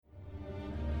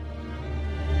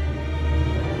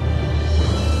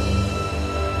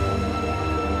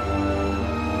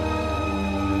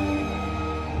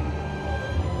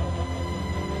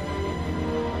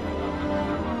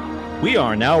We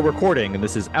are now recording, and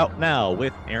this is Out Now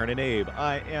with Aaron and Abe.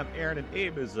 I am Aaron, and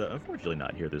Abe is unfortunately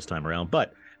not here this time around,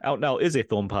 but Out Now is a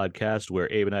film podcast where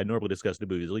Abe and I normally discuss the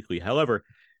movies weekly. However,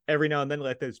 every now and then,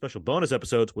 like the special bonus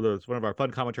episodes, whether it's one of our fun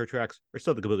commentary tracks or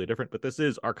something completely different, but this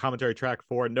is our commentary track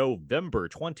for November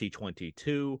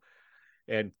 2022.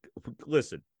 And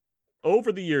listen,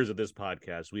 over the years of this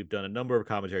podcast, we've done a number of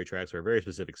commentary tracks for a very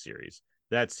specific series.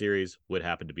 That series would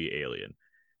happen to be Alien.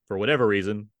 For whatever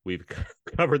reason, we've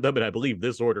covered them in, I believe,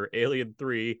 this order: Alien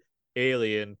 3,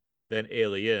 Alien, then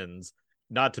Aliens.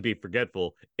 Not to be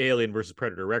forgetful, Alien versus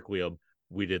Predator Requiem.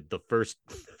 We did the first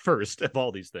of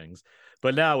all these things.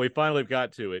 But now we finally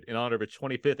got to it in honor of its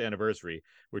 25th anniversary.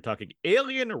 We're talking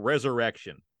Alien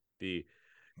Resurrection, the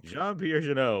Jean-Pierre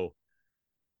Jeunet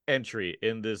entry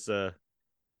in this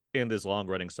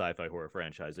long-running sci-fi horror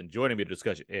franchise. And joining me to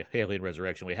discuss Alien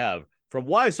Resurrection, we have from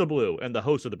Why So Blue and the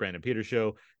host of the Brandon Peters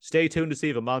Show. Stay tuned to see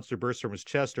if a monster bursts from his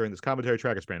chest during this commentary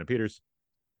track. It's Brandon Peters.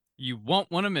 You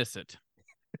won't want to miss it.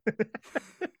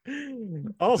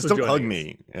 Also, just don't hug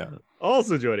me. Yeah.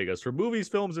 Also joining us for Movies,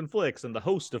 Films, and Flicks, and the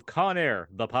host of Con Air,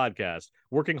 the podcast,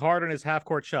 working hard on his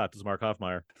half-court shots, is Mark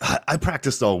Hoffmeyer. I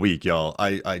practiced all week, y'all.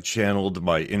 I channeled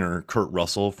my inner Kurt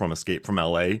Russell from Escape from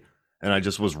L.A., and I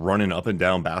just was running up and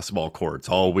down basketball courts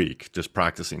all week, just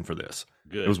practicing for this.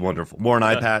 Good. It was wonderful. More an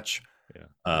eye patch,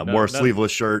 more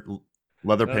sleeveless shirt,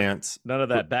 leather pants. None of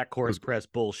that backcourt press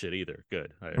bullshit either.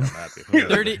 Good. I'm happy.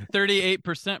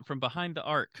 38% from behind the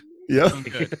arc. Yeah.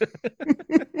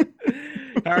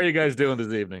 How are you guys doing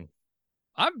this evening?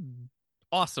 I'm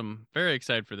awesome. Very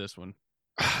excited for this one.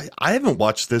 I haven't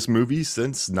watched this movie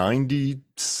since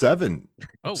 '97.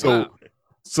 Oh, wow.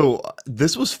 So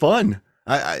this was fun.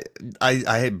 I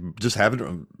just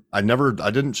haven't. I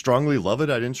didn't strongly love it.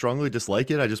 I didn't strongly dislike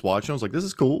it. I just watched it. I was like, this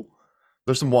is cool.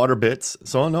 There's some water bits.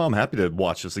 So no, I'm happy to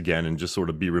watch this again and just sort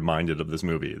of be reminded of this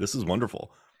movie. This is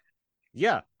wonderful.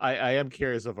 Yeah, I am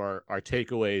curious of our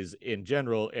takeaways in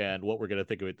general and what we're going to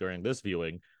think of it during this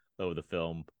viewing of the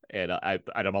film. And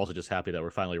I'm also just happy that we're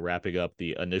finally wrapping up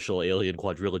the initial Alien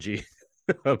quadrilogy.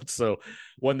 So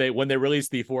when they release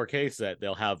the 4K set,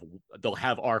 they'll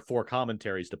have our 4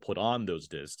 commentaries to put on those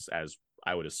discs, as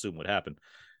I would assume would happen,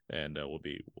 and we'll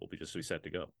be set to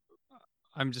go.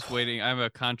 I'm just waiting. I have a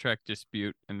contract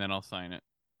dispute, and then I'll sign it.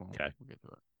 Okay. We'll get to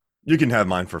it. You can have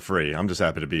mine for free. I'm just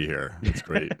happy to be here. It's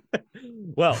great.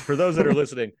 Well, for those that are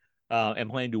listening and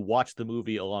planning to watch the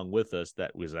movie along with us,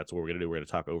 that's what we're going to do. We're going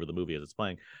to talk over the movie as it's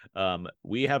playing.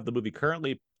 We have the movie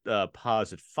currently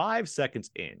paused at 5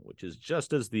 seconds in, which is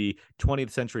just as the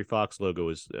 20th Century Fox logo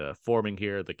is forming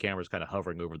here. The camera's kind of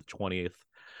hovering over the 20th.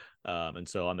 And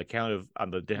so on the count of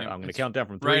I'm going to count down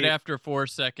from 3. Right after 4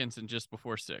 seconds and just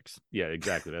before 6. Yeah,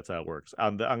 exactly. That's how it works.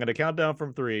 I'm going to count down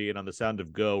from 3, and on the sound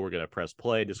of go, we're going to press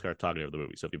play and just start talking over the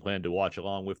movie. So if you plan to watch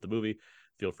along with the movie,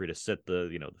 feel free to set the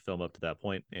film up to that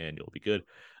point, and you'll be good.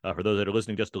 For those that are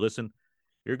listening just to listen,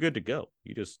 you're good to go.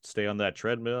 You just stay on that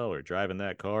treadmill or drive in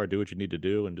that car, do what you need to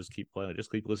do, and just keep playing.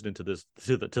 Just keep listening to this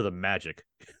to the magic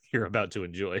you're about to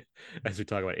enjoy as we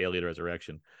talk about Alien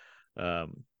Resurrection.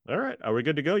 All right, are we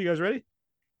good to go? You guys ready?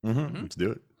 Mm-hmm. Let's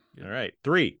do it. All right,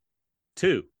 3,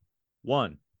 2,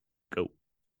 1, go.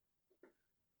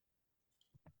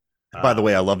 By the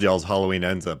way, I loved y'all's Halloween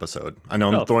Ends episode. I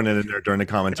know I'm throwing it in there during the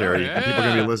commentary. Yeah, People are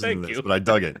going to be listening to this, but I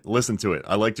dug it. Listen to it.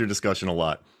 I liked your discussion a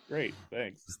lot. Great,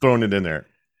 thanks. Just throwing it in there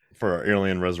for our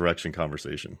Alien Resurrection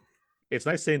conversation. It's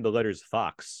nice saying the letters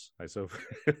Fox. So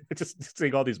just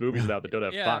seeing all these movies now that don't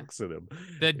have Fox in them.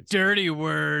 It's dirty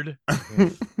word.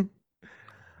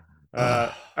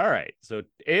 All right, so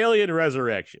Alien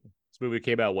Resurrection. This movie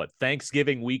came out,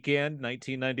 Thanksgiving weekend,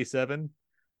 1997?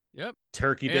 Yep.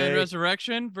 Turkey Day. Alien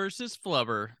Resurrection versus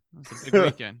Flubber. That's a big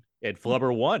weekend. And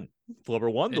Flubber won.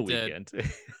 Flubber won the It did.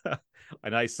 weekend.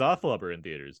 And I saw Flubber in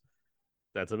theaters.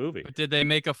 That's a movie. But did they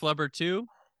make a Flubber 2?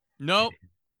 Nope.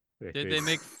 Did they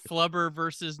make Flubber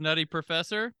versus Nutty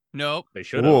Professor? Nope. They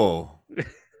should have. Whoa.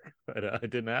 But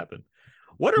it didn't happen.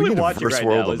 What are we watching right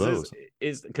now?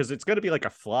 Is because it's going to be like a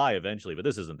Fly eventually, but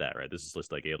this isn't that, right? This is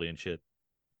just like alien shit.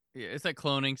 Yeah, it's like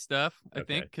cloning stuff, I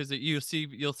think, because you'll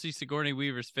see Sigourney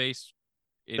Weaver's face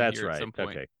in That's here right. at some point.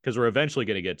 Okay, because we're eventually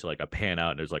going to get to like a pan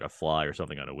out and there's like a fly or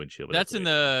something on a windshield. That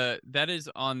is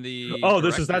on the.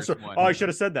 That's one. I should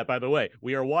have said that, by the way.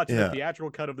 We are watching the theatrical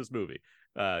cut of this movie.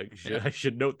 I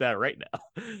should note that right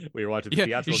now. We are watching the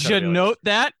theatrical cut. You should note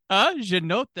that. You should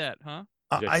note that, huh?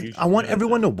 I want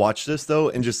everyone to watch this though,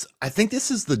 and I think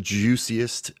this is the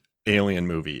juiciest Alien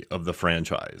movie of the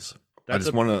franchise.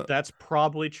 That's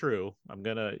probably true. I'm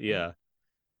gonna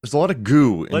There's a lot of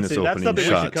goo in this opening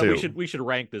shot too. We should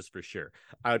rank this for sure.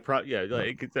 I would probably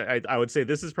I would say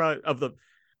this is probably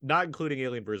not including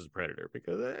Alien versus Predator,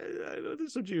 because I know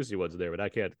there's some juicy ones there, but I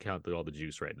can't count all the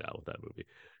juice right now with that movie.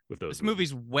 With those, this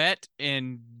movie's wet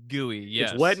and gooey.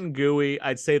 Yes, it's wet and gooey.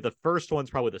 I'd say the first one's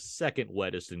probably the second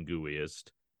wettest and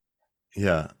gooeyest.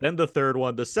 Yeah. Then the third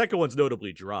one. The second one's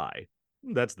notably dry.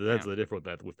 That's the difference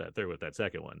with that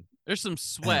second one. There's some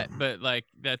sweat, but like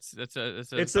that's it's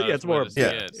more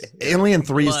Alien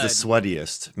 3 Blood. is the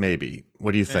sweatiest, maybe.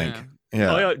 What do you think?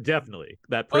 Yeah. Oh yeah, definitely.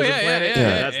 That prison planet.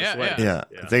 yeah, That's the sweat. Yeah.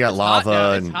 They got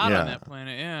lava it's and hot yeah. on that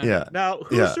planet. Yeah. Yeah. Now,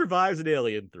 who survives in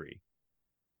Alien 3?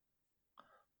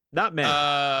 Not many.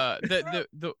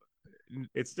 The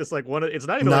It's just like it's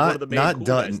not even like one of the main not cool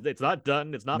Dutton. guys. It's not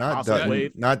Dutton. It's not Not Possum Dutton,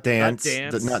 Wave. not Dance.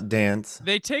 Not Dance.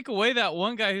 they take away that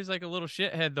one guy who's like a little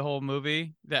shithead the whole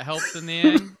movie that helps in the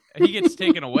end. He gets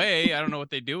taken away. I don't know what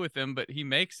they do with him, but he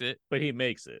makes it. But he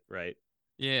makes it, right?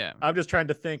 Yeah. I'm just trying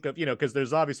to think of, because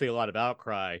there's obviously a lot of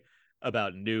outcry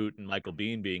about Newt and Michael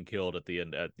Biehn being killed at the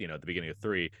end, at the beginning of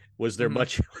 3. Was there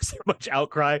much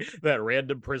outcry that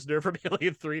random prisoner from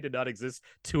Alien 3 did not exist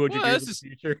 200 years in the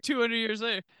future? 200 years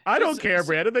later. I don't care,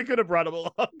 Brandon. They could have brought him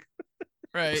along.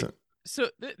 Right. So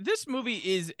this movie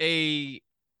is a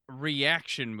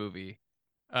reaction movie.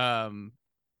 Well,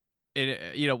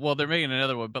 they're making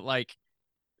another one, but like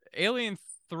Alien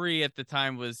 3 at the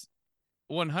time was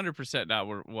 100%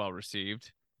 not well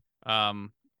received.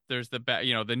 There's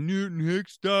the Newton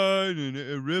Hicks died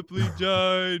and Ripley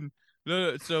died.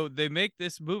 So they make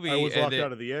this movie. I was locked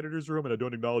out of the editor's room and I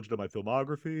don't acknowledge it in my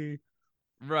filmography.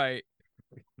 Right.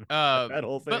 That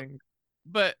whole thing.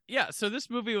 But yeah, so this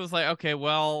movie was like, okay,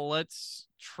 well, let's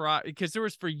try, because there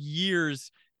was for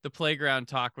years the playground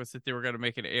talk was that they were going to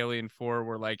make an Alien 4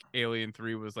 where like Alien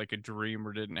 3 was like a dream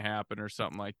or didn't happen or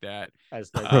something like that.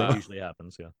 As that usually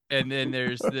happens, yeah. And then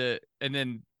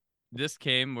then this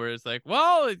came where it's like,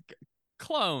 well,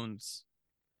 clones.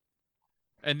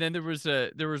 And then there was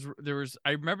I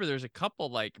remember there's a couple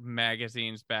like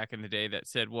magazines back in the day that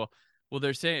said, well,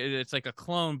 they're saying it's like a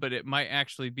clone, but it might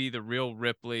actually be the real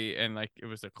Ripley, and like it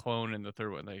was a clone in the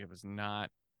third one. Like it was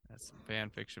not. That's fan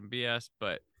fiction BS,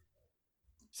 but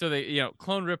so they,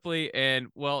 clone Ripley, and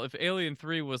well, if Alien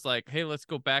 3 was like, hey, let's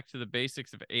go back to the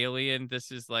basics of Alien, this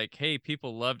is like, hey,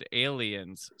 people loved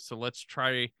aliens, so let's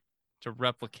try to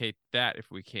replicate that if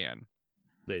we can.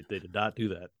 They did not do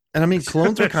that. And I mean,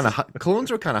 clones are kind of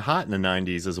hot in the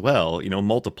 90s as well.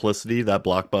 Multiplicity, that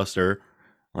blockbuster.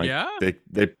 Like, yeah,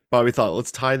 they probably thought,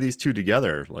 let's tie these two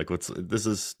together. Like, this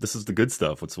is the good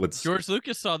stuff. What's George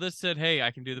Lucas saw this, said, hey,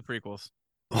 I can do the prequels.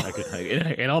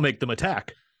 And I'll make them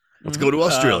attack. Let's go to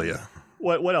Australia.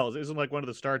 What else? Isn't like one of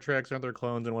the Star Treks? Aren't there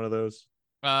clones in one of those?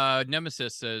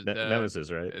 Nemesis.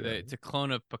 Nemesis, right? It's a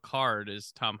clone of Picard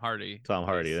is Tom Hardy.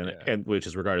 And which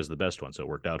is regarded as the best one, so it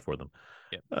worked out for them.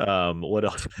 Yep. What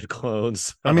else had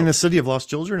clones? I mean, the City of Lost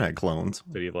Children had clones.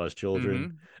 City of Lost Children.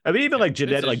 Mm-hmm. I mean, even like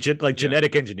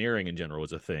genetic engineering in general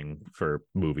was a thing for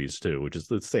movies too, which is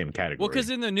the same category. Well,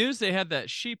 because in the news they had that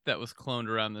sheep that was cloned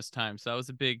around this time, so that was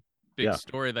a big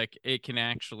story. Like it can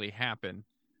actually happen.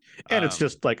 And it's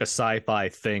just like a sci-fi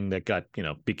thing that got,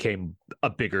 became a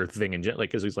bigger thing in like,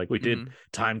 because it's like we did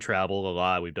time travel a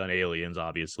lot. We've done aliens,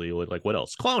 obviously. Like what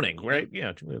else? Cloning, right?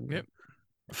 Yeah. Yep.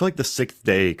 I feel like The Sixth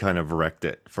Day kind of wrecked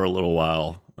it for a little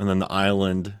while, and then The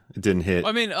Island, it didn't hit.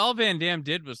 I mean, all Van Damme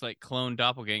did was like clone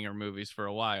doppelganger movies for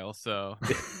a while, so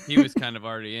he was kind of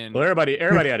already in. Well, everybody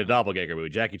had a doppelganger movie.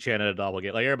 Jackie Chan had a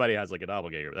doppelganger. Like everybody has like a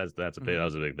doppelganger. That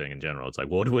was a big thing in general. It's like,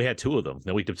 well, we had 2 of them?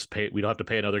 Then we don't have to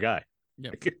pay another guy.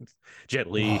 Yeah.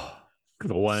 Jet Li,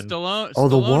 the one.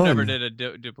 Stallone never did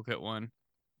a duplicate one.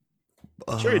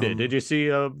 Sure, he did. Did you see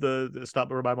the Stop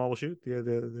Where My Mom Will Shoot?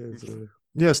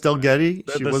 Yeah, Stell Getty.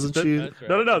 Right.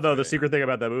 No. The secret thing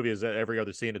about that movie is that every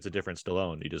other scene it's a different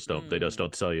Stallone. You just don't. They just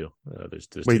don't tell you. There's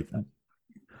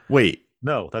Wait.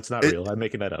 No, that's not real. I'm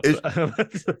making that up.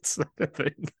 That's not a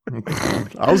thing.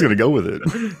 I was gonna go with it.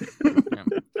 Yeah.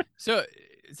 So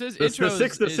it says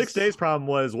the 6 days problem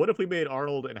was, what if we made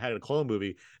Arnold and had a clone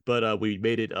movie, but we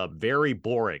made it very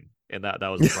boring, and that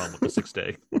was the problem with the 6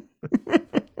 day.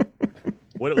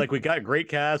 We got a great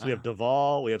cast. We have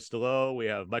Duvall, we have Stallone, we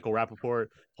have Michael Rappaport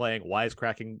playing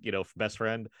wisecracking, best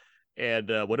friend. And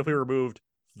what if we removed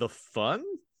the fun?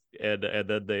 And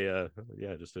then they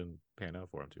just didn't pan out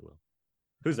for him too well.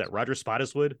 Who's that? Roger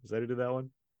Spottiswoode? Is that who did that one?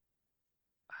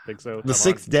 I think so. The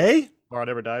Sixth Day? Tomorrow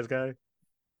Never Dies guy.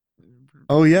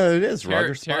 Oh yeah, it is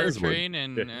Roger Spottiswoode. Train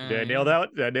and Did I nail that one?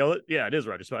 Did I nail it? Yeah, it is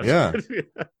Roger Spottiswoode.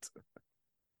 Yeah.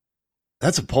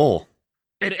 That's a poll.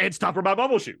 And Stop Where My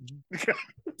Mom Will Shoot.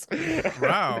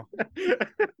 Wow.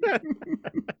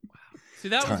 See,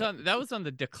 that was on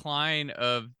the decline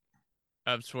of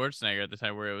Schwarzenegger at the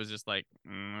time, where it was just like,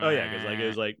 Oh yeah, because like it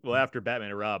was like, well, after Batman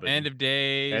and Robin, End of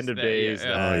Days, End of that- Days,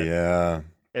 yeah. Oh yeah.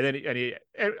 and then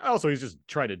and also he's just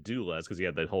trying to do less because he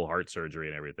had that whole heart surgery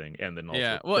and everything, and then also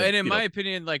Yeah, well, then, and in you know, my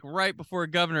opinion, like right before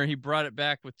Governor, he brought it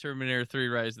back with Terminator 3: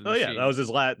 Rise of the oh yeah, Machines. that was his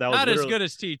last. That was Not as literally- good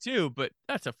as T2, but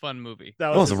that's a fun movie.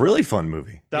 That That was his, a really fun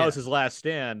movie. that Yeah. was his last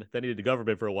stand. Then he did the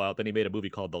government for a while. Then he made a movie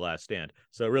called The Last Stand.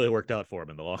 So it really worked out for him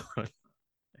in the long run.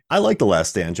 I like The Last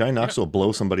Stand. Johnny Knoxville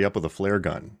blow somebody up with a flare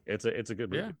gun. It's a good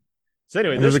movie. Yeah. So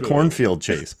anyway, And there's a this movie, cornfield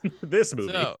chase. this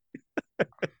movie. So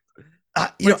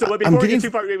You know, Wait, so I'm before we getting get too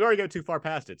far, we've already got too far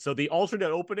past it. So the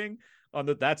alternate opening on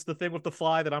that's the thing with the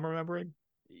fly that I'm remembering.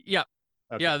 yeah,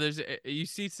 Okay. yeah. There's you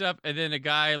see stuff, and then a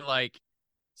guy like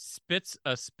spits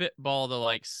a spitball to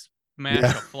like smash Yeah.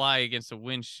 a fly against a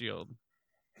windshield.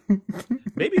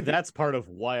 Maybe that's part of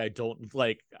why I don't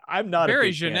like. I'm not Very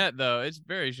a big fan. Jeanette though. It's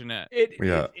very Jeanette.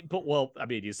 Yeah. But well, I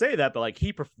mean, you say that, but like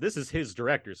this is his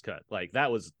director's cut. Like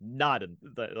that was not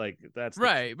like that's the-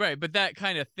 Right. But that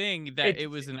kind of thing that it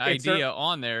was an it's cer- idea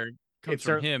on there comes it's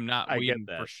from cer- him, not I get Whedon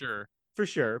that. for sure. for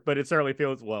sure. But it certainly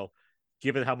feels well.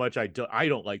 Given how much I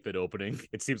don't like that opening,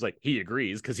 it seems like he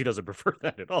agrees because he doesn't prefer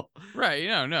that at all. Right.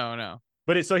 No.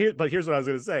 But here's what I was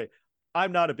gonna say.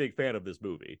 I'm not a big fan of this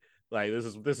movie. Like this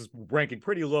is ranking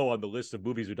pretty low on the list of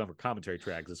movies we've done for commentary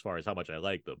tracks as far as how much I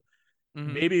like them.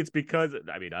 Mhm. Maybe it's because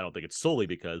I mean I don't think it's solely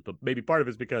because, but maybe part of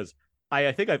it's because I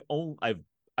think I don't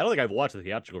think I've watched the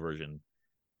theatrical version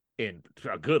in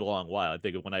a good long while. I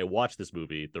think when I watch this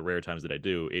movie, the rare times that I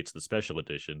do, it's the special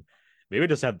edition. Maybe I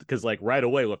just have because like right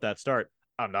away with that start,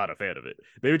 I'm not a fan of it.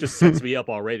 Maybe it just sets me up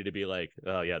already to be like,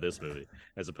 oh yeah, this movie,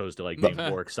 as opposed to like being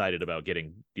more excited about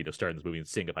getting starting this movie and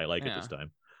seeing if I like it this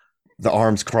time. The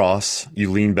arms cross. You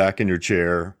lean back in your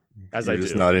chair. As You're I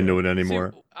just do. not into it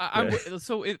anymore.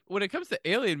 See, when it comes to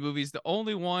Alien movies, the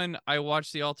only one I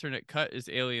watch the alternate cut is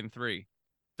Alien 3.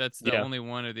 That's the Yeah. only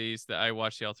one of these that I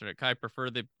watch the alternate cut. I prefer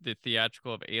the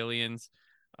theatrical of Aliens.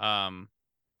 I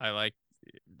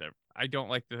don't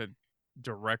like the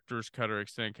director's cut or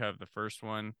extended cut of the first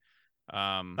one.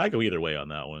 I go either way on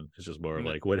that one. It's just more of Mm.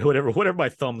 like whatever my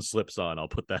thumb slips on, I'll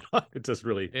put that on. It doesn't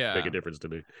really Yeah. make a difference to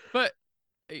me. But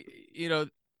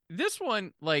this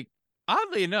one, like,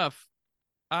 oddly enough,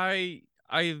 I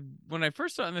when I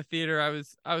first saw it in the theater,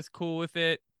 I was cool with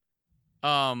it.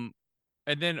 And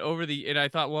then and I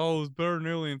thought, well, it was better than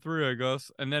Alien 3, I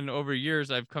guess. And then over years,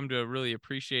 I've come to really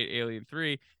appreciate Alien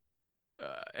 3.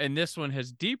 And this one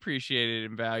has depreciated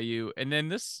in value. And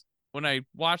then when I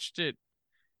watched it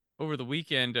over the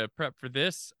weekend to prep for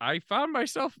this, I found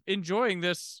myself enjoying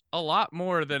this a lot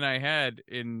more than I had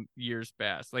in years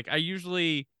past. Like I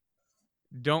usually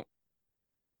don't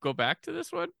go back to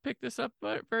this one, pick this up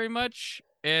very much.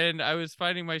 And I was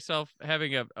finding myself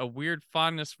having a weird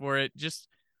fondness for it, just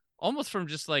almost from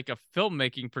just like a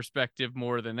filmmaking perspective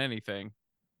more than anything.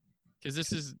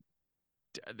 Because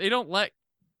they don't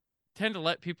tend to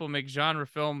let people make genre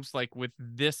films like with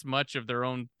this much of their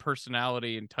own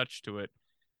personality and touch to it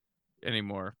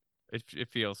anymore. It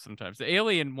feels sometimes. The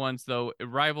Alien ones, though, it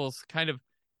rivals kind of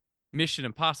Mission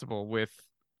Impossible with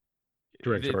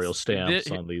Directorial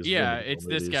stamps on these. Yeah, wonderful it's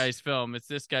this movies. guy's film. It's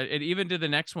this guy, and even to the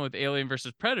next one with Alien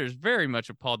versus Predator is very much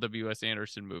a Paul W.S.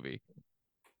 Anderson movie.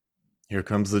 Here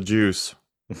comes the juice.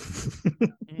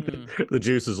 The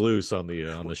juice is loose on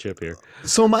the ship here.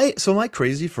 So am I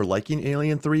crazy for liking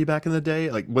Alien 3 back in the day?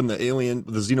 Like when the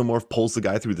xenomorph pulls the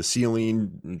guy through the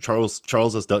ceiling, Charles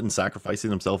S. Dutton sacrificing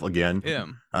himself again. Yeah.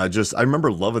 I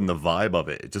remember loving the vibe of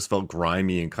it. It just felt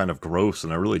grimy and kind of gross,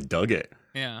 and I really dug it.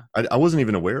 Yeah. I wasn't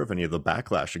even aware of any of the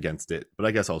backlash against it, but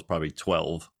I guess I was probably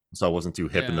 12, so I wasn't too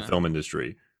hip in the Yeah. film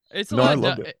industry. It's No, I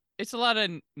loved it. It's a lot of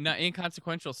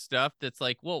inconsequential stuff that's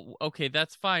like, well, okay,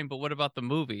 that's fine, but what about the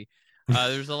movie?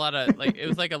 There's a lot of like, it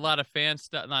was like a lot of fan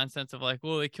stuff nonsense of like,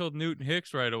 well, they killed Newton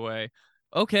Hicks right away.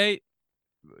 Okay.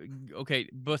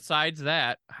 Besides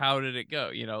that, how did it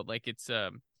go? Like it's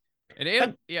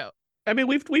yeah. I mean,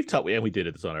 we've talked, and we did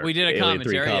it on our We did a Alien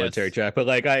 3 commentary, commentary yes. track, but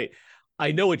like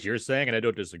I know what you're saying, and I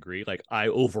don't disagree. Like I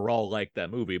overall like that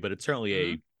movie, but it's certainly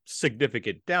a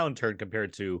significant downturn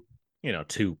compared to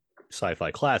two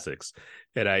sci-fi classics,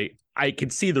 and I can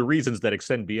see the reasons that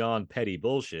extend beyond petty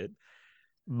bullshit.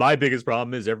 My biggest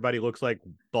problem is everybody looks like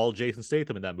bald Jason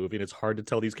Statham in that movie, and it's hard to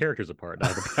tell these characters apart.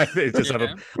 I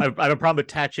have a problem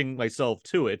attaching myself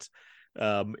to it.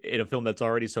 In a film that's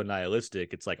already so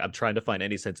nihilistic, it's like I'm trying to find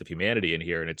any sense of humanity in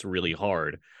here, and it's really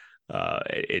hard.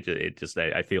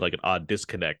 I feel like an odd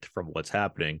disconnect from what's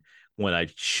happening when I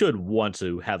should want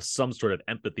to have some sort of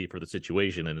empathy for the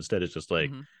situation, and instead it's just like,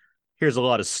 here's a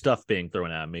lot of stuff being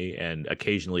thrown at me, and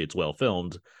occasionally it's well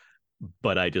filmed,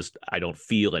 but I don't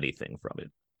feel anything from it.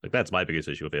 Like that's my biggest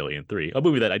issue with Alien 3, a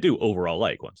movie that I do overall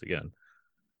like. Once again,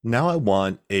 Now I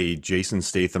want a Jason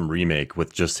Statham remake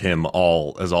with just him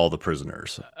all the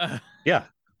prisoners. yeah,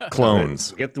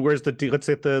 Clones. Let's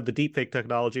get the deep fake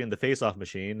technology and the face off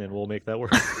machine, and we'll make that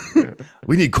work.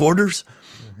 We need quarters.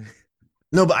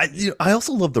 No, but I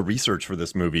also love the research for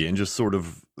this movie and just sort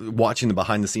of watching the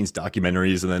behind the scenes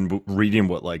documentaries and then reading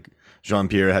what like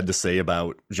Jean-Pierre had to say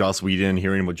about Joss Whedon,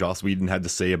 hearing what Joss Whedon had to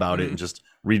say about it, and just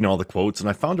reading all the quotes. And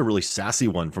I found a really sassy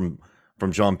one from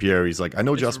Jean-Pierre. He's like, I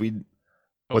know Joss Whedon.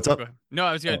 What's up? No,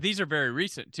 I was gonna. These are very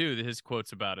recent too. His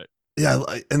quotes about it. Yeah,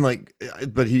 and like,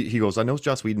 but he goes, I know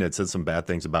Joss Whedon had said some bad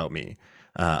things about me.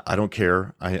 I don't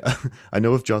care. I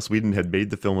know if Joss Whedon had made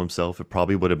the film himself, it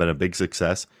probably would have been a big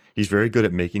success. He's very good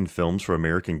at making films for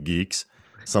American geeks,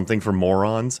 something for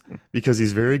morons, because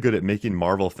he's very good at making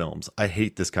Marvel films. I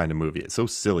hate this kind of movie. It's so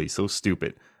silly, so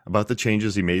stupid. About the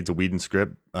changes he made to Whedon's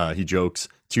script, he jokes,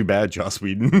 too bad, Joss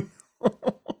Whedon.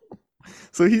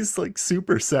 So he's like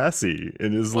super sassy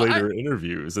in his later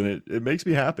interviews, and it makes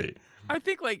me happy. I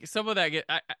think like some of that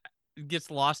gets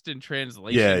lost in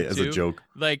translation. Yeah, as a joke.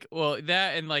 Like, well,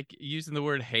 that and like using the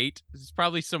word hate is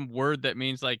probably some word that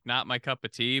means like not my cup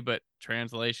of tea, but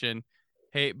translation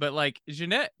hate. But like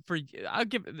Jeanette, for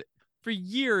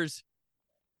years,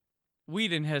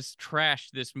 Whedon has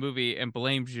trashed this movie and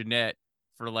blamed Jeanette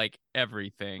for like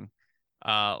everything.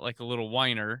 Like a little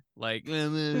whiner, like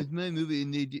it's my movie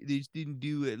and they just didn't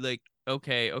do it. Like,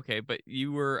 okay, but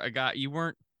you were a guy, you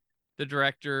weren't the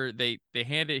director. They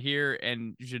hand it here,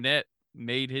 and Jeanette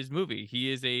made his movie.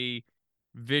 He is a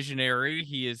visionary.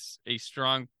 He is a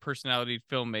strong personality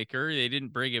filmmaker. They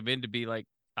didn't bring him in to be like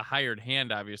a hired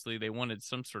hand. Obviously, they wanted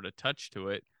some sort of touch to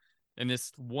it, and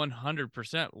this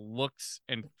 100% looks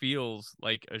and feels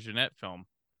like a Jeanette film.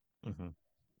 Mm-hmm.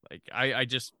 Like I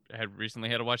just had recently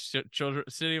had to watch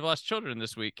City of Lost Children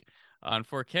this week on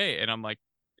 4K, and I'm like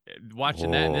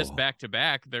watching that and this back to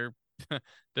back.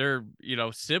 They're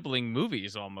sibling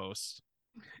movies almost.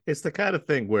 It's the kind of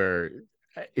thing where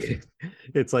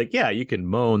it's like, yeah, you can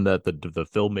moan that the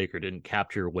filmmaker didn't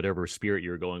capture whatever spirit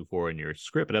you were going for in your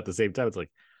script, but at the same time, it's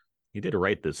like you did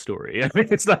write this story. I mean,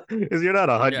 you're not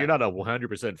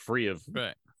 100% free of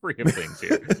things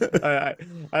here.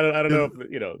 I don't know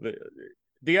if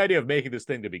the idea of making this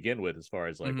thing to begin with, as far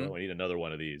as like, well, we need another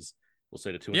one of these. We'll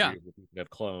say to 2 years we can have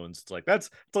clones. It's like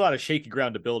it's a lot of shaky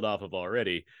ground to build off of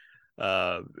already.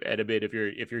 And a bit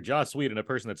if you're Joss Whedon, a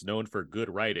person that's known for good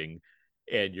writing,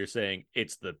 and you're saying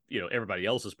it's the everybody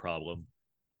else's problem,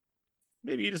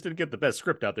 maybe you just didn't get the best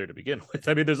script out there to begin with.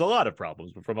 I mean, there's a lot of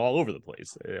problems from all over the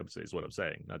place. Is what I'm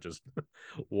saying, not just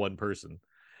one person.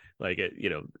 Like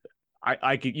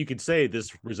you could say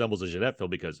this resembles a Jeanette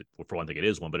film because, for one thing, it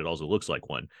is one, but it also looks like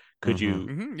one. Could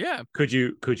you? Yeah. Could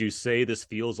you say this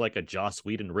feels like a Joss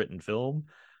Whedon written film?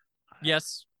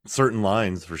 Yes. Certain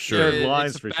lines for sure. Certain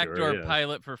lines it's a for backdoor sure.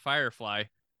 pilot for Firefly.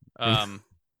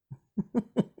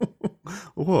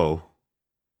 Whoa.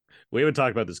 We haven't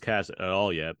talked about this cast at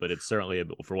all yet, but it's certainly,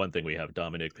 for one thing, we have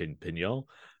Dominic Pignol,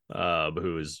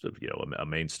 who is a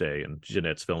mainstay in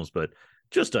Jeanette's films, but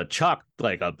just a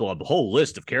whole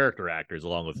list of character actors,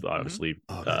 along with obviously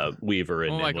Weaver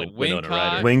and Winona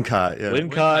Ryder. Wincott, yeah.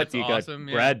 Wincott, you awesome,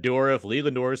 got Brad Dourif,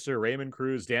 Leland Orser, Raymond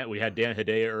Cruz, we had Dan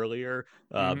Hedaya earlier,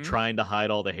 trying to hide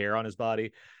all the hair on his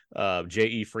body.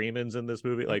 J.E. Freeman's in this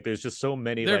movie. Like, there's just so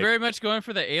many. They're very much going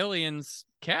for the Aliens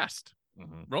cast.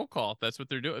 Roll call. That's what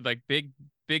they're doing. Like big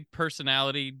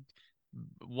personality,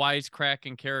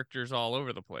 wisecracking characters all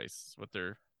over the place. That's what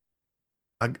they're.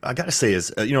 I gotta say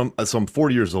is, so I'm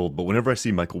 40 years old, but whenever I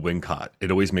see Michael Wincott,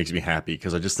 it always makes me happy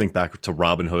because I just think back to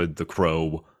Robin Hood, The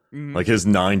Crow, like his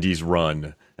 90s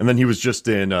run. And then he was just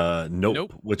in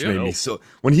Nope, which made me so,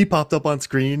 when he popped up on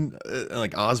screen,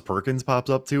 like Oz Perkins pops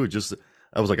up too,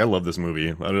 I was like, I love this movie.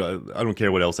 I don't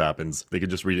care what else happens. They could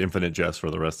just read Infinite Jest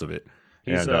for the rest of it.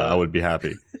 And I would be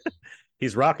happy.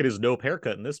 He's rocking his Nope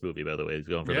haircut in this movie, by the way. He's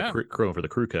going for the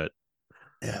crew cut.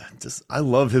 Yeah, I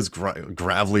love his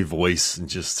gravelly voice, and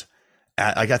just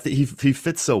he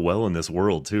fits so well in this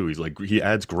world too. He's like, he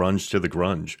adds grunge to the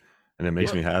grunge, and it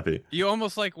makes me happy. You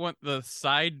almost like want the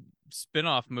side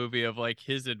spin-off movie of like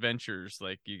his adventures,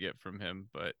 like you get from him.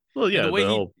 But the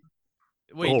whole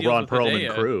Ron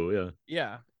Perlman crew,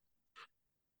 yeah.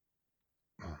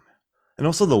 And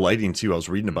also the lighting too. I was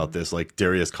reading about this, like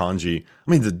Darius Kanji.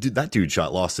 I mean, that dude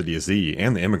shot Lost City of Z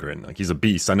and The Immigrant. Like, he's a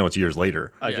beast. I know it's years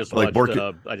later. I just watched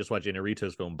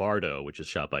Inarritu's film Bardo, which is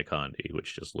shot by Kanji,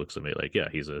 which just looks at me like, yeah,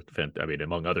 he's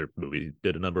among other movies,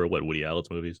 did a number of Woody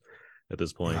Allen's movies at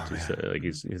this point.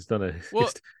 He's done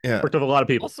worked with a lot of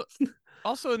people.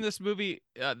 Also in this movie,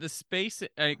 the space,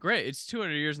 great, it's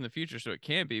 200 years in the future, so it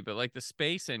can be, but like the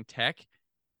space and tech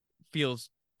feels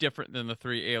different than the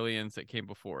three aliens that came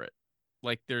before it.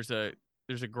 Like there's a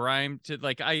grime to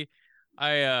like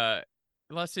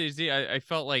Last City Z, I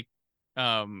felt like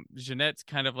Jeanette's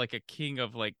kind of like a king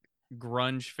of like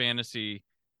grunge fantasy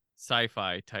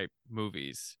sci-fi type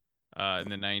movies in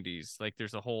the 90s. Like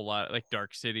there's a whole lot like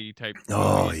Dark City type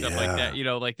movies, stuff like that. You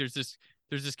know, like there's this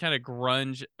kind of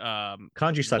grunge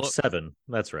Kanji shot look. 7.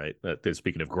 That's right.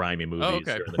 Speaking of grimy movies.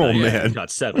 okay. during the Oh, 90s, man. he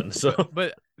shot 7. So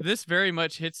But this very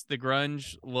much hits the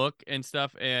grunge look and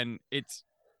stuff, and it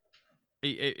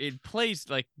plays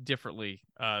like differently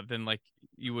than like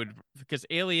you would, because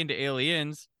Alien to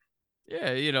Aliens,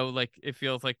 yeah, you know, like it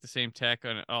feels like the same tech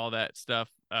and all that stuff.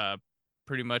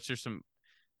 Pretty much there's some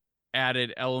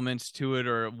added elements to it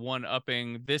or one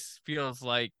upping. This feels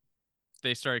like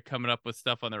they started coming up with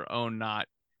stuff on their own, not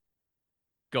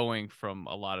going from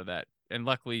a lot of that. And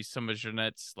luckily some of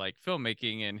Jeanette's like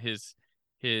filmmaking and his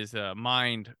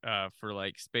mind for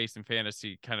like space and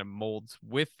fantasy kind of molds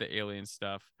with the alien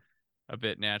stuff a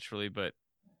bit naturally, but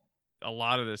a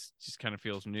lot of this just kind of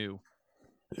feels new.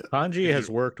 Kanji has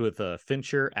worked with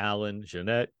Fincher, Allen,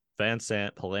 Jeanette, Van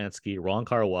Sant, Polanski, Ron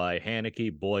Kar-wai,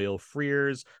 Haneke, Boyle,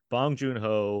 Frears, Bong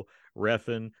Joon-ho,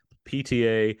 Refn,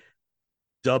 PTA,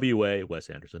 WA, Wes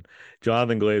Anderson,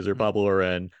 Jonathan Glazer, Pablo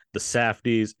Loren, the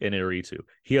Safdies, and Inarritu.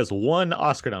 He has 1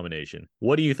 Oscar nomination.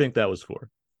 What do you think that was for?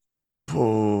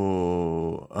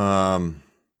 Oh, I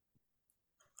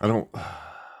don't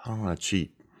want to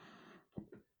cheat.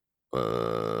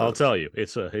 I'll tell you,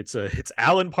 it's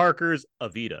Alan Parker's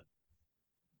Evita.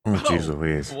 Oh, jeez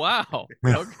Louise. Wow.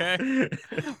 Okay.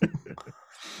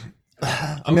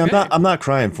 I mean, I'm not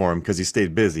crying for him because he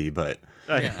stayed busy, but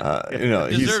you know,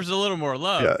 he deserves a little more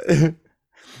love. Yeah.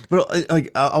 But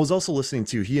like, I was also listening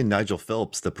to he and Nigel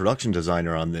Phillips, the production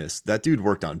designer on this. That dude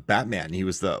worked on Batman. He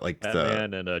was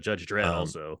Batman and Judge Dredd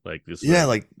also. Like this,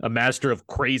 like a master of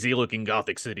crazy looking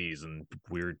gothic cities and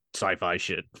weird sci-fi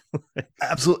shit.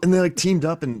 Absolutely, and they like teamed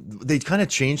up, and they kind of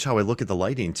changed how I look at the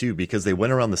lighting too, because they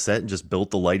went around the set and just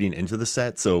built the lighting into the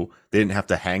set, so they didn't have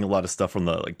to hang a lot of stuff from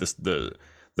the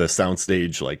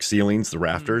soundstage like ceilings, the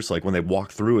rafters. Like when they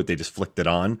walked through it, they just flicked it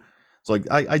on. So like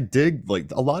I dig,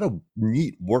 like a lot of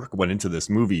neat work went into this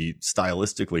movie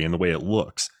stylistically and the way it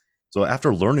looks. So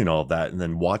after learning all of that and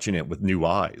then watching it with new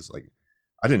eyes, like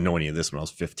I didn't know any of this when I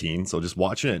was 15. So just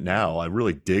watching it now, I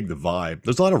really dig the vibe.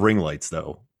 There's a lot of ring lights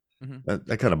though.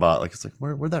 That kind of bought, like, it's like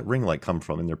where'd that ring light come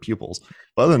from in their pupils?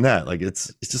 But other than that, like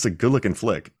it's just a good looking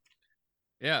flick.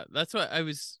 Yeah, that's what I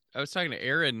was talking to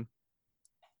Aaron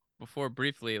before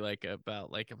briefly, like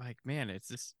about like, I'm like, man, it's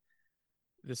this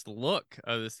look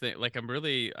of this thing. Like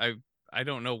I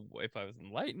don't know if I was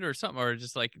enlightened or something, or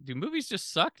just like, do movies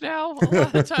just suck now a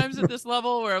lot of times at this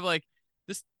level, where I'm like,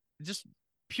 this just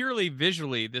purely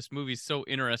visually, this movie's so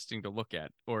interesting to look at,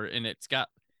 and it's got,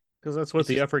 because that's what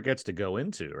the effort gets to go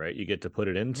into, right? You get to put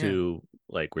it into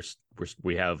like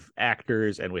we have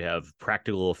actors and we have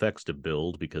practical effects to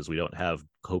build, because we don't have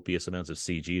copious amounts of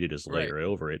CG to just layer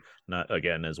over it. Not,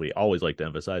 again, as we always like to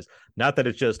emphasize, not that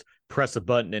it's just press a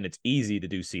button and it's easy to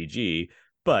do CG,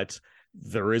 but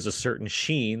there is a certain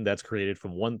sheen that's created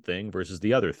from one thing versus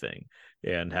the other thing.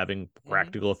 And having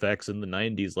practical effects in the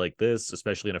 90s like this,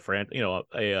 especially in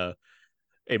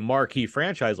a marquee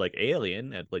franchise like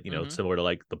Alien, and like, similar to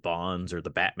like the Bonds or the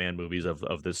Batman movies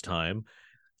of this time,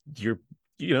 you're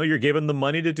given the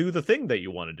money to do the thing that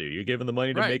you want to do. You're given the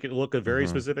money to make it look a very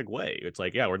specific way. It's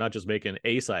like, we're not just making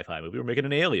a sci-fi movie, we're making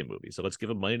an alien movie. So let's give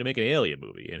them money to make an alien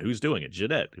movie. And who's doing it?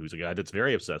 Jeanette, who's a guy that's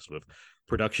very obsessed with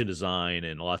production design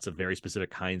and lots of very specific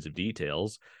kinds of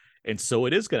details. And so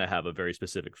it is going to have a very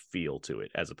specific feel to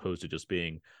it, as opposed to just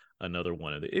being another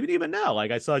one of the, even now,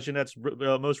 like I saw Jeanette's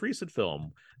most recent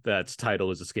film that's title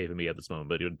is escaping me at this moment,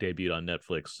 but it debuted on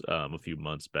Netflix a few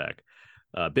months back,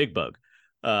 Big Bug.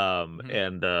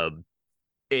 And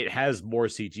it has more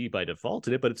CG by default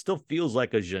in it, but it still feels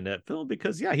like a Jeanette film,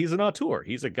 because he's an auteur.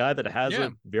 He's a guy that has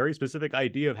a very specific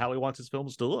idea of how he wants his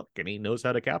films to look, and he knows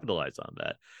how to capitalize on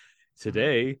that.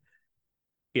 Today,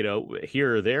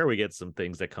 here or there, we get some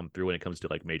things that come through when it comes to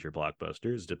like major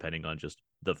blockbusters, depending on just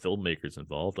the filmmakers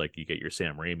involved. Like you get your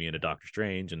Sam Raimi into Doctor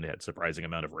Strange, and they had a surprising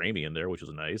amount of Raimi in there, which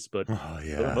was nice. But for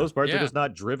the most part, they're just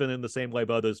not driven in the same way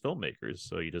by those filmmakers,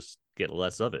 so you just get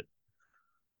less of it.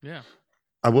 Yeah,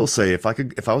 I will say, if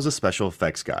I was a special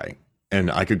effects guy and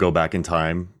I could go back in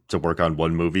time to work on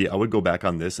one movie, I would go back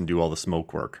on this and do all the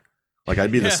smoke work. Like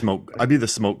I'd be the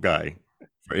smoke guy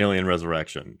for Alien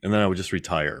Resurrection, and then I would just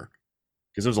retire.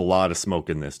 Because there's a lot of smoke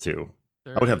in this too.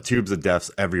 I would have tubes of deaths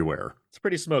everywhere. It's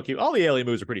pretty smoky. All the Alien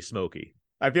movies are pretty smoky.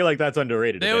 I feel like that's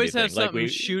underrated. They if always have anything. Like something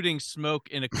shooting smoke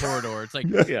in a corridor. It's like,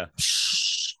 yeah,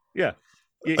 yeah.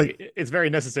 It's very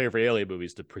necessary for alien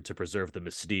movies to preserve the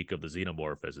mystique of the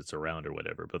xenomorph as it's around or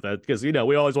whatever. But that because we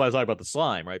always want to talk about the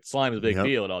slime, right? Slime is a big Yep.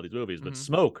 deal in all these movies, but Mhm.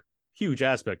 smoke, huge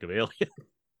aspect of Alien.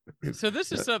 so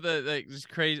this is something like just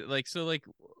crazy. Like, so like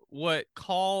what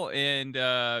Call and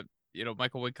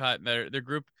Michael Wincott and their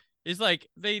group is like,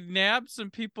 they nabbed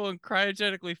some people and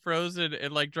cryogenically frozen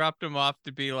and like dropped them off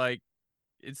to be like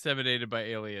inseminated by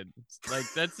aliens. Like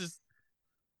that's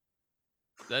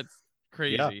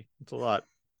crazy. Yeah, it's a lot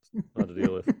to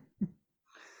deal with.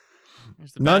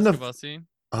 There's the Not enough- basketball scene.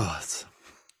 Oh,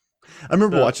 I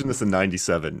remember So- watching this in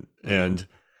 '97, and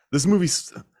this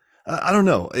movie's. I don't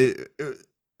know.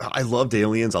 I loved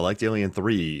Aliens. I liked Alien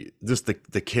 3. Just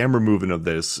the camera movement of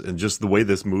this, and just the way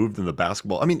this moved in the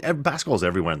basketball. I mean, basketball's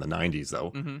everywhere in the '90s,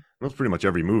 though. Mm-hmm. It was pretty much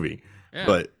every movie.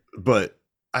 Yeah. But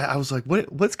I was like,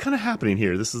 what's kind of happening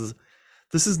here? This is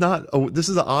not. This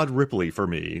is an odd Ripley for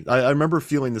me. I remember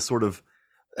feeling this sort of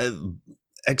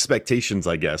expectations,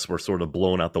 I guess, were sort of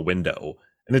blown out the window.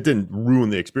 And it didn't ruin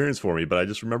the experience for me, but I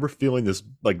just remember feeling this,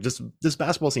 like, just this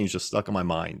basketball scene is just stuck in my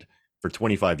mind for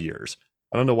 25 years.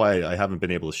 I don't know why I haven't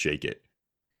been able to shake it.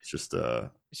 It's just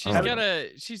She's I don't got know.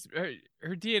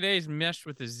 her DNA is meshed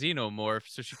with a xenomorph,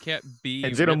 so she can't be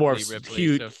And xenomorphs,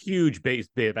 Ripley, so- huge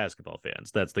basketball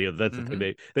fans. That's the Mhm.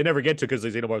 thing they never get to, because the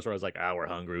xenomorphs are always like, we're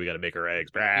hungry, we got to make our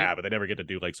eggs, but they never get to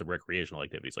do like some recreational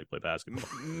activities like play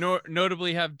basketball.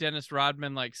 Notably have Dennis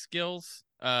Rodman like skills.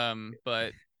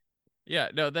 But yeah,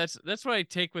 no, that's what I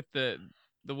take with the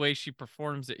way she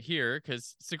performs it here,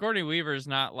 because Sigourney Weaver is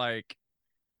not like,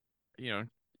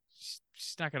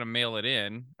 she's not gonna mail it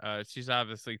in. She's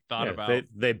obviously thought about.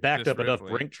 They backed this up enough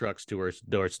Ripley. brink trucks to her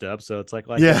doorstep, so it's like,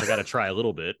 I got to try a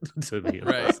little bit to be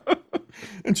Right.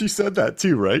 And she said that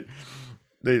too, right?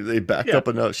 They backed up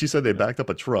enough. She said they backed up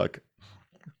a truck.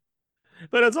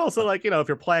 But it's also like, if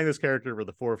you're playing this character for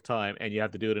the fourth time and you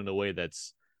have to do it in a way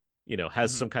that's,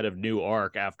 has Mhm. some kind of new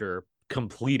arc after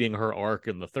completing her arc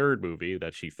in the third movie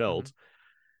that she felt,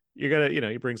 Mm-hmm. you gotta,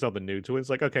 you bring something new to it. It's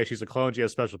like, okay, she's a clone, she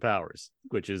has special powers,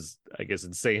 which is, I guess,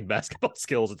 insane basketball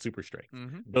skills and super strength.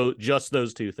 Mhm. Just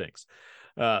those two things.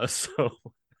 So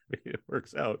it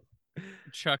works out.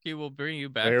 Chucky will bring you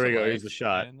back. There to we go. life, Here's the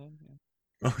shot. and then,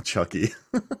 Oh, Chucky.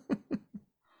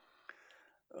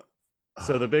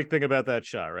 So the big thing about that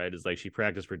shot, right, is like she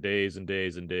practiced for days and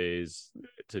days and days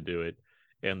to do it.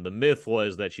 And the myth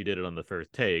was that she did it on the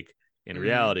first take. In Mhm.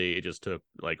 reality, it just took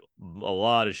like a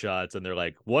lot of shots, and they're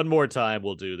like, one more time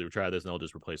we'll try this, and they'll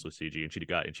just replace with CG. And she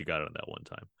got it on that one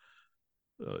time.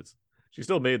 So she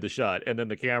still made the shot, and then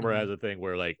the camera has a thing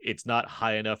where like it's not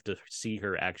high enough to see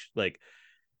her actually, like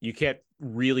you can't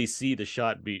really see the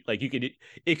shot be like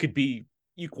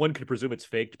one could presume it's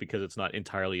faked because it's not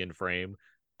entirely in frame,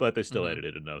 but they still Mhm.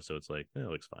 edited it enough, so it's like, it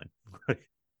looks fine.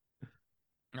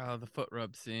 Oh, the foot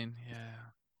rub scene.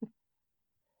 Yeah.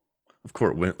 Of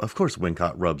course,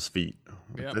 Wincott rubs feet.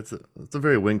 Yep. That's a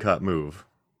very Wincott move.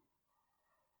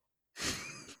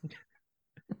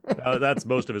 That's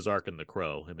most of his arc in The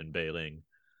Crow, him and Bei Ling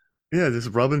Yeah, just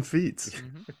rubbing feet.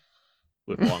 Mhm.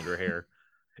 with longer hair,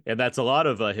 and that's a lot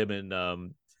of him in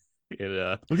Look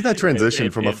at that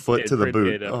transition from a foot to the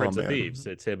boot. Oh Prince of man, Thieves.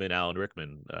 It's him and Alan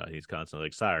Rickman. He's constantly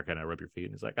like, "Sire, can I rub your feet?"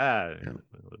 And he's like, I'm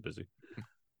busy.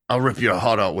 I'll rip your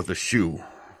heart out with a shoe.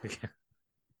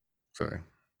 Sorry.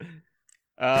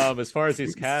 As far as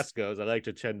these cast goes, I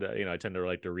tend to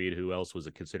like to read who else was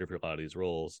considered for a lot of these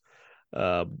roles.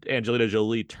 Angelina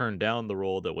Jolie turned down the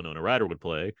role that Winona Ryder would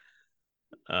play.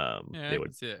 Yeah, I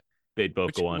can see it. They'd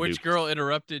both go on. Which girl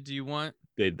interrupted do you want?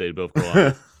 They'd both go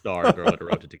on. Star and Girl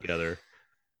Interrupted together.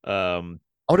 I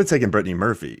would have taken Brittany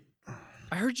Murphy.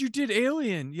 I heard you did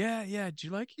Alien. Yeah. Did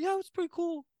you like it? Yeah, it was pretty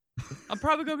cool. I'm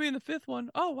probably gonna be in the fifth one.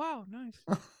 Oh wow, nice.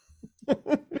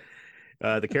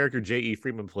 The character J.E.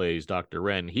 Freeman plays Dr.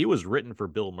 Wren. He was written for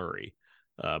Bill Murray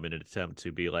in an attempt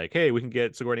to be like, hey, we can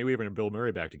get Sigourney Weaver and Bill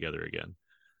Murray back together again.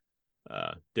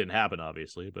 Didn't happen,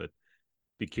 obviously, but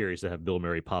be curious to have Bill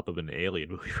Murray pop up in an Alien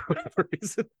movie for whatever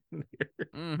reason.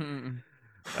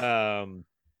 Mm-hmm.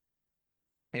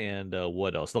 And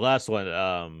what else? The last one,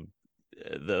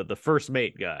 the first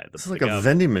mate guy. This is like a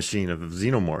vending machine of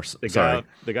xenomorphs.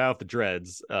 The guy off the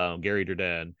Dreads, Gary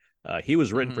Durdan. He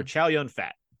was written for Chow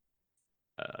Yun-fat.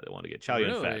 They wanted to get Chow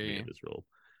Yun-fat in this role,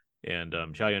 and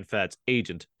Chow Yun-fat's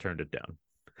agent turned it down.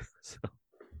 So.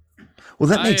 Well,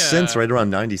 that makes sense right around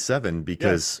 97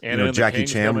 because Jackie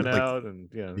Chan coming out and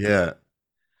yeah.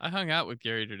 I hung out with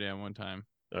Gary Durdan one time.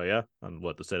 Oh yeah, on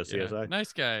what, the set of CSI? Yeah.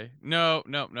 Nice guy. No.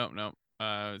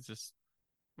 It's just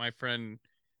my friend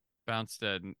bounced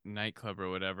at a nightclub or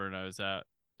whatever, and I was out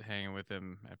hanging with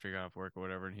him after he got off work or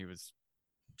whatever, and he was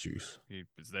Juice.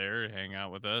 there, hang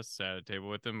out with us, sat at a table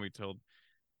with him. We told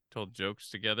jokes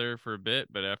together for a bit,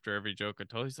 but after every joke I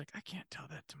told, he's like, I can't tell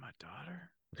that to my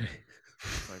daughter.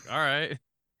 Like, all right.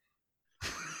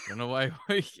 Don't know why,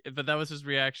 but that was his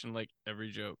reaction, like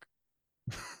every joke.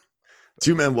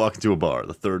 Two men walk into a bar.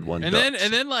 The third one. And ducks.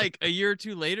 then like a year or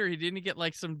two later, he didn't get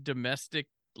like some domestic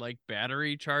like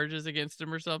battery charges against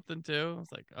him or something too. I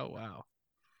was like, oh wow.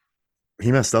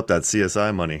 He messed up that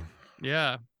CSI money.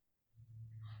 Yeah.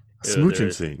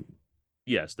 Smooching scene.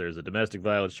 Yes, there's a domestic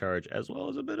violence charge as well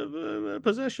as a bit of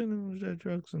possession of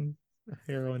drugs and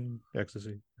heroin,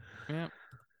 ecstasy. Yeah.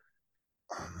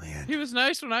 Oh man. He was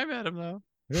nice when I met him though.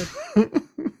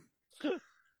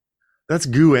 That's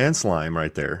goo and slime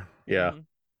right there. Yeah.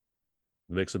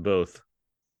 Mix of both.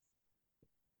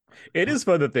 It is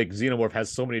fun that the Xenomorph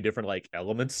has so many different like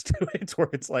elements to it, where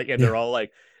it's like, and they're all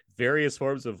like various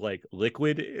forms of like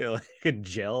liquid, like a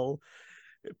gel,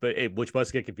 but which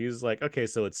must get confused. It's like, okay,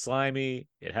 so it's slimy,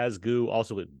 it has goo,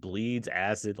 also it bleeds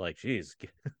acid. Like, geez,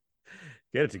 get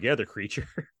it together, creature.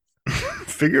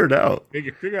 Figure it out.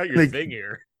 Figure out your thing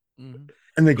here. Mm-hmm.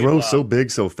 And they grow so big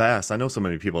so fast. I know so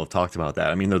many people have talked about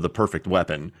that. I mean, they're the perfect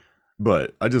weapon,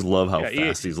 but I just love how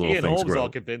fast these little Ian things Holmes grow. all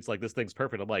convinced like this thing's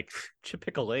perfect. I'm like,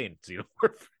 pick a lane,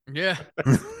 Xenomorph. Yeah.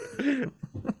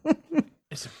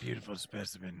 It's a beautiful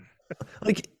specimen.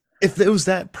 Like, if it was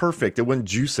that perfect, it wouldn't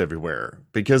juice everywhere.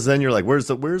 Because then you're like, where's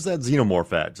that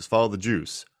Xenomorph at? Just follow the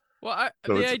juice. Well,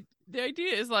 So the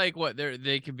idea is like what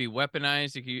they can be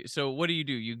weaponized. So what do?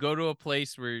 You go to a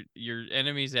place where your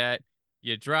enemy's at.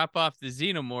 You drop off the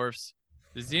xenomorphs.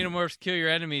 The xenomorphs kill your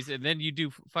enemies, and then you do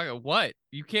fucking what?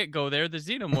 You can't go there. The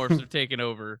xenomorphs have taken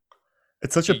over.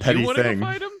 It's such a petty you thing. Go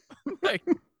fight them? Like,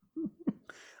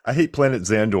 I hate Planet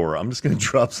Xandor. I'm just gonna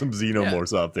drop some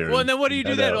xenomorphs out there. well, and then what do you do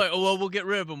head then? out. Like, oh well, we'll get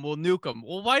rid of them. We'll nuke them.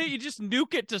 Well, why don't you just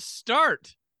nuke it to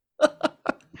start?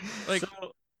 Like,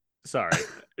 sorry,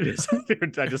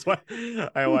 I just want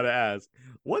to ask,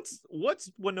 what's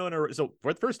Winona? So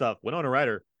first off, Winona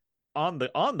Ryder on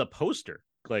the poster,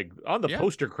 like on the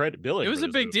poster credit billing. It was a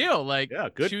big movie. deal. Like, yeah,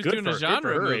 good. She was good doing for, a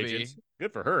genre good for her movie. Agents.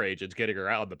 Good for her agents getting her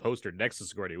out on the poster next to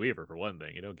Sigourney Weaver for one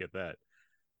thing. You don't get that.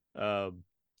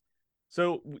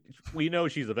 So we know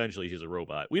she's a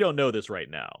robot. We don't know this right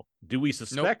now. Do we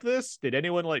suspect this? Did any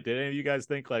of you guys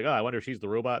think like, oh, I wonder if she's the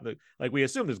robot? Like, we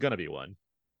assume there's gonna be one,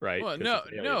 right? Well,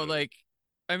 no, like,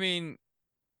 I mean,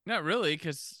 not really,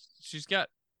 because she's got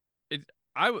it.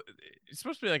 It's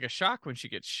supposed to be like a shock when she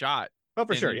gets shot. Oh,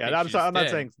 for sure. Yeah, I'm not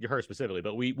saying her specifically,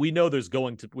 but we know there's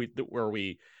going to I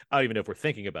don't even know if we're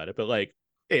thinking about it, but like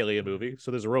Alien movie,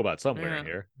 so there's a robot somewhere in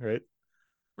here, right?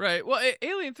 Right. Well,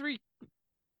 Alien 3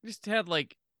 just had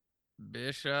like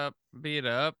Bishop beat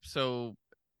up, so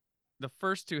the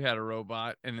first two had a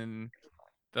robot, and then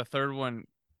the third one.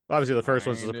 Obviously, the first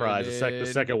one's a surprise. The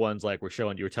second one's like we're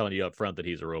telling you up front that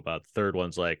he's a robot. The third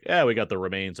one's like, yeah, we got the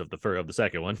remains of the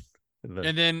second one.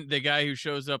 And then the guy who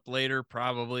shows up later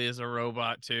probably is a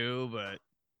robot too, but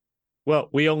well,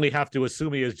 we only have to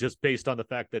assume he is just based on the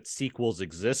fact that sequels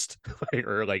exist,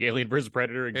 or like Alien vs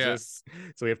Predator exists. Yeah.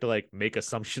 So we have to like make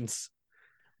assumptions.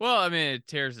 Well, I mean, it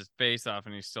tears his face off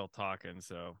and he's still talking,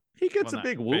 so he gets a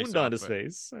big wound on his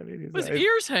face. I mean, his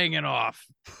ear's hanging off.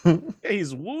 Yeah,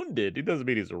 he's wounded. It doesn't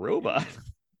mean he's a robot.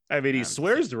 I mean, he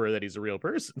swears to her that he's a real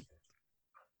person.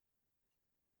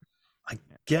 I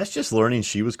guess just learning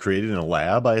she was created in a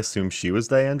lab, I assumed she was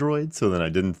the android, so then I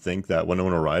didn't think that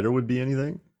Winona Ryder would be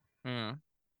anything. I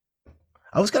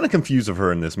was kind of confused of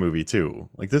her in this movie too.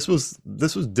 Like this was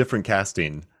different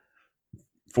casting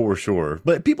for sure.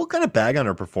 But people kind of bag on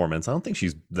her performance. I don't think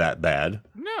she's that bad.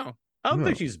 No. I don't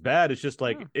think she's bad. It's just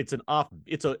like it's an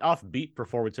offbeat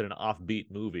performance in an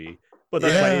offbeat movie. But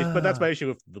that's my issue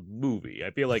with the movie.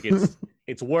 I feel like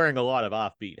it's wearing a lot of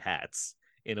offbeat hats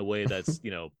in a way that's,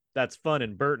 that's fun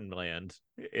in Burton land.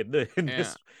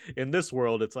 In this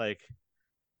world, it's like,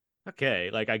 okay,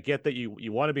 like I get that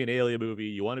you want to be an alien movie,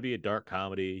 you want to be a dark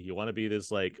comedy, you want to be this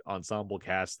like ensemble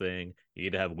cast thing. You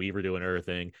need to have Weaver doing her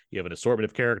thing. You have an assortment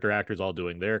of character actors all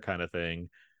doing their kind of thing.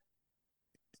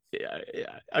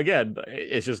 Yeah. Again,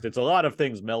 it's a lot of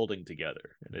things melding together,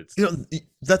 and it's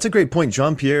that's a great point.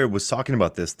 Jean-Pierre was talking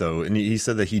about this though, and he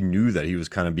said that he knew that he was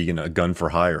kind of being a gun for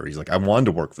hire. He's like, I wanted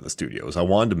to work for the studios. I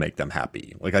wanted to make them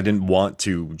happy. Like I didn't want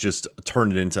to just turn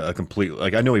it into a complete.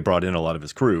 Like I know he brought in a lot of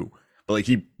his crew, but like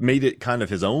he made it kind of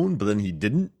his own. But then he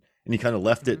didn't, and he kind of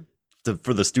left it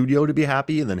for the studio to be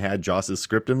happy, and then had Joss's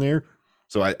script in there.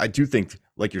 So I do think,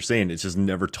 like you're saying, it just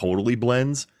never totally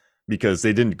blends. Because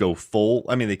they didn't go full.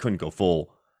 I mean, they couldn't go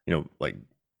full, like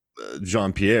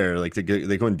Jean-Pierre. Like they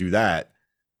couldn't do that.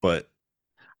 But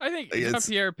I think It's-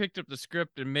 Jean-Pierre picked up the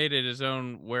script and made it his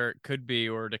own where it could be,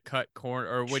 or to cut corner,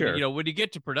 or when Sure. when you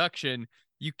get to production,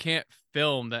 you can't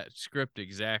film that script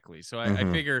exactly. So I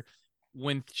Mhm. figure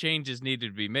when changes needed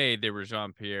to be made, they were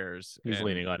Jean-Pierre's. He's and,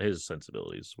 leaning on his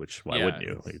sensibilities, which why Yeah, wouldn't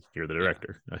you? Like, you're the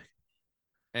director.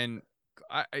 And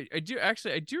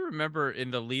I do remember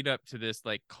in the lead up to this,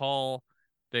 like, Call,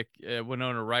 the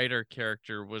Winona Ryder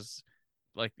character was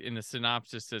like in the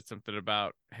synopsis said something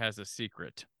about has a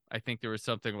secret. I think there was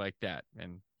something like that,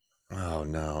 and Oh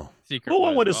no. secret. Well,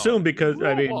 one was, would oh, assume because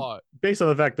I mean, robot. based on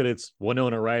the fact that it's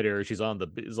Winona Ryder, she's on the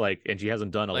is like, and she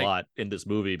hasn't done a Like- lot in this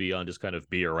movie beyond just kind of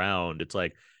be around. It's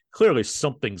like clearly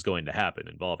something's going to happen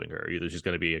involving her. Either she's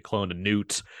going to be a clone of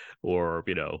Newt, or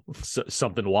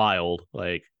something wild.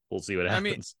 Like we'll see what I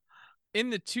mean, happens. in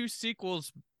the 2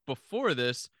 sequels before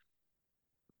this,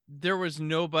 there was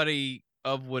nobody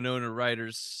of Winona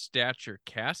Ryder's stature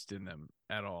cast in them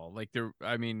at all. Like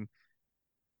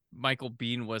Michael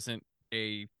Biehn wasn't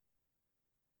a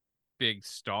big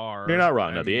star. You're not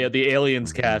wrong. I No, mean, the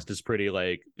Aliens Mhm. cast is pretty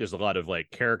like there's a lot of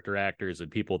like character actors and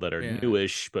people that are Yeah.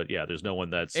 newish, but yeah, there's no one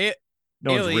that's A-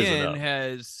 no one's risen Alien up.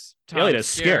 has Tom Alien has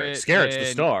Scarrett. Scarrett's the and-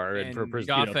 star, and for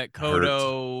Yaphet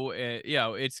Kotto, and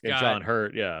it's and got John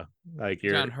Hurt. Yeah, like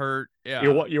you're John Hurt. Yeah,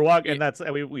 you're walking, It- and that's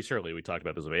we talked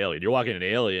about this with Alien. You're walking an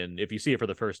Alien. If you see it for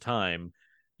the first time,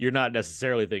 you're not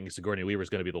necessarily thinking Sigourney Weaver's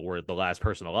going to be the last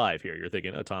person alive here. You're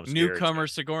thinking, oh, Tom Skerritt's newcomer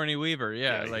Sigourney Weaver.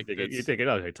 Yeah, you're like thinking,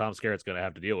 okay, Tom Skerritt's going to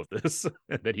have to deal with this,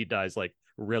 and then he dies like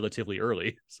relatively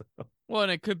early. So. well,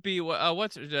 and it could be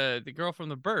what's the girl from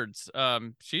the Birds.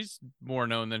 She's more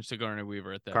known than Sigourney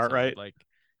Weaver at that. Cartwright? Like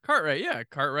Cartwright, yeah,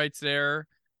 Cartwright's there.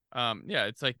 Yeah,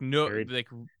 it's like Married. like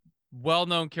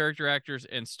well-known character actors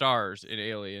and stars in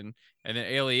Alien, and then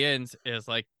Aliens is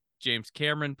like James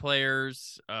Cameron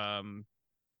players.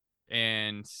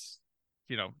 And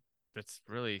that's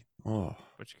really Oh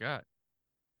what you got.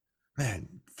 man,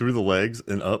 through the legs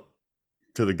and up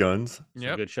to the guns. Some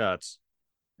Yep. good shots.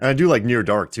 And I do like Near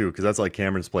Dark too, because that's like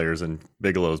Cameron's players in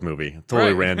Bigelow's movie.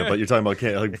 Totally Right. random, but you're talking about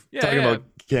Yeah, talking yeah. about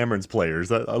Cameron's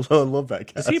players. I love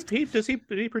that Does cast. did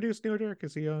he produce Near Dark?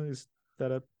 Is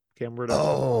that a camera? production?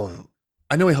 Oh,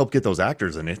 I know he helped get those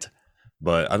actors in it,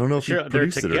 but I don't know if Sure, he they're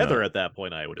produced it or together not. at that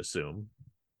point. I would assume.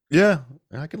 Yeah,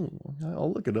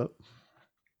 I'll look it up.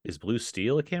 Is Blue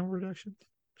Steel a camera production?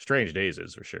 Strange Days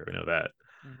is for sure. We know that.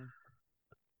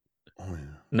 Oh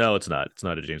yeah. No, it's not. It's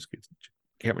not a James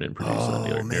Cameron didn't produce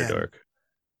Near man. Dark.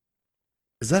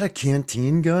 Is that a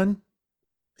canteen gun?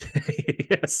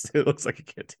 Yes, it looks like a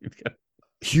canteen gun.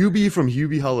 Hubie from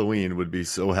Hubie Halloween would be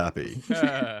so happy.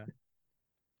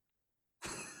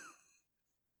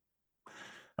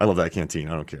 I love that canteen.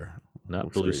 I don't care. Not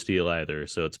Looks Blue great. Steel either.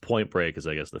 So it's Point Break is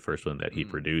I guess the first one that he Hmm.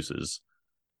 produces.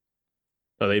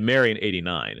 Oh, they marry in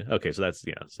 '89. Okay, so that's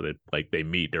so they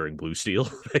meet during Blue Steel.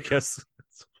 I guess.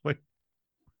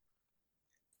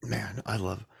 Man, I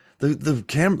love the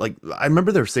cam. Like I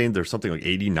remember they're saying there's something like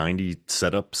 80, 90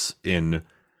 setups in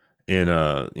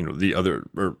the other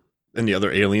or in the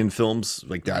other Alien films.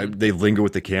 Like they linger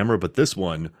with the camera, but this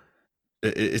one,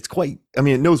 it's quite. I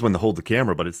mean, it knows when to hold the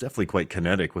camera, but it's definitely quite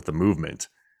kinetic with the movement.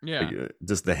 Yeah, Like,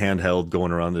 just the handheld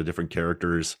going around the different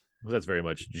characters. Well, that's very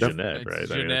much Def- Jeanette, It's right?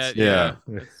 I mean, Jeanette, yeah.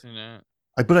 It's Jeanette.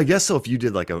 But I guess so. If you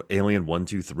did like a Alien 1,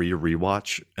 2, 3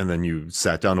 rewatch, and then you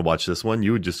sat down to watch this one,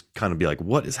 you would just kind of be like,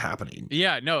 "What is happening?"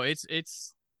 Yeah, no, it's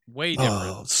way different.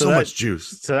 Oh, So so that- much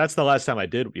juice. So that's the last time I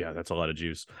did. Yeah, that's a lot of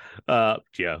juice.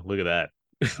 Yeah, look at that.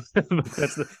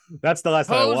 that's the last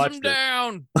time I Hose watched them it.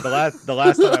 down. The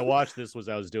last time I watched this was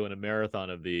I was doing a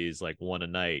marathon of these, like one a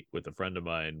night with a friend of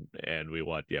mine, and we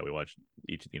watched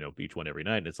each one every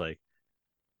night. And it's like,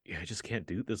 yeah, I just can't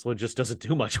do this one. Just doesn't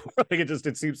do much. Like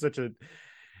it seems such a,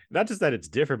 not just that it's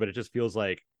different, but it just feels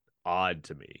like odd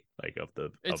to me. Like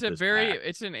It's of a this very pack.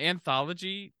 it's an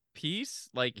anthology piece.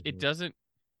 Like it Mhm. doesn't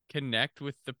connect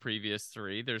with the previous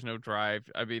 3. There's no drive.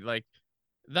 I mean, like,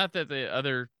 not that the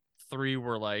other 3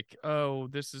 were like, oh,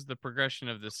 this is the progression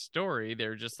of the story.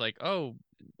 They're just like, oh,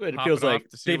 But it pop feels it off like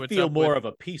to see they what's feel up more with- of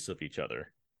a piece of each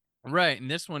other. right. And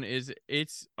this one is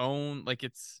its own. Like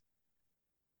it's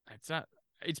not.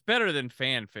 It's better than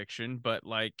fan fiction, but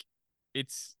like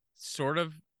it's sort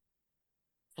of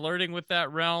flirting with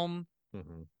that realm.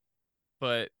 Mhm.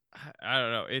 But I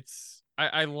don't know.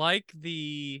 I like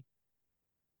the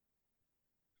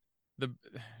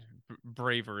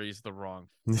bravery is the wrong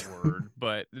word,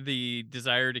 but the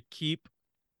desire to keep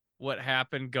what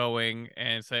happened going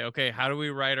and say, okay, how do we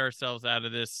write ourselves out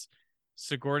of this?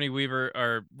 Sigourney Weaver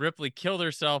or Ripley killed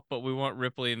herself, but we want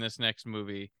Ripley in this next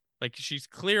movie. Like she's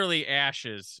clearly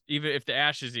ashes, even if the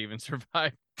ashes even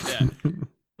survive that.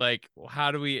 Like,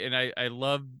 how do we? And I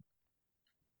love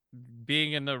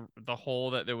being in the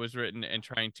hole that was written and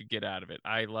trying to get out of it.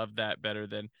 I love that better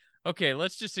than, okay,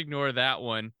 let's just ignore that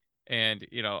one. And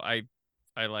I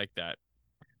like that.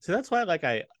 So that's why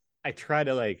I try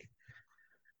to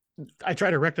I try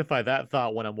to rectify that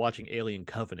thought when I'm watching Alien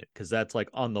Covenant, because that's like,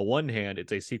 on the one hand,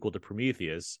 it's a sequel to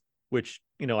Prometheus, which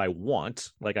I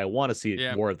want. I want to see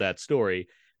more of that story,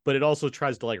 but it also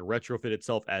tries to retrofit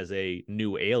itself as a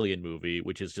new Alien movie,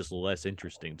 which is just less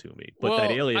interesting to me. But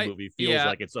that Alien movie feels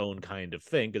like its own kind of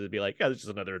thing, because it'd be like, yeah, this is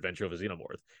another adventure of a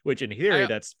xenomorph, which in theory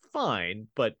that's fine,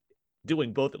 but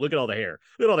doing both, look at all the hair.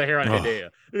 Look at all the hair on Hidea.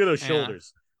 Look at those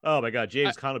shoulders. Oh my God,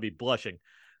 James Conn would be blushing.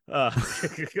 I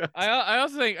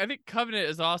think Covenant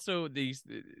is also the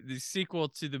sequel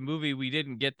to the movie we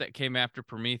didn't get that came after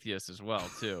Prometheus as well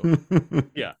too.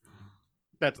 Yeah,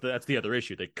 that's the other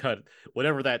issue. They cut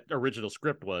whatever that original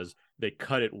script was. They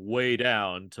cut it way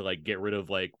down to get rid of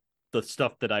the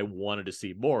stuff that I wanted to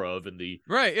see more of in the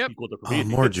sequel to Prometheus.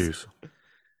 More juice.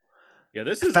 Yeah,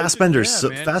 this is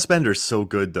Fassbender's so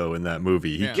good though in that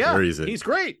movie. He carries it. He's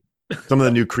great. Some of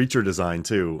the new creature design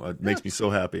too makes me so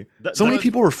happy. So many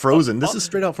people were frozen. This is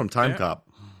straight out from Time Cop.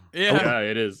 Yeah,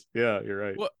 it is. Yeah, you're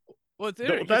right. Well,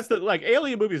 that's the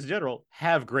alien movies in general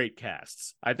have great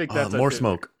casts. I think that's more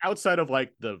smoke outside of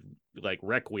the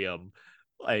Requiem.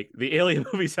 The alien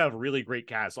movies have really great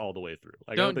casts all the way through.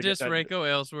 Don't diss Rachel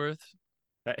Ellsworth.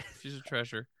 She's a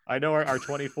treasure. I know our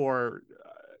 24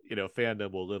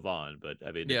 fandom will live on, but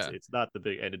I mean it's not the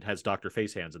big, and it has Dr.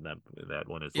 Facehands in that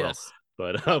one as well.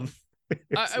 But I'll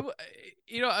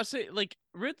say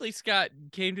Ridley Scott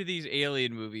came to these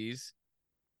alien movies,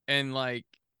 and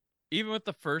even with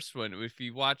the first one, if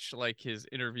you watch his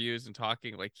interviews and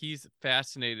talking, he's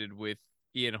fascinated with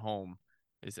Ian Holm,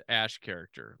 his Ash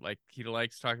character. He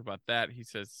likes talking about that. He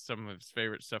says some of his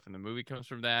favorite stuff in the movie comes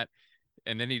from that,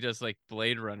 and then he does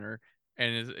Blade Runner,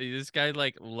 and this guy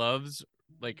loves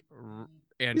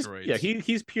androids.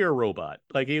 He's pure robot.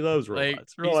 He loves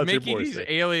robots. He's making these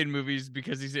alien movies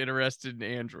because he's interested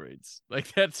in androids.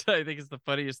 That's, I think, is the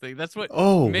funniest thing. That's what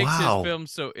makes his film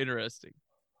so interesting.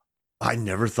 I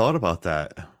never thought about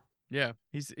that. Yeah,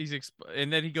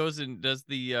 and then he goes and does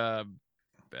the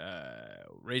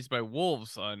Raised by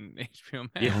Wolves on HBO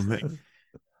Max. Yeah, man.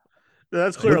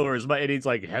 That's clearly and he's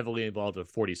heavily involved with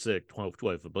 46,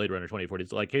 Blade Runner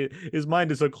 2040. His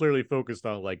mind is so clearly focused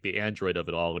on the android of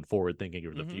it all and forward thinking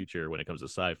of the future when it comes to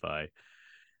sci-fi,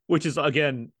 which is,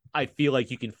 again, I feel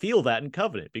you can feel that in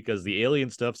Covenant, because the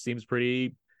alien stuff seems pretty,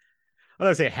 I'm not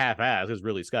gonna say half-assed, because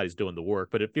really Scotty's doing the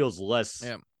work, but it feels less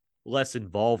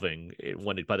involving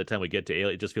by the time we get to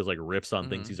Alien. It just feels like rips on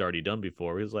things he's already done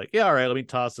before. He's all right, let me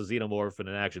toss a xenomorph in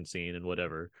an action scene and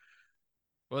whatever.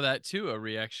 Well, that too, a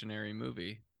reactionary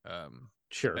movie.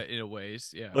 Sure. In a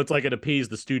ways, yeah. It's it appease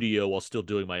the studio while still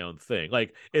doing my own thing.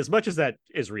 As much as that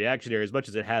is reactionary, as much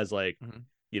as it has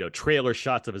trailer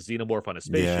shots of a xenomorph on a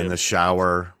spaceship. Yeah, in the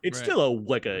shower. It's still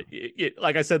like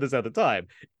I said this at the time.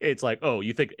 It's oh,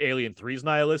 you think Alien 3 is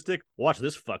nihilistic? Watch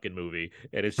this fucking movie.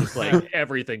 And it's just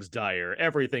everything's dire.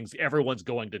 Everyone's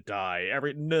going to die.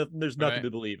 There's nothing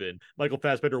to believe in. Michael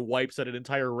Fassbender wipes out an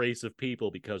entire race of people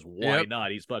because why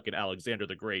not? He's fucking Alexander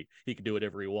the Great. He can do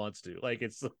whatever he wants to.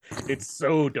 It's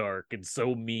so dark and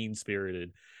so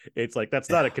mean-spirited. It's that's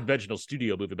not a conventional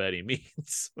studio movie by any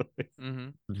means.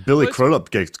 Billy Crudup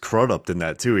gets Crudup in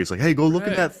that too. He's hey, go look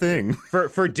at that thing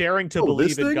for daring to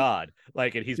believe in God.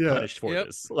 And he's punished for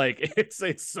this.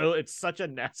 It's such a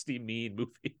nasty, mean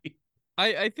movie.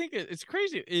 I think it's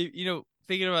crazy.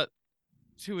 Thinking about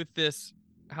too with this,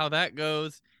 how that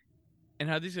goes, and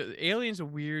how these Aliens a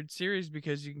weird series,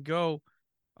 because you can go,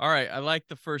 all right, I like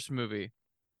the first movie.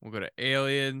 We'll go to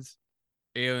Aliens,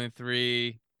 Alien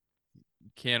 3.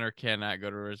 Can or cannot go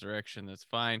to Resurrection. That's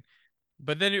fine.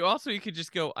 But then you could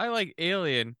just go, I like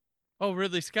Alien. Oh,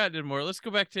 Ridley Scott did more. Let's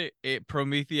go back to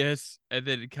Prometheus and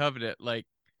then Covenant.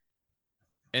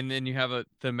 And then you have a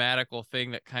thematical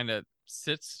thing that kind of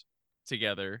sits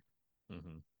together.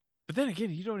 But then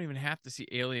again, you don't even have to see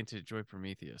Alien to enjoy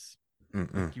Prometheus.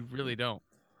 You really don't.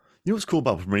 You know what's cool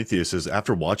about Prometheus is,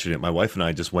 after watching it, my wife and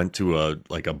I just went to a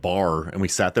bar, and we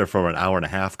sat there for an hour and a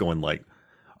half going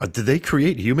did they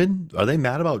create human? Are they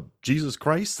mad about Jesus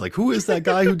Christ? Who is that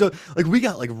guy who does? We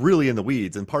got really in the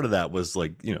weeds, and part of that was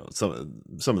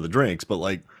some of the drinks.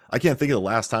 But I can't think of the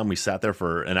last time we sat there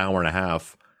for an hour and a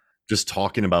half just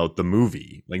talking about the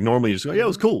movie. Normally you just go, yeah, it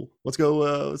was cool. Let's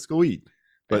go eat.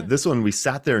 But this one, we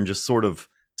sat there and just sort of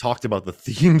talked about the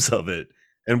themes of it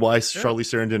and why Charlize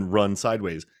Theron didn't run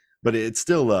sideways. But it's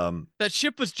still that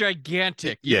ship was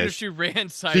gigantic. Even if she ran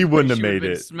sideways, she wouldn't have made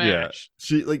it. Smashed. Yeah,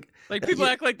 she people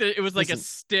act like it was a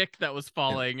stick that was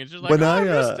falling. It's just when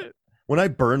when I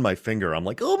burn my finger, I'm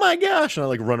like, oh my gosh, and I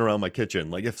like run around my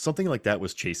kitchen. Like if something like that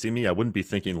was chasing me, I wouldn't be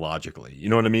thinking logically. You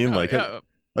know what I mean? Oh, Like, yeah.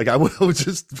 like I would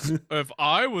just, If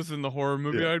I was in the horror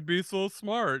movie, Yeah. I'd be so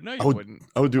smart. No, I you would, wouldn't.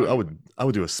 I would do, No, I you would, I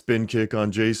would do a spin kick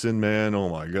on Jason, man. Oh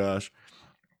my gosh.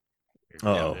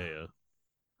 Uh-oh.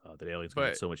 That alien's gonna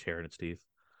have But so much hair in its teeth.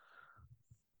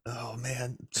 Oh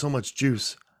man, so much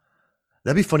juice.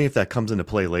 That'd be funny if that comes into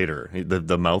play later.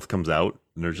 The mouth comes out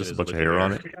and there's It just a is bunch of liquid hair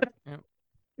on it.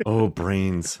 Oh,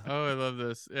 brains. oh, I love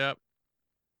this. Yep.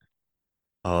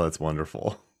 Oh, that's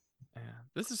wonderful. Yeah.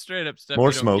 This is straight up stuff More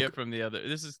you don't smoke. get from the other.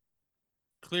 This is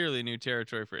clearly new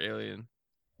territory for Alien.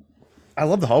 I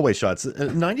love the hallway shots.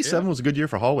 97 Yeah. was a good year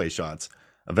for hallway shots.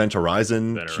 Event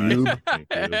Horizon, Event Cube.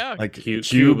 Horizon. Yeah. Like Cube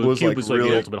Cube was Cube like was like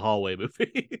really, the ultimate hallway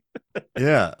movie.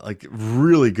 yeah, like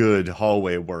really good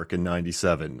hallway work in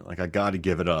 97. Like I got to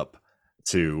give it up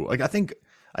to like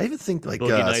I even think like Boogie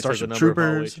Nights has a Starship number of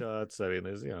hallway Troopers. shots. I mean,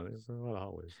 there's there's a lot of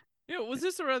hallways. Yeah, was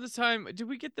this around the time? Did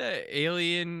we get the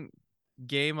Alien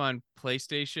game on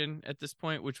PlayStation at this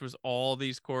point, which was all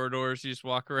these corridors you just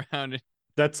walk around and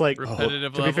That's like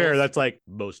repetitive to be fair, levels? that's like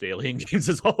most Alien games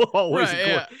is all hallways Right,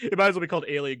 and it might as well be called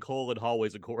Alien: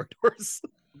 Hallways and Corridors.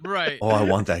 Right. Oh, I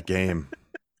want that game.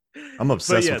 I'm But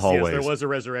obsessed yes, with hallways. there was a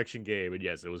Resurrection game, and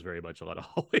yes, it was very much a lot of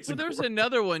hallways. Well, and there was corridors.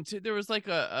 another one too. There was like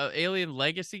a Alien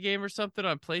Legacy game or something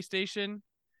on PlayStation.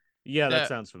 Yeah, that that-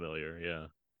 sounds familiar. Yeah.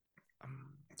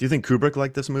 Do you think Kubrick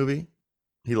liked this movie?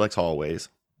 He likes hallways.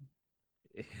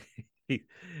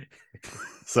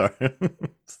 Sorry.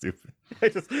 Stupid.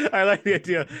 I like the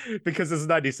idea because this is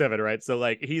 97, right? So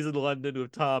like he's in London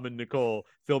with Tom and Nicole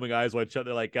filming Eyes Wide Shut.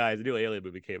 They're like, guys, a new Alien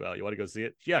movie came out. You want to go see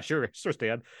it? Yeah, sure,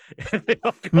 Stan. And they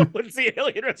all go and see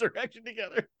Alien Resurrection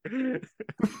together.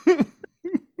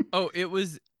 Oh, it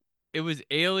was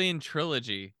Alien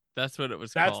Trilogy. That's what it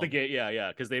was That's called. the game.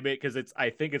 Yeah, because it's I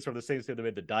think it's from the same studio that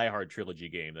made the Die Hard trilogy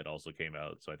game that also came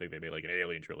out. So I think they made like an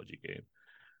Alien trilogy game.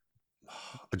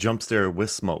 A jump scare with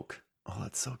smoke. Oh,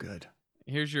 that's so good.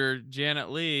 Here's your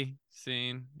Janet Leigh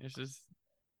scene. It's just,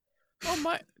 oh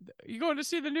my, you going to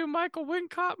see the new Michael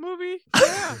Wincott movie?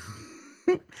 Yeah.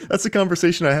 That's a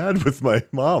conversation I had with my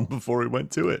mom before we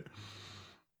went to it.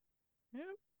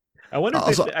 I wonder if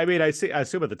Also- I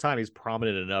assume at the time he's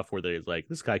prominent enough where they're like,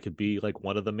 this guy could be like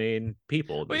one of the main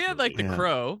people. in Well, this he had like movie. The Yeah.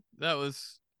 Crow. That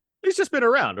was, He's just been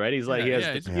around, right? He's like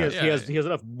Yeah, he yeah, has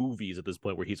enough movies at this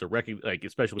point where he's like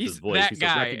especially with he's his voice, that he's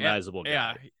guy. a recognizable guy.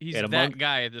 Yeah, he's And that among-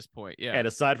 guy at this point. Yeah. And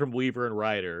aside from Weaver and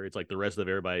Ryder, it's like the rest of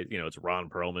everybody. It's Ron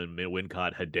Perlman,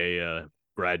 Wincott, Hedaya,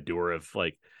 Brad Dourif.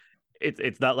 Like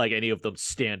it's not like any of them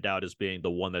stand out as being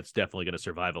the one that's definitely going to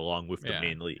survive along with the Yeah.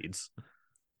 main leads.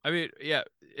 I mean, yeah,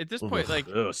 at this point, like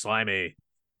Oh, slimy.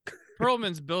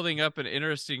 Perlman's building up an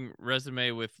interesting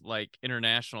resume with like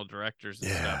international directors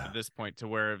and stuff Yeah. at this point, to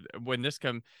where when this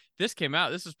came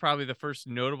out, this is probably the first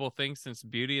notable thing since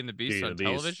Beauty and the Beast Beauty on and the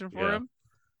Beast, television for yeah. him.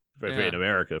 In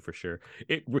America for sure.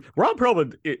 Ron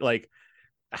Perlman, like,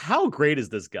 how great is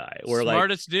this guy? Or like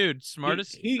Smartest dude,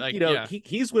 smartest. he like, you know yeah.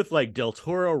 he's with like Del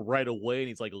Toro right away, and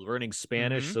he's like learning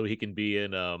Spanish Mhm. so he can be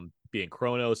in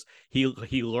Kronos. He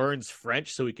learns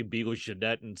French so he can be with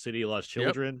Jeanette in City of Lost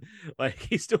Children. Like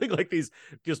he's doing like these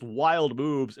just wild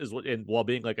moves and while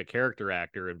being like a character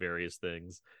actor in various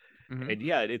things. Mhm. And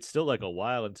yeah, it's still like a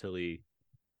while until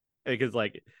because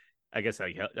like I guess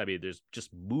I mean there's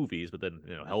just movies, but then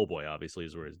Hellboy obviously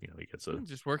is where he gets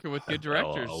Just working with good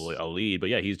directors. a lead. But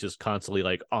yeah, he's just constantly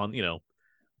like on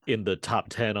in the top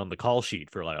 10 on the call sheet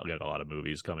for like a lot of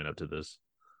movies coming up to this.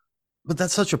 But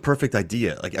that's such a perfect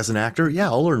idea. Like as an actor, yeah,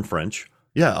 I'll learn French.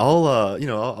 Yeah,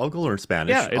 I'll go learn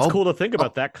Spanish. Yeah, it's I'll, cool to think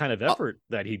about that kind of effort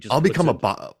that he just. I'll puts become in.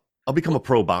 I'll become a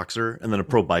pro boxer and then a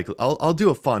pro bike. I'll do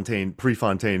a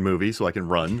Prefontaine movie so I can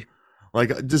run.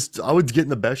 Like I would get in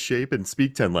the best shape and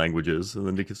speak 10 languages and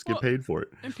then just get Well, paid for it.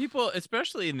 And people,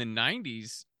 especially in the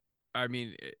 90s, I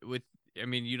mean,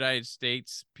 United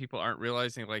States, people aren't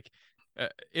realizing like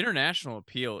international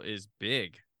appeal is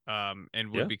big,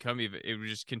 and would Yeah. become even, it would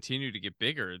just continue to get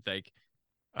bigger. Like,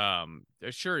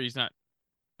 sure, he's not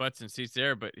butts and seats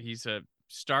there, but he's a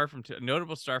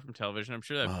notable star from television. I'm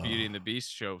sure that Beauty and the Beast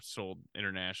show sold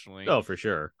internationally. Oh, for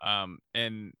sure.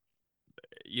 And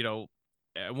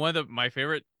one of my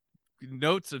favorite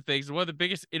notes of things, one of the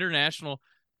biggest international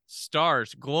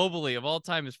stars globally of all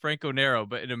time is Franco Nero,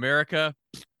 but in America,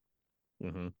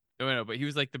 Mm-hmm. but he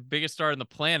was like the biggest star on the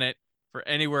planet for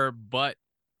anywhere but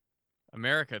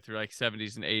America through like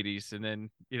 70s and 80s. And then,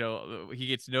 he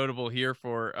gets notable here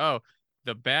for,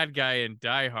 the bad guy in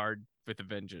Die Hard with a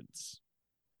Vengeance.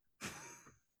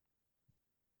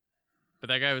 But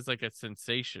that guy was like a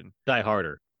sensation. Die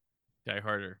Harder. Die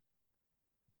Harder.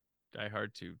 Die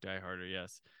Hard 2, Die Harder,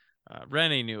 yes.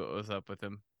 Rennie knew what was up with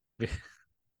him,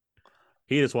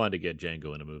 He just wanted to get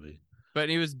Django in a movie. but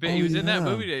he was Oh, he was in that yeah.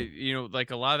 movie to,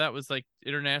 like a lot of that was like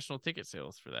international ticket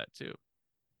sales for that too.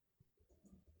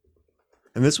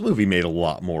 And this movie made a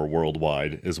lot more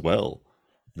worldwide as well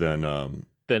than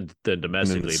Than in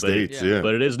domestically, the but States. yeah. Yeah.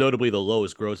 but it is notably the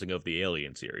lowest grossing of the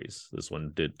Alien series. This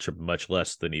one did much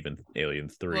less than even Alien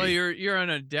 3. Well, you're on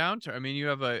a downturn. I mean, you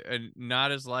have a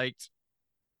not as liked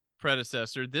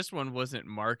predecessor. This one wasn't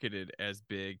marketed as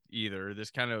big either.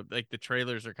 This kind of like the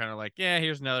trailers are kind of like, yeah,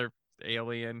 here's another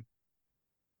Alien.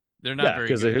 They're not Yeah, very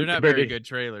 'cause good. They're not compared very to- good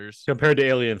trailers. Compared to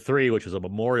Alien 3, which was a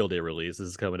Memorial Day release, this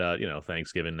is coming out,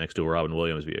 Thanksgiving next to a Robin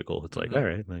Williams vehicle. It's like, Mhm. all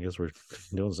right, I guess we're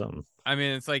doing something. I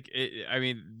mean, it's like,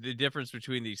 the difference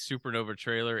between the Supernova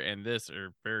trailer and this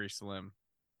are very slim.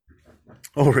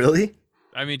 Oh, really?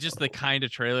 I mean, just the kind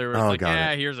of trailer where it's Oh, like, got it.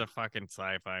 yeah, here's a fucking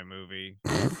sci-fi movie.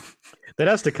 That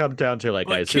has to come down to like, I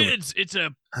But assume, kids, it's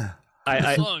a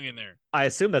I song in there. I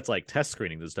assume that's like test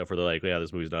screenings and stuff where they're like, yeah,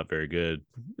 this movie's not very good.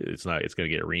 It's going to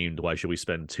get reamed. Why should we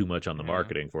spend too much on the Yeah.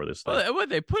 marketing for this stuff? Well,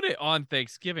 they put it on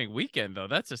Thanksgiving weekend though.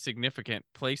 That's a significant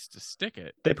place to stick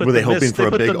it. They put Were they the hoping mist- for they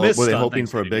a put big the o- mist were they on hoping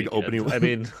for a Thanksgiving big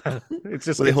weekend. opening- I mean, it's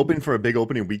just Were they hoping for a big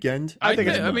opening weekend? I think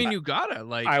it's- I mean, you gotta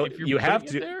like if you're you have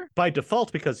putting it to there. by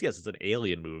default because yes, it's an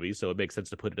Alien movie, so it makes sense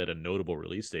to put it at a notable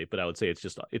release date. But I would say it's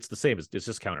the same as it's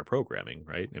just counter programming,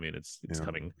 right? I mean, it's Yeah.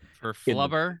 coming For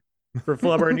Flubber. for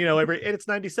Flubber, and and it's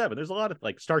 97. There's a lot of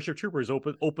like Starship Troopers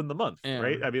open the month, Yeah.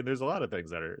 right? I mean, there's a lot of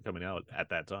things that are coming out at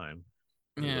that time.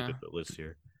 Let me Yeah. look at the list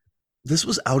here. This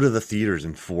was out of the theaters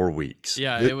in 4 weeks.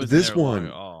 Yeah, Th- it was this there long one.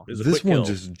 at all. It was a This quick one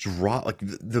kill. just dropped. Like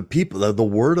the people, the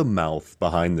word of mouth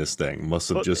behind this thing must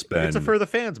have Well, just been. It's a for the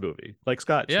fans movie, like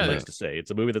Scott Yeah. likes to say.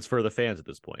 It's a movie that's for the fans at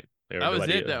this point. That was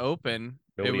it. The open.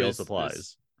 Nobody it else was applies.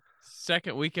 this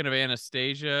second weekend of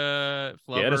Anastasia,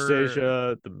 Flubber, Yeah,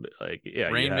 Anastasia, you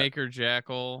had Rainmaker,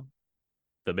 Jackal.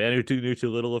 the Man Who Knew Too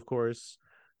Little, of course.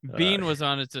 Bean was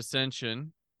on its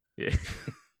ascension. Yeah.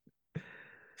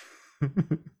 was a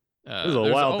There's- wild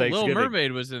Little Thanksgiving.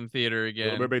 Mermaid was in theater Little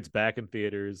again. Mermaid's back in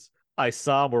theaters. I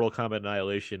saw Mortal Kombat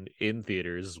Annihilation in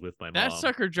theaters with my That mom.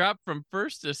 sucker dropped from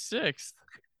 1st to 6th.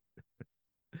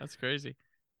 That's crazy.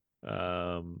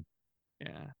 Um,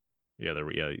 Yeah. yeah,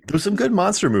 There was some good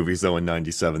monster movies though in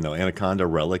 '97 though. Anaconda,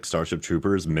 Relic, Starship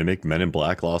Troopers, Mimic, Men in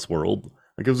Black, Lost World.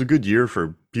 Like it was a good year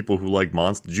for people who like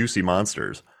juicy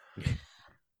monsters.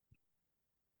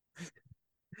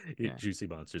 Yeah. Juicy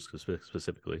monsters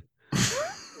specifically.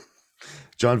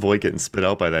 John Voight getting spit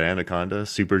out by that anaconda,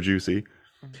 super juicy.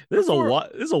 This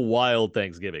is a wild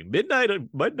Thanksgiving. Midnight in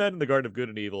the Garden of Good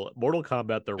and Evil, Mortal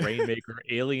Kombat, The Rainmaker,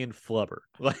 Alien, Flubber.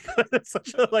 Like it's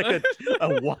such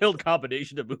a wild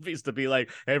combination of movies to be like,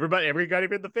 hey, everybody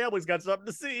in the family's got something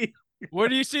to see.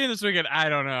 What are you seeing this weekend? I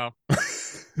don't know.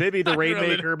 Maybe The I really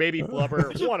Rainmaker, maybe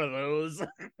Flubber, one of those.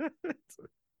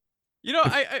 You know,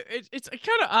 it's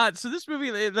kind of odd. So this movie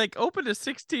it, like opened at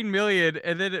 16 million,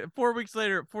 and then 4 weeks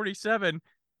later at 47.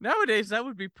 Nowadays, that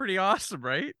would be pretty awesome,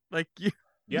 right? Like you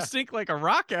Yeah. sink like a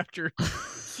rock after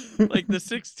like the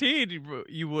 16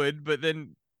 you would, but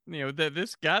then that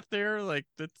this got there, like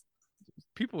that's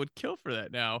people would kill for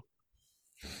that now.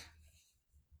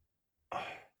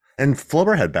 And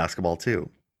Flubber had basketball too.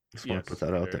 Just want Yes, to put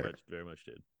that out very there. very much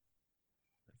did.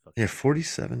 Yeah,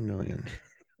 47 million.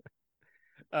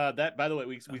 That, by the way,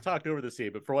 we talked over the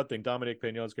scene, but for one thing, Dominic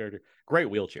Pignon's character, great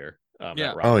wheelchair. Yeah.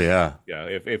 that Oh rocks. yeah. Yeah.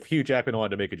 If Hugh Jackman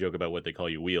wanted to make a joke about what they call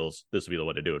you wheels, this would be the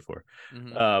one to do it for.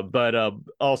 Mhm. But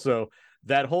also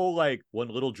that whole like when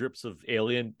little drips of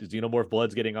alien xenomorph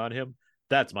blood's getting on him.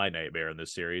 That's my nightmare in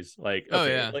this series. Like, Oh,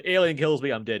 okay, yeah. like, alien kills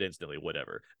me, I'm dead instantly,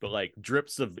 whatever. But like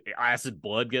drips of acid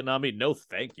blood getting on me, no,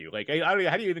 thank you. Like, how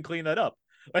do you even clean that up?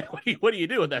 Like, what do you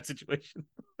do in that situation?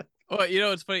 Oh,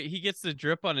 it's funny. He gets the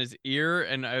drip on his ear,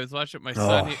 and I was watching my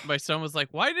son. Oh. My son was like,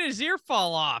 "Why did his ear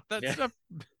fall off?" That's Yeah. stuff.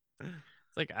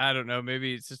 It's like I don't know.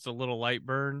 Maybe it's just a little light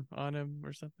burn on him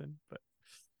or something.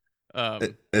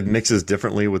 But It mixes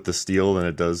differently with the steel than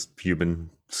it does human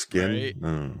skin.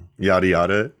 Right. Yada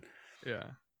yada. yeah.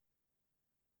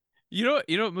 You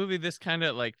know what movie this kind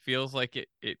of like feels like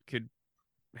it could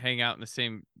hang out in the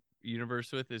same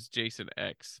universe with is Jason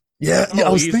X. Yeah, I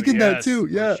was easy, thinking that yes, too.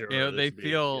 for Yeah. sure. They This would be-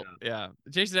 feel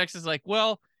Jason X is like,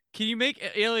 well, can you make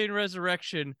Alien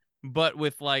Resurrection but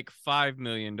with like $5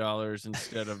 million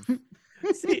instead of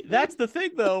See, that's the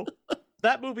thing, though.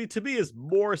 That movie to me is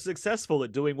more successful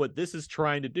at doing what this is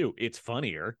trying to do. It's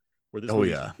funnier. Where this Oh,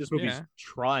 movie's, yeah. this movie's Yeah.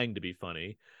 trying to be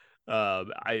funny.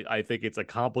 I think it's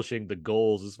accomplishing the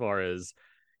goals as far as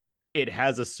it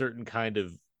has a certain kind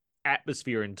of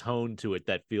atmosphere and tone to it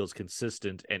that feels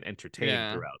consistent and entertaining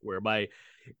Yeah. throughout. Where my,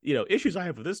 issues I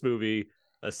have with this movie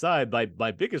aside,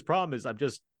 my biggest problem is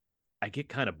I get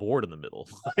kind of bored in the middle.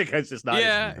 Like it's just not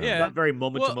not very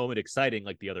moment to moment exciting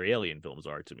like the other Alien films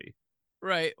are to me.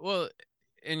 Right. Well,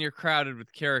 and you're crowded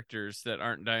with characters that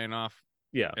aren't dying off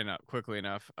quickly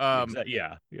enough.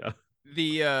 Yeah.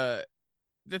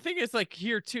 The thing is, like,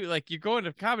 here too, like, you go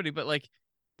into comedy, but like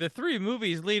the 3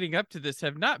 movies leading up to this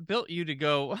have not built you to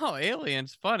go, oh,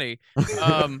 Alien's funny.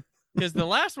 Because the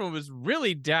last one was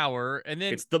really dour, and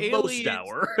then it's the most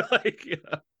dour. Like,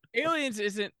 Aliens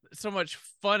isn't so much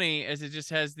funny as it just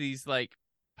has these like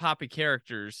poppy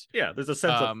characters. Yeah, there's a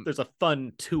sense of there's a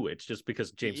fun to it just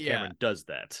because James Cameron does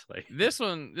that. Like this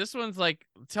one's like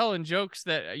telling jokes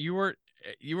that you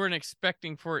weren't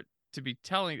expecting for it to be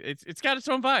telling. It's got its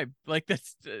own vibe. Like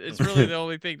it's really the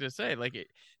only thing to say. Like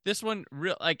this one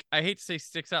real, like, I hate to say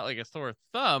sticks out like a sore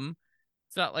thumb.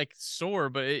 It's not like sore,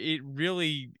 but it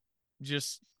really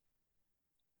just,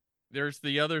 there's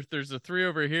the 3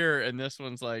 over here, and this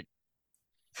one's like,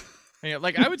 yeah,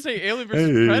 like I would say Alien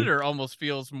vs. Predator almost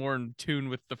feels more in tune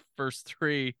with the first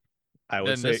 3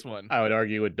 than this one. I would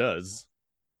argue it does.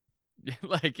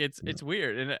 Like it's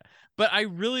weird, but I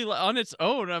really, on its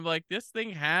own, I'm like, this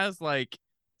thing has like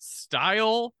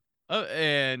style,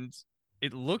 and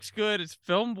it looks good. It's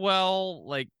filmed well.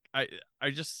 Like I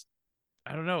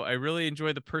don't know. I really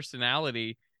enjoy the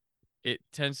personality it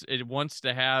wants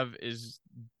to have is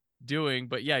doing.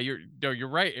 But yeah, you're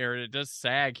right, Aaron. It does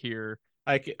sag here.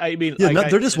 I mean,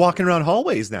 they're just walking around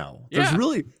hallways now. Yeah.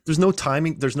 There's no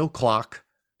timing. There's no clock.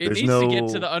 It needs to get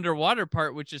to the underwater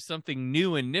part, which is something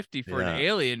new and nifty for an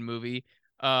Alien movie.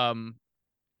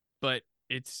 But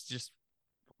it's just,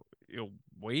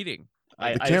 waiting.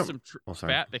 There's some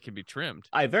fat that can be trimmed.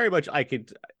 As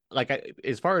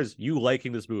far as you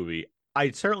liking this movie, I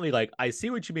certainly I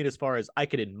see what you mean as far as I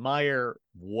can admire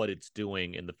what it's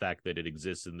doing and the fact that it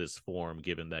exists in this form,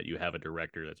 given that you have a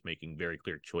director that's making very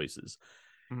clear choices.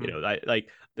 Mm-hmm.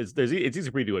 It's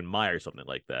easy for me to admire something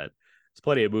like that. There's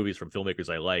plenty of movies from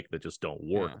filmmakers I like that just don't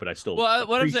work, but I still. Well,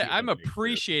 what I'm saying, I'm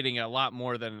appreciating it a lot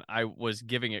more than I was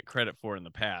giving it credit for in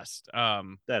the past.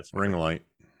 That's Ring Light.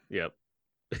 Yep.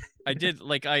 I did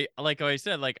like I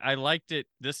said, like I liked it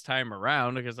this time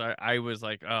around because I was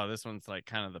like, oh, this one's like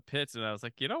kind of the pits, and I was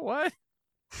like, you know what?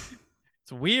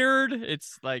 It's weird.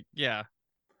 It's like, yeah.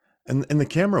 And the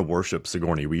camera worships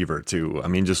Sigourney Weaver too. I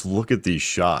mean, just look at these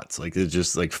shots. Like it's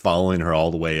just like following her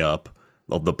all the way up.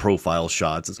 The profile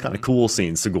shots. It's kind of cool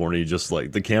seeing Sigourney just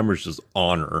like the camera's just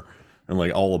on her and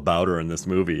like all about her in this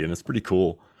movie, and it's pretty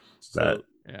cool.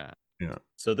 Yeah.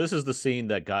 So this is the scene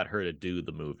that got her to do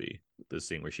the movie. This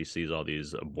scene where she sees all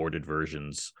these aborted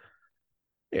versions,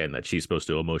 and that she's supposed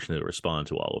to emotionally respond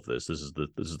to all of this. This is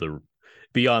the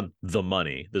beyond the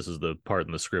money. This is the part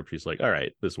in the script. She's like, all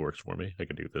right, this works for me. I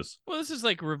can do this. Well, this is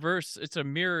like reverse. It's a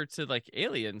mirror to like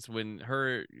Aliens when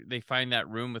they find that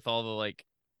room with all the like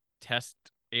test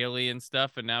alien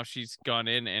stuff, and now she's gone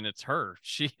in and it's her.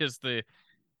 She is the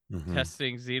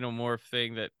testing xenomorph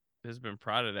thing that has been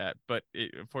prodded at, but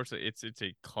unfortunately it's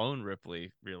a clone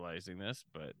Ripley realizing this,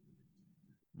 but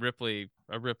Ripley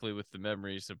with the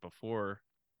memories of before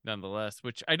nonetheless,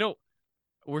 which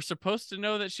we're supposed to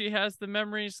know that she has the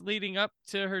memories leading up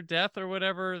to her death or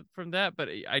whatever from that, but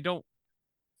I don't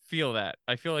feel that.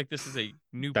 I feel like this is a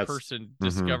new person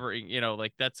discovering,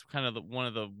 like that's kind of one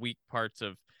of the weak parts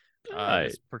of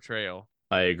this portrayal.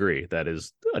 I agree. That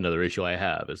is another issue I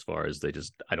have as far as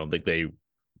I don't think they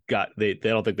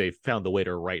don't think they found the way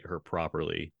to write her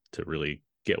properly to really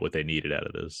get what they needed out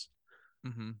of this.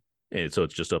 Mm-hmm. And so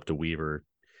it's just up to Weaver.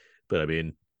 But I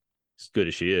mean, as good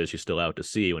as she is, she's still out to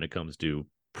sea when it comes to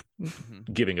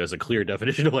giving us a clear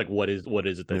definition of like what is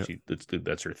it that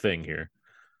that's her thing here.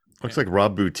 Looks like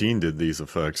Rob Bottin did these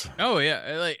effects. Oh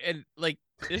yeah,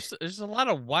 there's a lot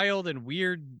of wild and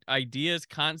weird ideas,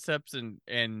 concepts,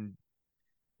 and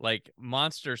like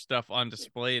monster stuff on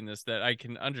display in this that I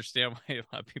can understand why a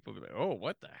lot of people be like, oh,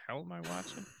 what the hell am I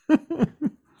watching?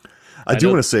 I do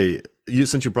want to say,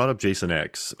 since you brought up Jason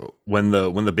X, when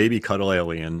the baby cuddle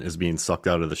alien is being sucked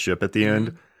out of the ship at the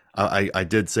end, I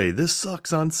did say this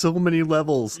sucks on so many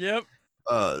levels. Yep.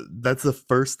 That's the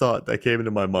first thought that came into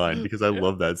my mind because I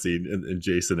love that scene in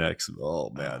Jason X.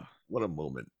 Oh man, what a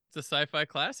moment! It's a sci-fi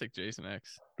classic, Jason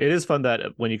X. It is fun that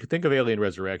when you think of Alien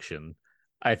Resurrection,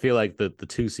 I feel like the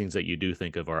two scenes that you do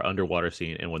think of are underwater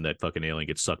scene and when that fucking alien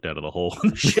gets sucked out of the hole in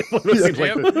the ship. Those are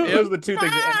the two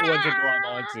things that everyone's drawn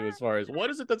on to as far as what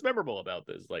is it that's memorable about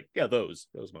this? Like, yeah, those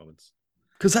moments.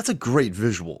 Because that's a great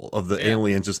visual of the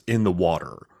alien just in the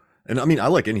water. And I mean, I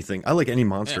like anything. I like any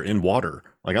monster in water.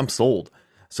 Like, I'm sold.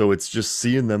 So it's just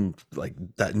seeing them, like,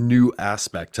 that new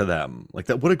aspect to them. Like,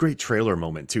 that. What a great trailer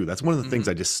moment, too. That's one of the things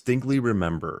I distinctly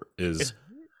remember is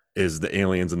is the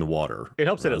aliens in the water. It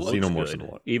helps that it looks Xenomorphs in the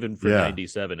good. water. Even for Yeah.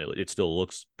 97, it still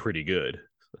looks pretty good.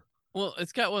 Well,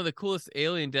 it's got one of the coolest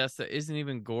alien deaths that isn't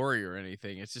even gory or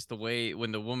anything. It's just the way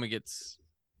when the woman gets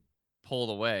pulled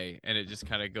away and it just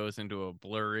kind of goes into a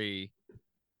blurry.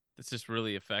 It's just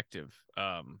really effective,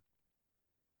 and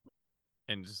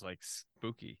just like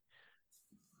spooky.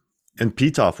 And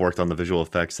Pitoff worked on the visual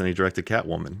effects, and he directed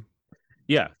Catwoman.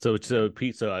 Yeah, so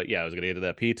Pete. So yeah, I was going to get to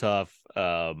that. Pitoff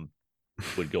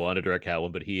would go on to direct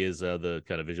Catwoman, but he is the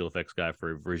kind of visual effects guy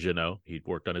for Virginia. He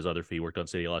worked on his other. He worked on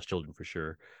City of Lost Children for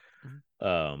sure.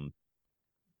 And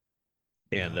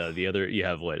the other, you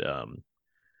have what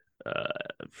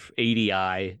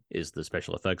ADI is the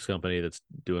special effects company that's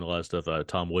doing a lot of stuff.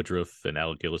 Tom Woodruff and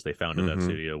Alec Gillis, they founded that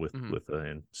studio with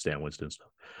and Stan Winston stuff.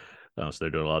 So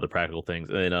they're doing a lot of the practical things.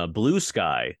 And then Blue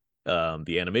Sky,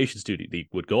 the animation studio, they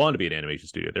would go on to be an animation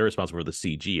studio. They're responsible for the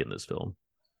CG in this film.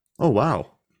 Oh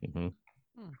wow, Mm-hmm.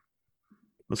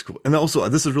 that's cool. And also,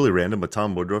 this is really random, but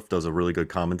Tom Woodruff does a really good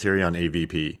commentary on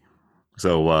AVP.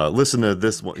 So listen to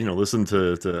this one, listen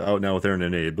to Out Now with Aaron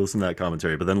and Abe, listen to that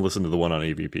commentary, but then listen to the one on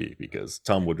AVP because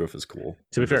Tom Woodruff is cool.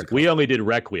 To be fair, we only did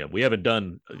Requiem. We haven't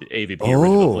done AVP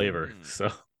original flavor.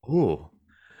 So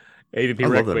AVP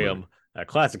Requiem, a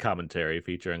classic commentary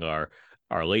featuring our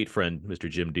late friend Mr.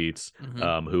 Jim Dietz,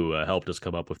 who helped us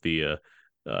come up with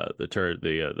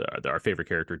our favorite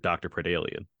character, Dr.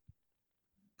 Predalien.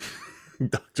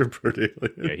 Dr.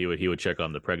 Predalien. Yeah, he would check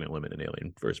on the pregnant women in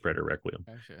Alien vs. Predator Requiem.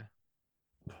 Gotcha.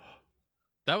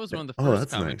 That was one of the first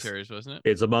commentaries, nice. Wasn't it?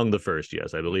 It's among the first,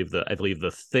 yes. I believe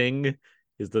the Thing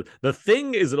is the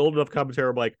Thing is an old enough commentary.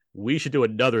 I'm like, we should do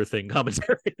another Thing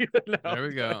commentary. There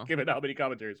we go. Given how many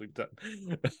commentaries we've done.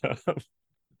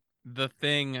 The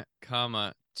Thing,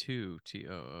 2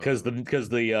 TOO. Because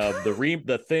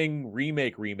the Thing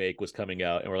remake was coming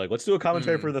out, and we're like, let's do a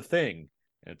commentary for the Thing.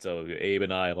 And so Abe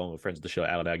and I, along with friends of the show,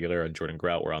 Alan Aguilera and Jordan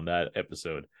Grout, were on that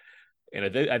episode. And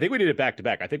I think we did it back to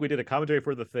back. I think we did a commentary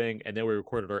for the Thing, and then we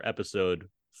recorded our episode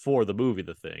for the movie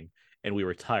The Thing. And we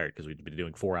were tired because we'd been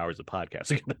doing 4 hours of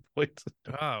podcasting at that point.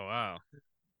 Oh wow!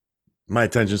 My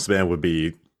attention span would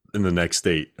be in the next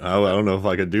state. I don't know if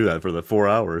I could do that for the 4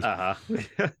 hours. Uh-oh.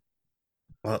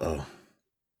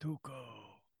 Tuco.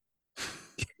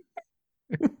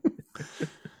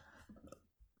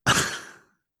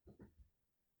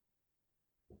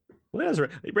 Well,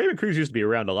 Raymond Cruz used to be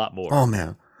around a lot more. Oh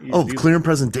man! Clear and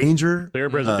Present Danger. Clear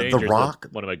and Present Danger. The Rock.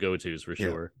 One of my go-tos for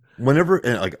sure. Whenever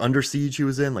like Under Siege, he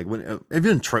was in. Like when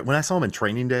I saw him in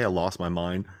Training Day, I lost my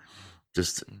mind.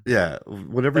 Just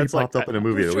whenever he popped up in a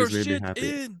movie, it always made me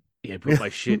happy. Yeah, put my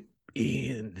shit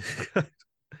in.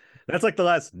 That's like the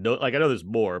last note. Like I know there's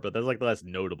more, but that's like the last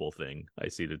notable thing I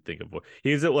see to think of.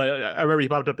 He's I remember he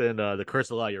popped up in the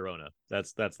Curse of La Llorona.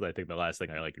 That's I think the last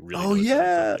thing I like really. Oh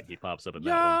yeah, like he pops up in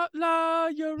that one. La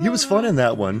Llorona. He was fun in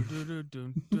that one.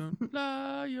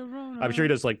 La Llorona. I'm sure he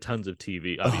does like tons of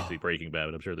TV. Obviously Breaking Bad,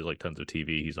 but I'm sure there's like tons of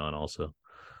TV he's on also.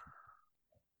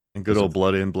 And good old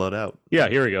Blood In, Blood Out. Yeah,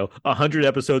 here we go. 100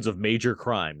 episodes of Major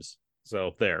Crimes.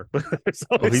 So there.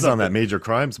 He's on that Major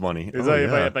Crimes money. If I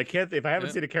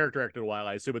haven't seen a character actor in a while,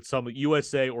 I assume it's some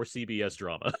USA or CBS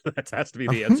drama. That has to be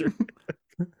the answer.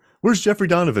 Where's Jeffrey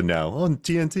Donovan now? On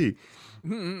TNT.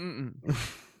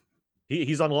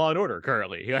 He's on Law and Order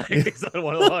currently. He's on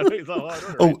Law and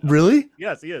Order. Oh, really?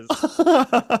 Yes, he is.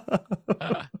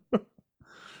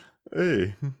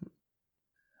 Hey.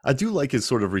 I do like his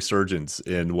sort of resurgence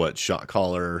in Shot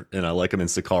Caller, and I like him in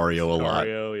Sicario a lot.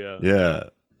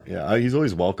 Yeah, he's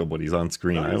always welcome when he's on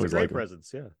screen. I always like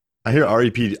presence. Yeah, I hear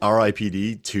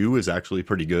RIPD 2 is actually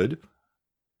pretty good.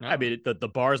 I mean, the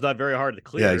bar's not very hard to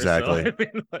clear. Yeah, exactly. So, I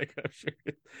mean, like, I'm sure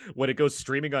when it goes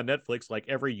streaming on Netflix, like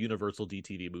every Universal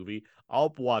DTV movie,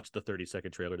 I'll watch the 30-second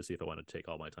trailer to see if I want to take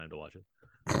all my time to watch it.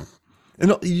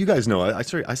 And you guys know, I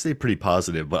stay pretty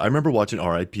positive, but I remember watching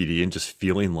RIPD and just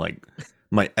feeling like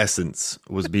my essence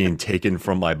was being taken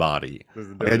from my body.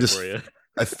 Like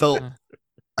I felt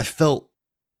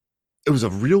it was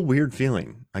a real weird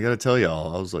feeling. I gotta tell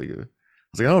y'all, I was like,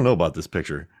 I don't know about this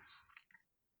picture.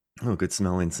 Oh, good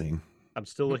smelling scene. I'm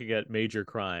still looking at Major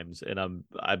Crimes, and I'm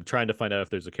trying to find out if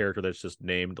there's a character that's just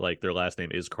named like their last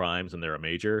name is Crimes and they're a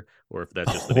major, or if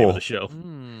that's just the name of the show.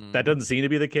 That doesn't seem to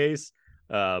be the case,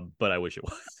 but I wish it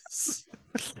was.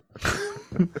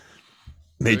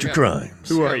 Major Crimes.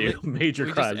 Who are you?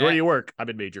 Major Crimes. Where do you work? I'm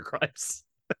in Major Crimes.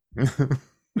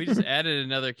 We just added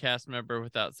another cast member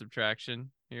without subtraction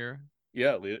here.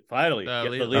 Yeah, finally.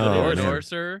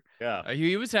 Endorser. Yeah.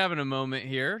 He was having a moment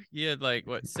here. He had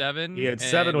 7? He had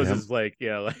 7 was his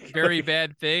very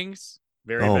bad things.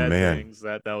 Very bad things.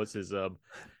 That was his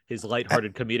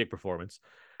lighthearted comedic performance.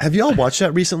 Have y'all watched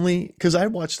that recently? Because I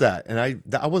watched that and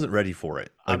I wasn't ready for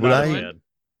it. Like, I'm would not I? a fan.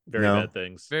 Very No. bad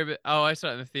things. Oh, I saw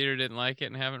it in the theater, didn't like it,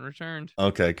 and haven't returned.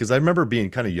 Okay, because I remember being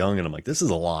kind of young and I'm like, this is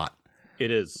a lot.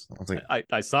 It is. I was like,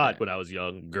 I saw it Yeah. when I was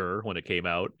younger when it came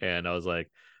out, and I was like,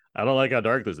 I don't like how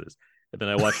dark this is. And then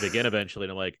I watched it again eventually,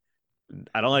 and I'm like,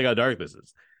 I don't like how dark this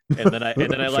is. And then I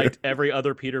Fair. liked every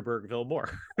other Peter Berg film more.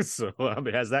 So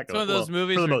it has that It's going. one of those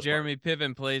movies for the where most part. Jeremy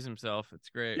Piven plays himself. It's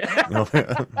great. Yeah. No.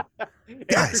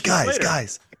 guys, Christian Slater.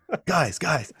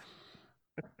 guys.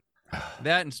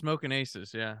 That and Smoking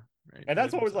Aces, yeah. Right, And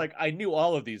that's plays what was himself. like. I knew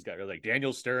all of these guys, like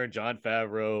Daniel Stern, John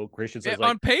Favreau, Christian. Yeah, Slater. Like,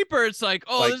 on paper, it's like,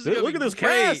 oh, like, this is gonna look be at this great.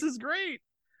 cast. This is great.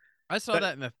 I saw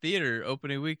that in the theater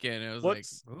opening weekend. It was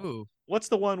What's- like, ooh. What's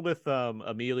the one with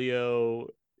Emilio?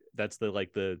 That's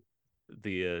the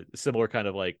similar kind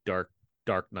of like dark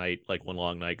night, like one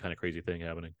long night kind of crazy thing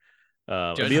happening.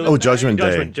 Judgment Oh, Night? Judgment Day.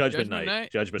 Judgment Judgment Night.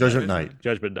 Night? Judgment Night.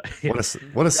 Judgment Night.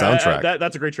 What a soundtrack.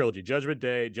 That's a great trilogy. Judgment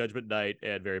Day, Judgment Night,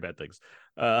 and Very Bad Things.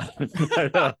 But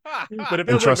it and feels like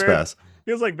very, Trespass.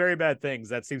 feels like Very Bad Things.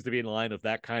 That seems to be in line of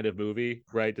that kind of movie,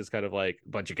 right? Just kind of like a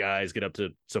bunch of guys get up to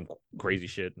some crazy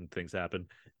shit and things happen.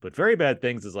 But Very Bad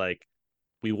Things is like,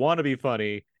 we want to be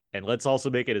funny, and let's also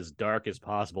make it as dark as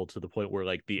possible to the point where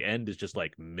like the end is just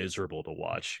like miserable to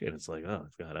watch, and it's like, oh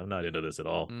god, I'm not into this at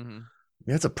all. Mhm.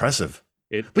 Yeah, it's oppressive.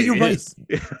 But you're right. is.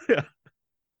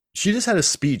 She just had a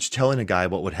speech telling a guy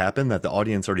what would happen that the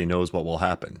audience already knows what will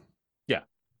happen.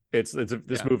 This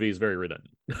Yeah. movie is very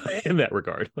redundant in that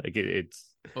regard. Like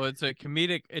it's Well, it's a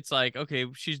comedic. It's like, okay,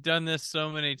 she's done this so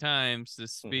many times.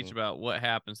 This speech Mhm. about what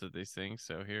happens with these things.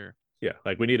 So here, yeah,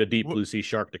 like we need a deep Wh- blue sea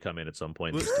shark to come in at some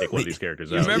point and Wh- just take one of wait, these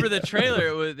characters you out. remember the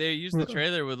trailer? They used the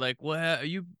trailer with like, what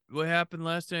happened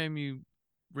last time you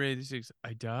raised these things?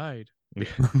 I died.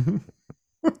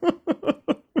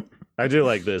 I do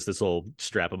like this whole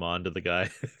strap him on to the guy.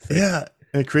 Yeah,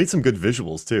 and it creates some good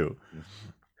visuals too.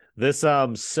 This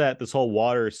set, this whole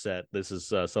water set, this is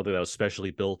something that was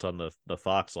specially built on the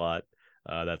Fox lot.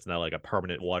 That's now like a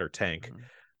permanent water tank.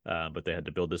 Mhm. But they had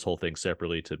to build this whole thing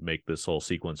separately to make this whole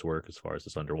sequence work as far as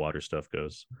this underwater stuff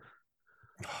goes.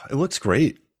 It looks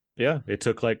great. Yeah, it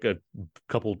took like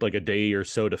a day or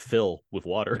so to fill with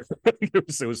water.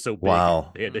 it was so big.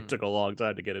 Wow. It took a long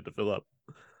time to get it to fill up.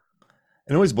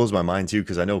 It always blows my mind too,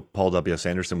 because I know Paul W.S.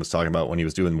 Anderson was talking about when he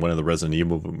was doing one of the Resident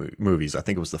Evil movies. I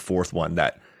think it was the fourth one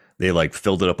that they like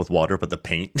filled it up with water, but the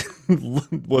paint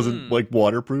wasn't like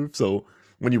waterproof. So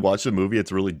when you watch the movie,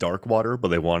 it's really dark water, but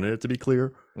they wanted it to be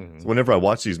clear. So whenever I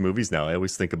watch these movies now, I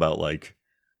always think about like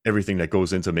everything that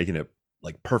goes into making it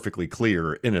like perfectly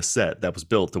clear in a set that was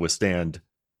built to withstand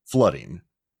flooding.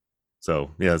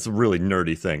 So yeah, it's a really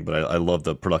nerdy thing, but I love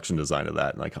the production design of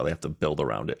that and like how they have to build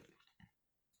around it.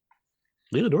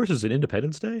 Lena Norris is in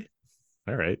Independence Day?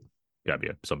 All right. Gotta be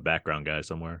some background guy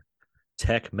somewhere.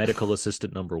 Tech medical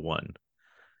assistant number 1.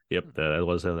 Yep, that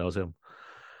was him.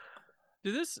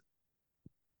 Did this?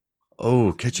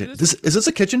 Oh, kitchen. Is this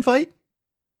a kitchen fight?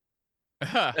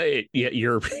 Hey, yeah,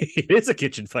 it is a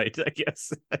kitchen fight, I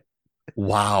guess.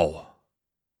 Wow.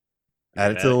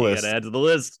 Add it to the You list. gotta add to the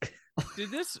list. Did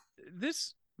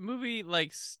this movie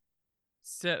like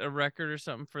set a record or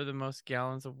something for the most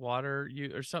gallons of water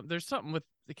or something? There's something with,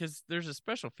 because there's a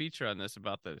special feature on this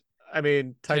about the. I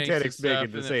mean, Tanks and Titanic's stuff,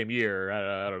 making the and same year.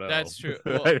 I don't know. That's true. I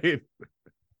Well, mean,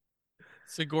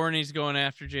 Sigourney's going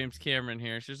after James Cameron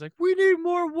here. She's like, we need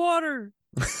more water.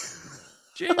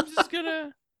 James is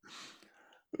gonna.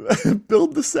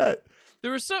 Build the set.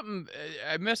 There was something.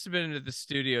 I must have been into the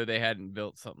studio. They hadn't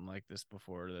built something like this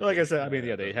before. like I said, I mean,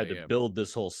 yeah, they had to build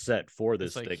this whole set for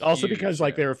this like, thing. Also, huge, because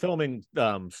like yeah. they were filming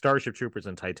Starship Troopers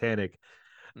and Titanic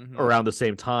Mhm. around the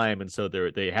same time, and so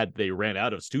they ran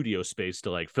out of studio space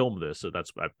to like film this. So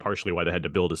that's partially why they had to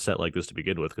build a set like this to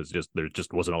begin with, because there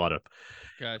just wasn't a lot of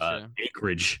Gotcha.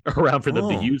 acreage around for them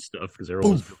to Oh. use stuff, because they were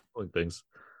always Oof. filming things.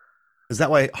 Is that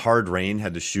why Hard Rain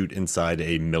had to shoot inside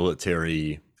a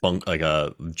military bunk, like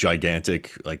a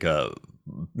gigantic, like a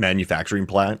manufacturing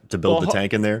plant to build Well, the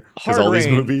tank in there? Because Hard all these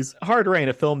Rain- movies. Hard Rain,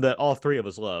 a film that all three of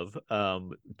us love.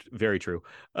 Very true.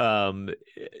 That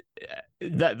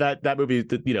movie,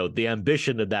 the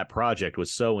ambition of that project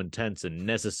was so intense and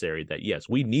necessary that yes,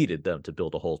 we needed them to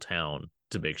build a whole town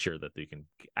to make sure that they can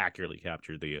accurately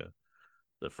capture the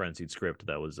frenzied script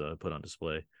that was put on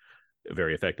display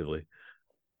very effectively.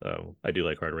 I do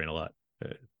like Hard Rain a lot.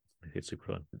 It's super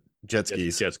fun. Jet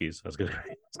skis. Jet skis. I was gonna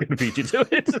beat you to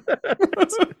it.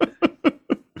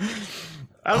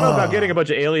 I don't know about getting a bunch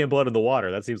of alien blood in the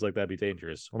water. That seems like that'd be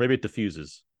dangerous. Or maybe it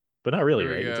diffuses, but not really,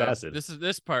 Here we right? It's go. acid. This is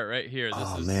this part right here. This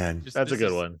Oh, is man. just- That's a this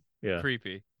good is one. Yeah.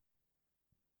 Creepy.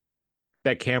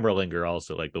 That camera linger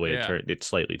also, like the way Yeah. it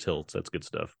slightly tilts. That's good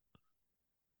stuff.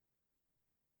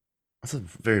 That's a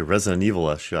very Resident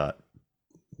Evil-esque shot.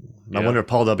 I Yeah. wonder if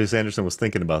Paul W. Sanderson was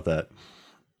thinking about that.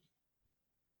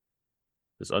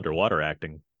 This underwater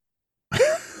acting.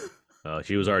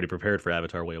 She was already prepared for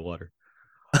Avatar: Way of Water.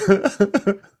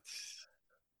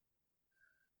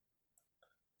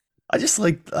 I just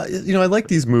like, I like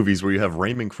these movies where you have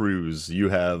Raymond Cruz, you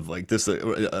have like this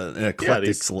an eclectic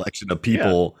these- selection of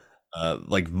people,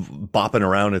 like bopping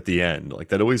around at the end. Like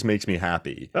that always makes me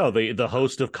happy. Oh, the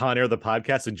host of Con Air the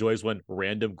podcast enjoys when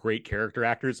random great character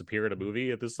actors appear in a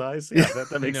movie at this size. Yeah,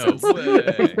 that makes No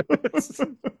sense. way.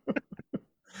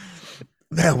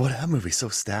 Man, what that movie's so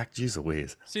stacked. Jeez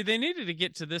Louise. See, they needed to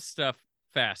get to this stuff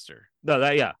faster. No,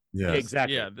 that Yeah.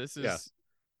 exactly. Yeah, this is Yeah.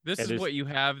 this And is there's- what you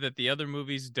have that the other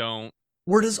movies don't.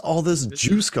 Where does all this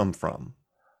juice come from?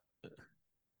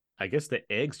 I guess the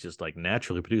eggs just like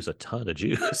naturally produce a ton of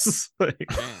juice. Like,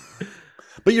 Man.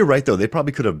 But you're right though. They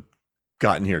probably could have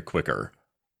gotten here quicker.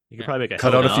 you could probably make a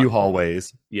Cut hell out of a few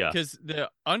hallways. Yeah, Because the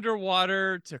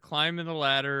underwater to climb in the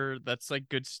ladder, that's like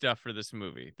good stuff for this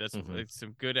movie. That's Mhm. like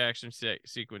some good action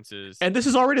sequences. and this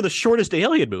is already the shortest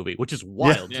Alien movie, which is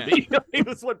wild Yeah. to me.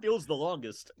 It's what feels the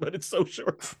longest, but it's so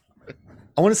short.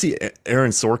 I want to see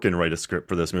Aaron Sorkin write a script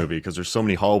for this movie because there's so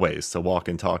many hallways to walk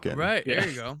and talk in. right, Yeah. there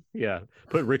you go. Yeah,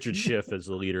 put Richard Schiff as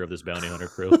the leader of this bounty hunter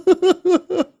crew.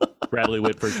 Bradley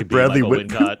Whitford could be Bradley Michael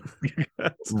Whitford.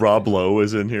 Wincott. Rob Lowe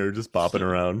is in here just bopping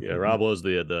around. Yeah, Rob Lowe's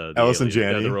the Allison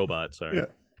alien, Janney. the robot. Sorry. Yeah.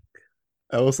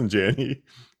 Allison Janney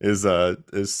is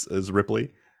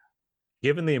Ripley.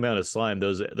 Given the amount of slime,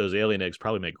 those alien eggs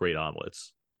probably make great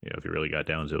omelets. If you really got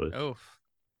down to it. Oh,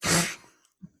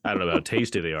 I don't know how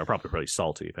tasty they are. Probably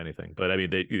salty, if anything. But I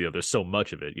mean, there's so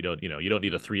much of it. You don't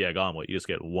need a 3-egg omelet. You just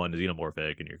get one xenomorph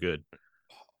egg and you're good.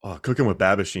 Oh, Cooking with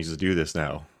Babish needs to do this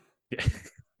now. Yeah.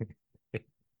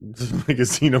 Just make a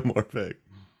xenomorph egg.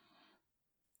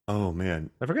 Oh man.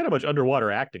 I forgot how much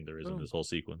underwater acting there is in Oh. this whole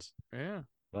sequence. yeah.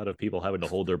 A lot of people having to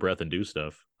hold their breath and do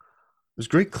stuff. There's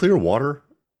great clear water.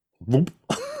 Boop.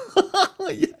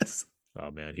 Yes. Oh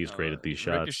man, he's great at these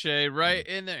shots. Ricochet right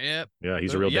in there. Yep. Yeah,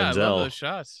 he's a real yeah, I love those Denzel.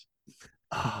 shows.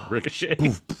 Ah, Ricochet.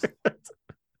 poof.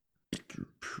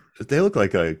 They look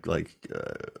like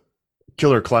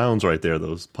killer clowns right there.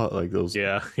 Those those.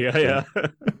 Yeah.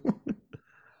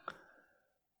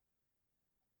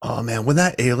 Oh man, when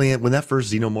that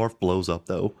first xenomorph blows up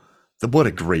though, what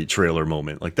a great trailer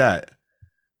moment like that.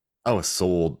 I was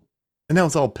sold, and now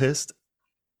it's all pissed.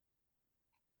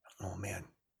 Oh man.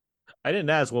 I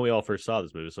didn't ask when we all first saw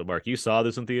this movie. So, Mark, you saw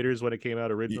this in theaters when it came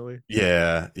out originally?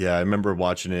 Yeah. I remember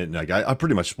watching it, and like I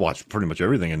pretty much watched pretty much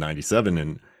everything in '97,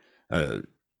 and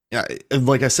yeah, and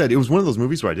like I said, it was one of those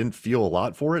movies where I didn't feel a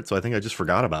lot for it, so I think I just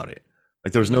forgot about it.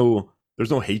 Like there's no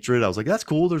hatred. I was like, that's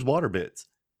cool. There's water bits,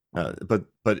 but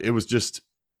it was just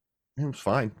it was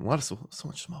fine. A lot of so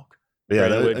much smoke. But yeah,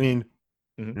 Brandon Wood. I mean,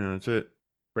 Mhm. that's it.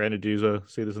 Brandon, did you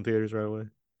see this in theaters right away?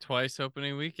 Twice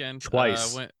opening weekend.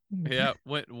 Twice.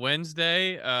 Went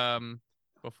Wednesday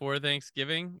before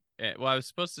Thanksgiving. Well, I was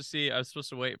supposed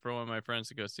to wait for one of my friends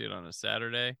to go see it on a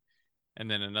Saturday,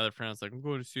 and then another friend was like, I'm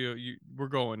going to see it. We're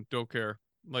going, don't care.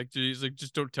 Like, he's like,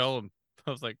 just don't tell him.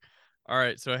 I was like, all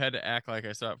right. So I had to act like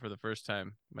I saw it for the first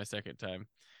time, my second time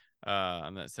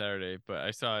on that Saturday, but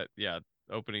I saw it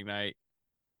opening night,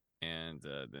 and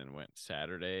then went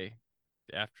Saturday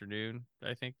afternoon,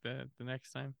 I think, the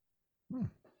next time.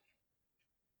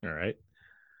 All right.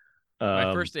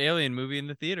 My first Alien movie in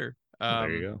the theater. There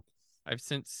you go. I've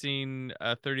since seen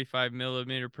a 35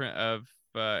 millimeter print of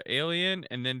Alien,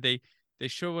 and then they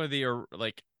show one of the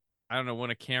I don't know,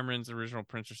 one of Cameron's original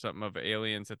prints or something of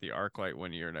Aliens at the ArcLight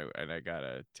one year, and I got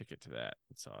a ticket to that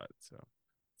and saw it.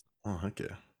 Oh, okay.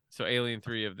 So Alien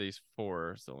 3 of these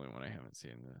 4 is the only one I haven't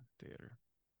seen in the theater.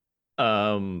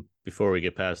 Before we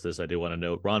get past this, I do want to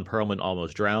note Ron Perlman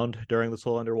almost drowned during this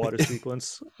whole underwater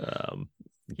sequence.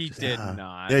 He did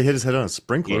not. Yeah, he hit his head on a He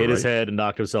sprinkler. hit his right? head and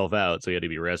knocked himself out, so he had to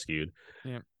be rescued.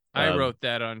 I wrote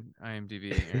that on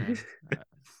IMDb. Aaron.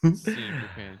 See if you're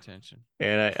paying attention.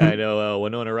 And I know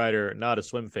Winona Ryder, not a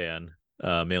swim fan,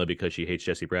 mainly because she hates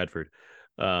Jesse Bradford.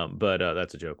 But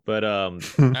that's a joke. But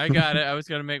I got it. I was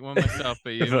gonna make one myself,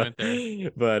 but you went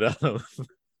there. But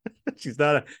she's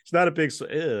not a big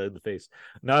in the face,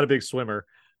 not a big swimmer.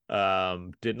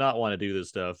 Did not want to do this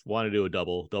stuff. Wanted to do a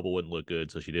double wouldn't look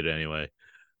good, so she did it anyway.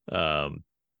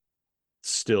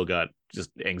 Still got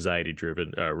just anxiety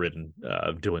ridden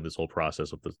doing this whole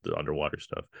process of the underwater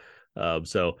stuff.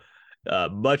 So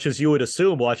much as you would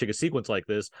assume watching a sequence like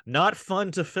this, not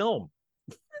fun to film.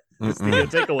 That's the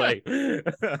takeaway.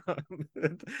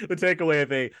 The takeaway,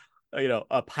 if a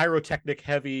a pyrotechnic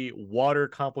heavy water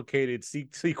complicated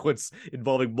sequence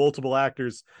involving multiple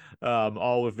actors,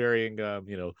 all with varying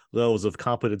levels of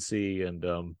competency and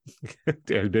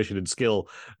ambition and skill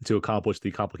to accomplish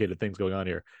the complicated things going on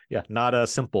here. Yeah, not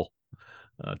simple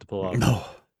to pull off. No.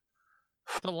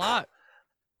 It's a lot.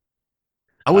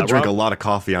 I would drink Rob- a lot of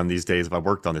coffee on these days if I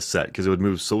worked on this set because it would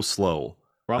move so slow.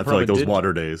 Ron I feel like Perlman those did-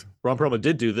 water days. Ron Perlman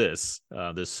did do this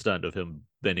stunt of him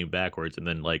bending backwards and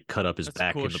then like cut up his That's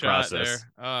back a cool in the shot process.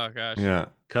 there. Oh gosh. Yeah.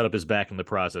 Cut up his back in the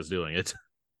process doing it.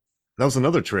 That was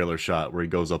another trailer shot where he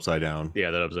goes upside down.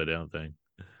 Yeah, that upside down thing.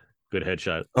 Good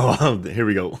headshot. Oh, here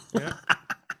we go. Yeah.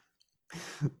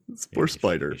 It's poor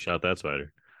spider. He shot that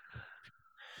spider.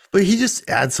 But he just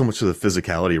adds so much to the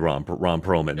physicality, Ron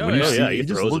Perlman. Oh, When you yeah. see, He he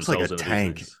just throws looks like a himself into these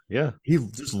tank. things. Yeah. He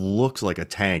just looks like a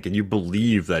tank, and you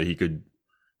believe that he could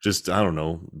just, I don't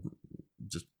know,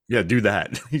 do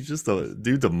that. He's just a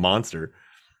dude's a monster.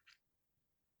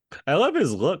 I love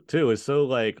his look too. It's so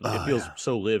like it Oh, feels yeah.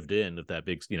 so lived in with that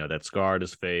big, that scar on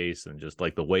his face and just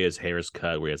like the way his hair is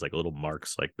cut, where he has like little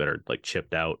marks like that are like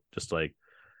chipped out. Just like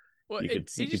Well, you it- could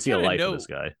you you could just see a gotta life in know- this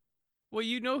guy. Well,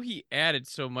 he added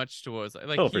so much to us.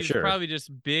 Like Oh, for he's sure. probably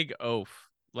just big oaf,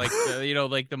 like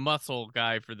like the muscle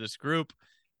guy for this group,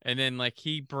 and then like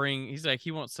he's like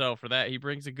he won't settle for that. He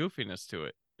brings a goofiness to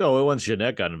it. No, once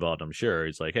Jeanette got involved, I'm sure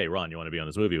he's like, "Hey, Ron, you want to be on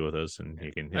this movie with us?" And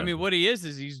he can. I mean, what he is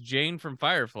he's Jane from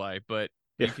Firefly, but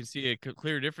Yeah. you can see a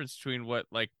clear difference between what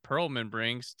like Perlman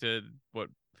brings to what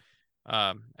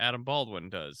Adam Baldwin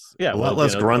does. yeah, A lot well,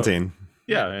 less grunting.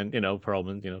 Yeah, and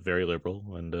Perlman, very liberal,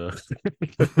 and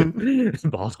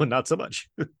Baldwin not so much.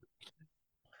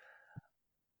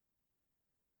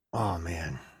 Oh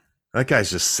man, that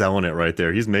guy's just selling it right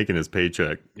there. He's making his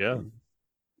paycheck. Yeah.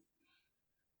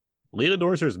 Leland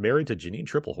Orser is married to Janine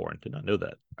Triplehorn. Did not know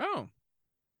that. Oh,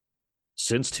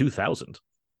 Since 2000.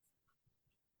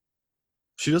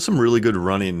 She does some really good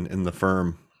running in The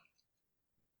Firm.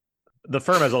 The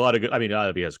Firm has a lot of good. I mean,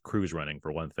 he has Cruise running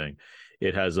for one thing.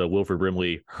 It has Wilford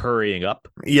Brimley hurrying up.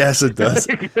 Yes, it does.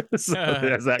 So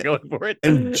it has that going for it.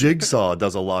 And Jigsaw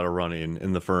does a lot of running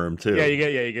in The Firm too. Yeah,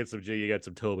 you get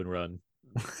some Tobin run.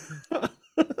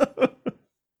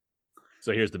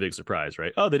 So here's the big surprise,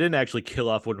 right? Oh, they didn't actually kill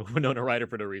off Winona Ryder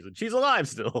for no reason. She's alive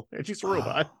still, and she's a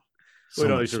robot. So We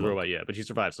don't know much she's a smoke. robot yet, but she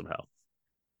survived somehow.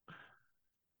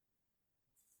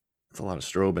 It's a lot of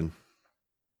strobing.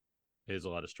 There's a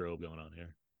lot of strobe going on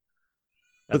here.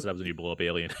 That's what happens when you blow up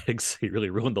alien eggs. You really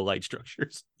ruin the light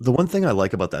structures. The one thing I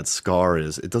like about that scar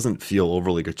is it doesn't feel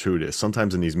overly gratuitous.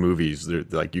 Sometimes in these movies,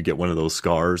 like you get one of those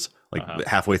scars, like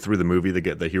halfway through the movie,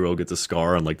 the hero gets a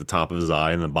scar on like the top of his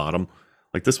eye and the bottom.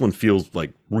 Like this one feels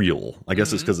like real. I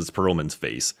guess it's because it's Perlman's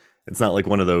face. It's not like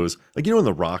one of those, like in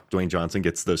The Rock, Dwayne Johnson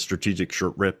gets the strategic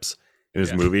shirt rips in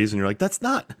his movies, and you're like, that's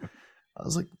not. I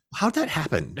was like, how'd that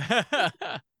happen?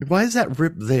 Why is that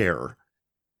rip there?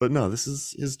 But no, this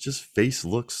is his just face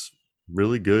looks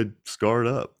really good, scarred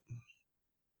up.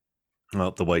 Oh,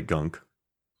 the white gunk.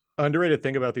 Underrated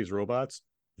thing about these robots,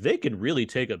 they can really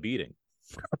take a beating.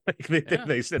 Like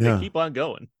they keep on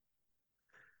going.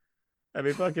 I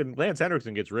mean, fucking Lance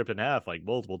Henriksen gets ripped in half like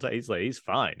multiple times. He's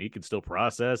fine. He can still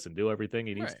process and do everything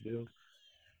he needs to do.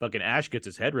 Fucking Ash gets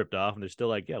his head ripped off, and they're still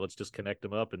like, yeah, let's just connect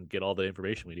him up and get all the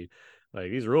information we need.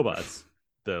 Like these robots,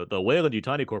 the Weyland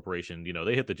Yutani Corporation,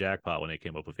 they hit the jackpot when they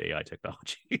came up with AI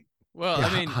technology. Well, Yeah,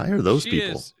 I mean, hire those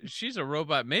people. She's a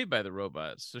robot made by the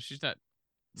robots, so she's not.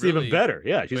 It's even better.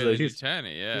 Yeah, she's Weyland she's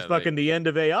Yutani, yeah, she's fucking the end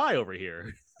of AI over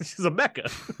here. She's a mecha.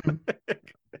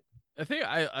 I think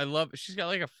I love. She's got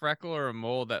like a freckle or a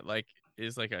mole that like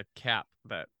is like a cap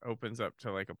that opens up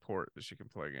to like a port that she can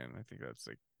plug in. I think that's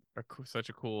like such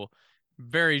a cool,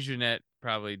 very Jeanette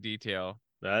probably detail.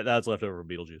 That's left over from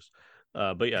Beetlejuice.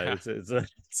 But yeah,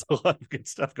 it's a lot of good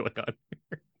stuff going on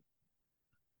here.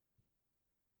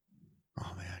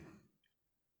 Oh man,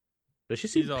 Does she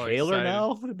seem He's all paler excited.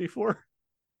 now than before?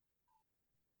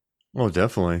 oh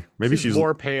definitely. Maybe she's.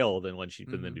 more pale than when she'd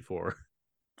been than Mhm. before.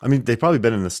 I mean, they've probably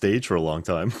been in the stage for a long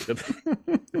time.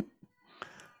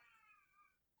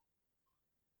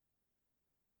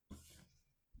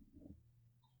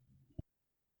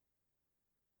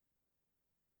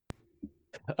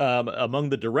 Among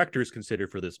the directors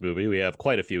considered for this movie, we have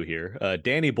quite a few here.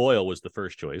 Danny Boyle was the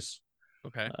first choice.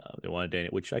 Okay. They wanted Danny,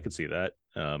 which I could see that.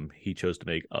 He chose to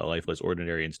make A Life Less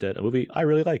Ordinary instead, a movie I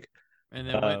really like. And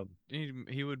then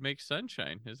he would make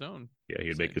Sunshine his own. Yeah,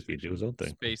 he'd make science his own thing.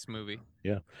 Space movie.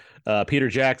 Peter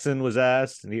Jackson was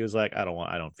asked, and he was like, I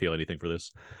don't feel anything for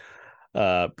this.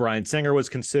 Bryan Singer was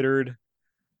considered,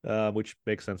 which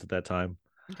makes sense at that time.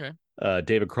 Okay.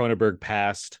 David Cronenberg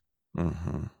passed.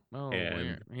 Mhm. Oh,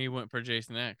 And- he went for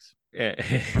Jason X.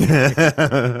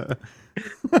 Are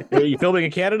you filming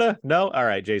in Canada? No? All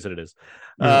right, Jason, it is.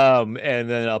 And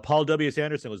then Paul W.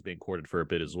 Sanderson was being courted for a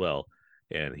bit as well.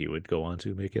 And he would go on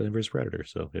to make Alien vs. Predator.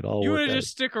 So it all You worked want to out.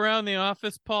 just stick around the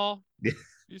office, Paul? Yeah.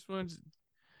 You just want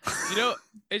to,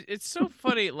 it's so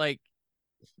funny. Like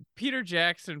Peter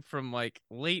Jackson from like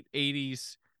late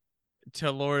 80s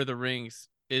to Lord of the Rings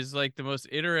is like the most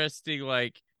interesting.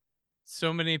 Like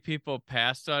so many people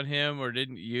passed on him or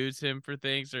didn't use him for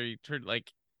things, or he turned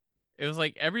like it was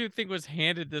like everything was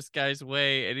handed this guy's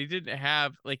way, and he didn't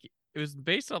have like it was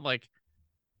based on like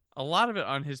a lot of it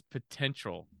on his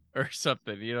potential or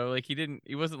something, like he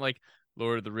wasn't like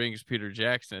Lord of the Rings Peter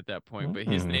Jackson at that point, but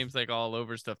his name's like all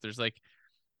over stuff. There's like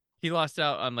he lost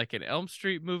out on like an Elm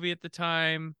Street movie at the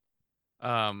time.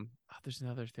 There's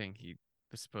another thing he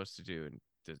was supposed to do, and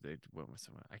they went with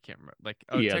someone I can't remember. Like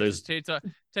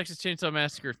Texas Chainsaw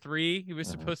Massacre 3. He was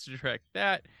supposed to direct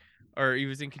that, or he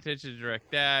was in contention to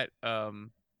direct that. But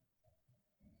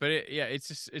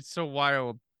it's so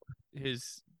wild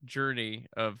his journey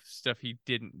of stuff he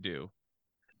didn't do.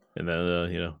 And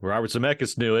then, Robert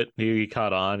Zemeckis knew it. He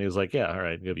caught on. He was like, yeah, all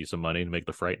right, I'll give you some money to make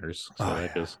The Frighteners.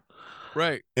 So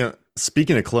Right.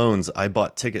 Speaking of clones, I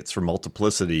bought tickets for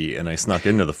Multiplicity and I snuck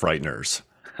into The Frighteners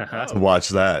to watch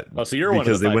that. Oh, so you're one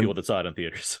of the 5 people that saw it in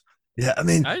theaters. Yeah, I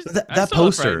mean, I that saw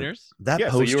poster, The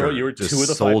poster. So you were just 2 of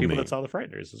the 5 sold people me. that saw The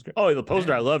Frighteners. Oh, the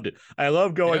poster, I loved it. I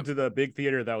love going Yep. to the big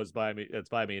theater that was by me. That's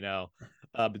by me now.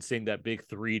 And seeing that big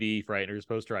 3D Frighteners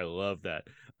poster. I love that.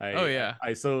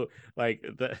 I so like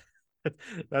the.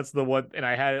 That's the one, and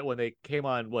I had it when they came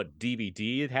on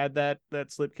DVD. It had that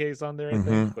slipcase on there, I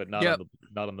think, but not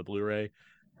on the Blu-ray.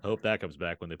 I hope that comes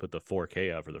back when they put the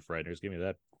 4K out for The Frighteners. Give me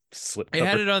that slip. They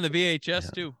had it on the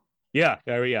VHS too. Yeah.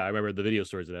 I remember the video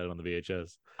stores that had it on the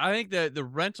VHS. I think the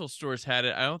rental stores had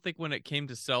it. I don't think when it came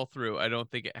to sell through, I don't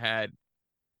think it had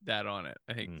that on it.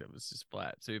 I think that was just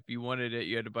flat. So if you wanted it,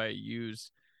 you had to buy a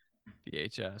used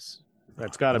VHS.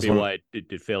 That's got to be why it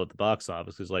did fail at the box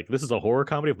office. Is like, this is a horror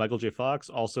comedy of Michael J. Fox.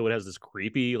 Also, it has this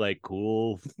creepy, like,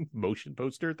 cool motion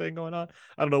poster thing going on.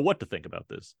 I don't know what to think about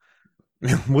this.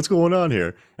 What's going on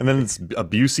here? And then it's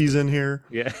Busey's in here.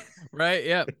 Yeah. Right.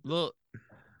 Yeah.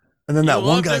 And then that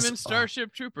one guy in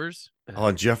Starship Troopers.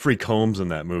 Oh, Jeffrey Combs in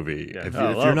that movie. Yeah. If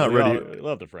you're not ready,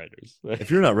 love the Frighteners. If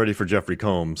you're not ready for Jeffrey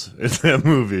Combs in that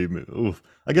movie, oof.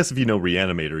 I guess if you know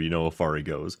Reanimator, you know how far he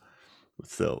goes. But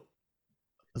still,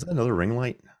 is that another ring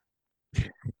light?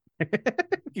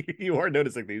 You are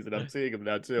noticing these, and I'm seeing them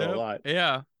now too a lot.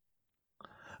 Yeah.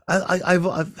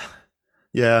 I've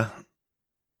yeah.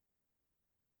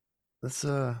 That's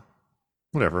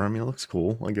whatever. I mean, it looks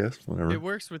cool, I guess. Whatever. It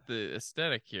works with the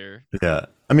aesthetic here. Yeah.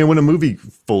 I mean, when a movie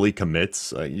fully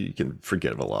commits, you can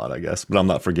forgive a lot, I guess. But I'm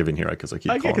not forgiving here because I keep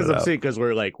calling it out. Because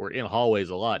we're in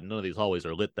hallways a lot, and none of these hallways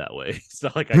are lit that way. It's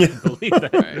not like I can believe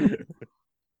that. Right.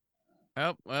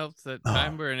 Oh, well, it's that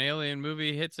time where an alien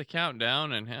movie hits a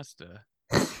countdown and has to.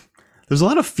 There's a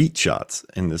lot of feet shots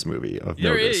in this movie. I've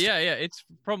noticed. Yeah. It's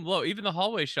from low. Even the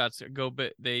hallway shots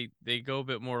they go a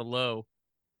bit more low.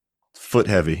 Foot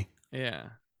heavy. Yeah.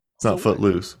 It's not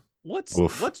footloose.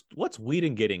 What's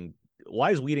Whedon getting?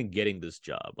 Why is Whedon getting this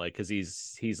job? Like, because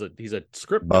he's a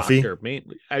script Buffy? doctor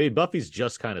mainly. I mean, Buffy's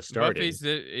just kind of started.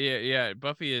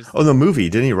 Buffy is. Oh, the movie.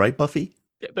 Didn't he write Buffy?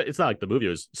 Yeah, but it's not like the movie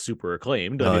was super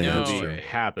acclaimed. Oh, I mean, yeah, the that's movie true.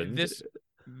 happened.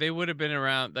 They would have been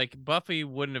around. Like Buffy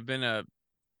wouldn't have been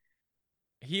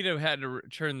he'd have had to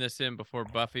turn this in before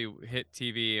Buffy hit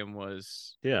TV and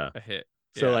was a hit.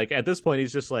 So like at this point,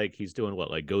 he's just like he's doing what,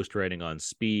 like ghostwriting on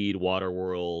Speed,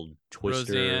 Waterworld,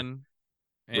 Twister, Roseanne,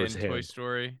 and Toy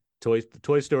Story.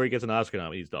 Toy Story gets an Oscar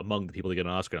nomination. He's among the people that get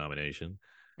an Oscar nomination.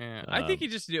 Yeah, I think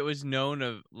it was known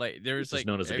of like there's like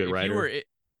known as a good writer.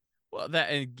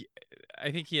 And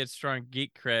I think he had strong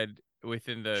geek cred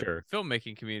within the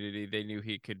filmmaking community. They knew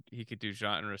he could do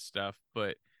genre stuff,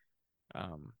 but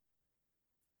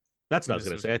that's not what I was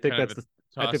gonna say. I think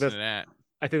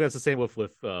that's the same with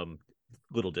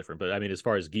little different, but I mean, as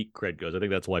far as geek cred goes, I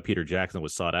think that's why Peter Jackson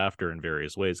was sought after in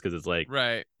various ways, because it's like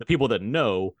the people that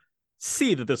know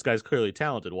see that this guy's clearly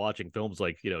talented, watching films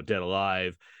like Dead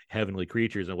Alive, Heavenly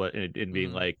Creatures, and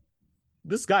being like,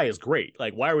 this guy is great.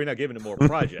 Like, why are we not giving him more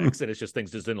projects? And it's just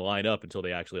things just didn't line up until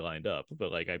they actually lined up.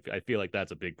 But like, I feel like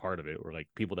that's a big part of it, where like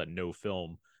people that know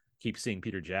film keep seeing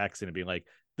Peter Jackson and being like,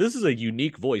 this is a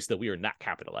unique voice that we are not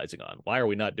capitalizing on. Why are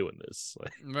we not doing this?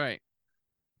 Right.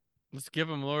 Let's give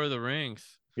him Lord of the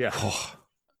Rings. Yeah.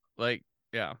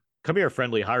 Yeah. Come here,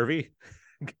 friendly Harvey.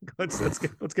 let's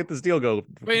get this deal go.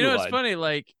 But it's funny.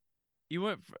 Like, you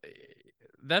went.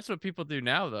 that's what people do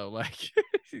now, though. Like,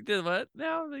 you did what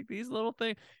now? Like these little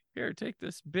things. Here, take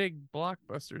this big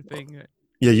blockbuster thing.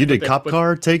 Yeah, you But did they- Cop but-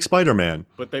 Car, take Spider-Man.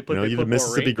 But they You put know, they you put did more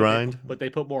Mississippi rain- Grind. but they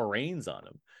put more reins on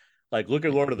him. Like, look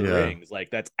at Lord of the Yeah. Rings. Like,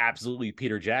 that's absolutely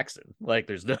Peter Jackson. Like,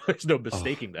 there's no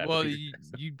mistaking that. Well, Peter you,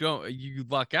 Jackson. you don't you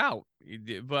luck out.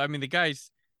 But I mean, the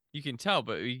guys, you can tell.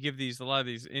 But you give a lot of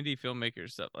these indie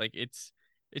filmmakers stuff. Like it's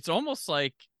almost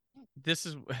like this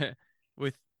is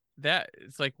with that.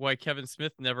 It's like why Kevin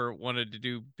Smith never wanted to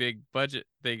do big budget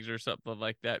things or something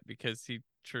like that, because he'd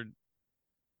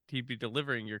be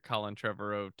delivering your Colin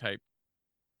Trevorrow type,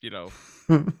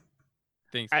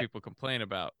 things I- people complain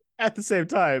about. At the same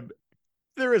time,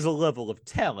 there is a level of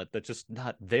talent that's just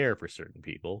not there for certain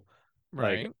people.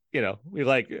 Right. Like, we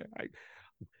like.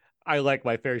 I like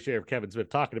my fair share of Kevin Smith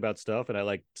talking about stuff, and I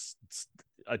like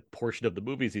a portion of the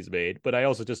movies he's made. But I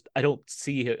also I don't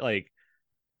see it like.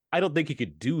 I don't think he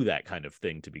could do that kind of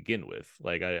thing to begin with.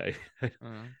 Like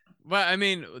Well, I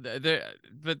mean,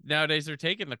 but nowadays they're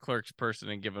taking the Clerks person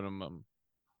and giving them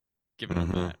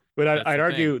Mhm. that. But That's I'd the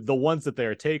argue thing. the ones that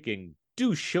they're taking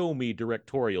do show me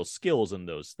directorial skills in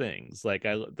those things. Like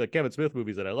the Kevin Smith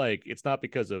movies that I like, it's not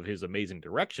because of his amazing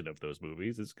direction of those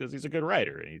movies. It's because he's a good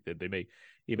writer and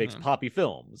he makes Mhm. poppy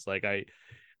films. Like I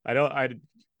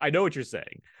know what you're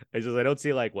saying. It's just I don't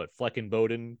see like what Fleck and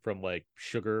Bowden from like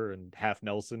Sugar and Half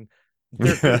Nelson.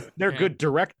 They're Yeah. good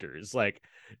directors. Like,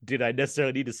 did I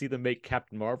necessarily need to see them make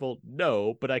Captain Marvel?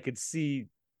 No, but I could see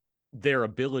their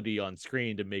ability on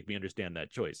screen to make me understand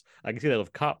that choice. I can see that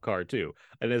with Cop Car too.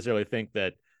 I don't necessarily think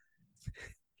that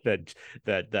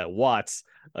Watts,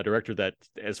 a director that,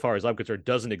 as far as I'm concerned,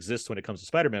 doesn't exist when it comes to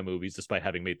Spider-Man movies, despite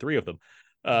having made 3 of them.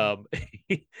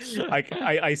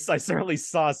 I certainly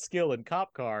saw skill in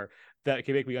Cop Car that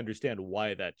can make me understand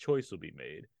why that choice will be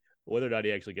made. Whether or not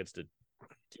he actually gets to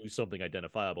do something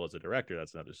identifiable as a director,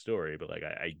 that's another story. But like,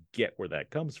 I get where that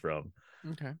comes from.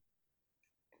 Okay.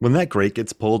 When that grate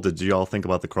gets pulled, did you all think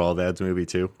about the Crawdads movie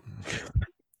too?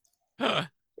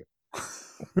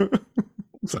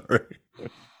 Sorry.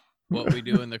 What we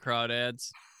do in the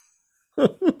Crawdads.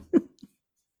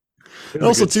 And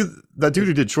also, too, that dude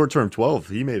who did Short Term 12,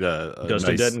 he made a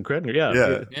Dustin nice... Denton Credner, yeah.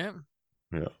 Yeah.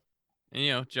 Yeah.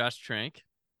 Yeah. And Josh Trank.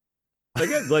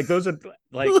 Again, like those are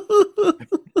like,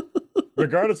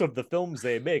 regardless of the films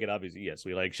they make, and obviously, yes,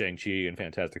 we like Shang-Chi and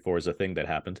Fantastic Four is a thing that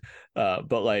happened.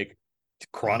 But like,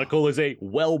 Chronicle is a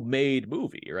well-made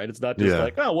movie, right? It's not just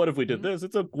like, oh, what if we did this?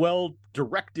 It's a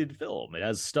well-directed film. It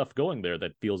has stuff going there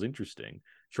that feels interesting.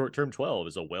 Short Term 12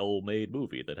 is a well-made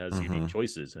movie that has unique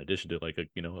choices in addition to like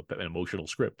an emotional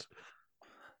script.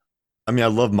 I mean, I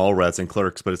love Mallrats and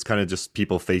Clerks, but it's kind of just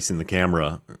people facing the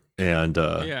camera and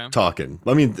talking.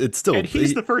 I mean, it's still... And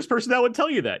he's the first person that would tell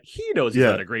you that. He knows he's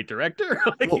Yeah. not a great director.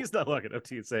 Like, Well, he's not walking up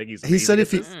to you saying he's he said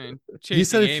amazing if at he- this. Chasing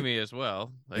said if- Amy as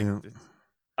well. Like, Yeah.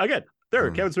 Again, there are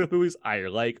Hmm. Kevin Smith movies I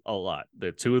like a lot.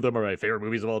 The 2 of them are my favorite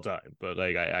movies of all time. But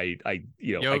like I I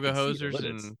Yoga can see the Hosers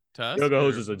limits. and Tusk. Yoga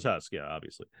or- Hosers and Tusk, yeah,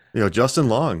 obviously. Justin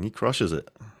Long, he crushes it.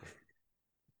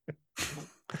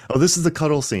 Oh, this is the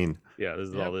cuddle scene. Yeah, this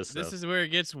is Yep, all this stuff. This is where it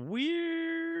gets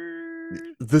weird.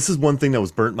 This is one thing that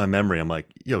was burnt in my memory. I'm like,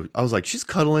 I was like, she's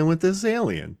cuddling with this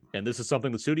alien. And this is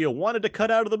something the studio wanted to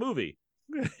cut out of the movie.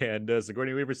 And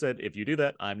Sigourney Weaver said, if you do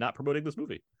that, I'm not promoting this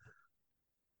movie.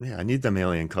 Yeah, I need them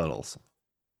alien cuddles.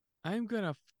 I'm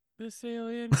gonna this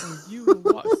alien, or you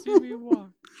will see me walk.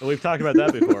 And we've talked about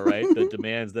that before, right? The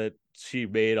demands that she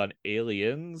made on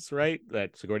aliens, right?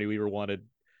 That Sigourney Weaver wanted.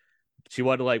 She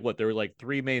wanted like what? There were like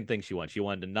 3 main things she wanted. She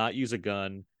wanted to not use a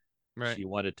gun. Right.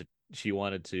 She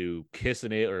wanted to kiss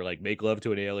an alien or like make love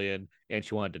to an alien, and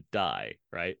she wanted to die,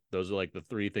 right? Those are like the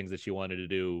 3 things that she wanted to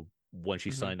do when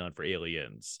she signed on for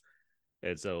Aliens.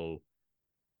 And so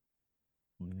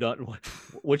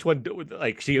which one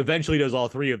like she eventually does all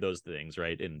 3 of those things,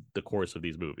 right, in the course of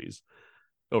these movies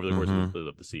over the course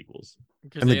of the sequels.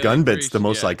 Because And the gun Alien bit's 3, the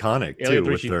most yeah, iconic too. Alien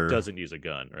 3, With she her... doesn't use a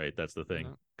gun, right? That's the thing,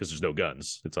 No. because there's no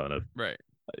guns. It's on Right.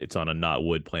 a not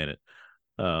wood planet.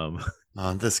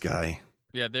 This guy.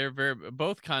 Yeah, they're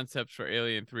both concepts for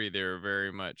Alien 3. They were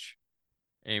very much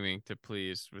aiming to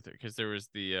please with it, because there was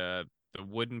the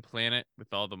wooden planet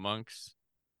with all the monks.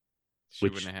 She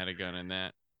Which- wouldn't have had a gun in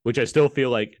that. which I still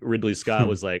feel like Ridley Scott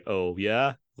was like, oh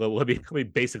yeah, well, let me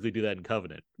basically do that in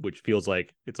Covenant, which feels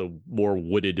like it's a more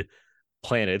wooded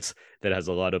planet that has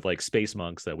a lot of like space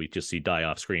monks that we just see die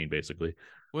off screen, basically.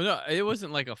 Well, no, it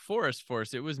wasn't like a forest.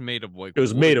 It was made of like. It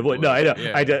was made of wood. No, I know.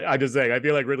 Yeah. I'm just saying. I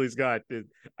feel like Ridley Scott.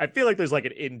 I feel like there's like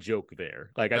an in joke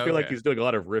there. Like I feel like Okay. he's doing a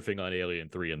lot of riffing on Alien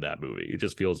 3 in that movie. It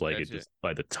just feels like it Gotcha. just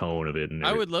by the tone of it. And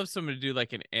I would love someone to do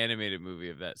like an animated movie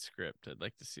of that script. I'd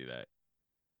like to see that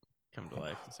come to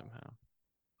life somehow.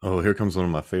 Oh, here comes one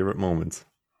of my favorite moments.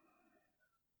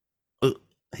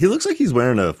 He looks like he's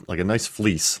wearing a nice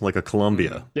fleece, like a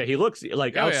Columbia. Yeah, he looks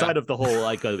like Oh, outside of the whole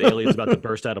the alien's about to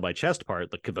burst out of my chest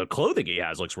part. The clothing he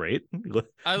has looks great.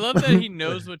 I love that he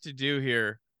knows what to do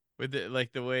here with it,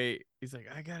 like the way he's like,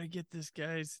 I gotta get this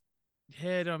guy's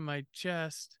head on my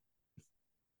chest.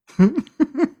 And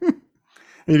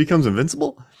he becomes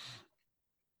invincible.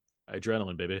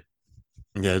 Adrenaline, baby.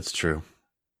 Yeah, it's true.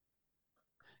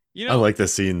 You I know, like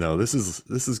this scene though. This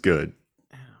is good.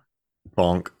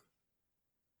 Bonk.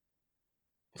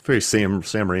 It's very Sam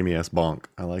Raimi-esque bonk.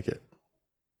 I like it.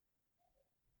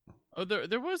 oh,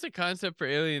 there was a concept for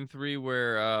Alien 3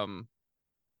 where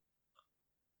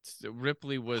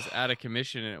Ripley was out of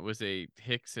commission and it was a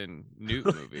Hicks and Newt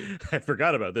movie. I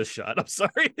forgot about this shot. I'm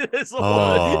sorry. It's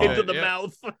Oh. into the Yeah.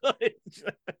 mouth.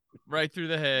 Right through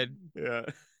the head. Yeah.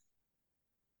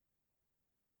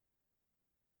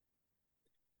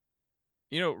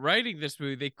 You know, writing this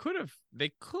movie, they could have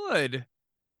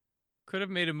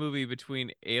made a movie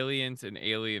between Aliens and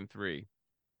Alien 3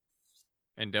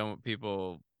 and done what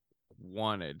people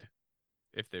wanted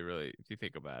if you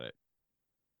think about it.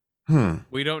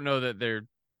 We don't know that they're,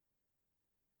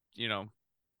 you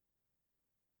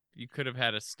could have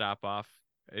had a stop off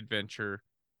adventure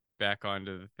back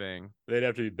onto the thing. They'd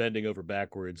have to be bending over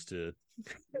backwards to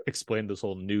explain this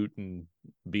whole Newt and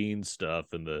Bean stuff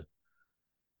and the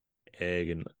egg.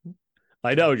 And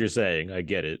I know what you're saying. I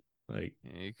get it. Like,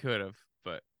 Yeah, you could have,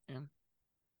 but yeah,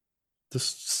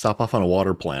 Just stop off on a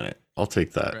water planet. I'll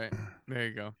take that. right. There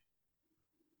you go.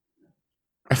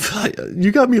 I feel like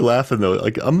you got me laughing though.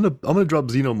 Like I'm gonna drop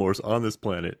xenomorphs on this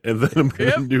planet and then I'm gonna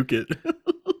Yep. nuke it.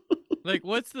 Like,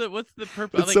 what's the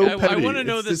purpose? It's Like, so I petty. want to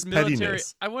know It's this just military.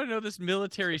 pettiness. I want to know this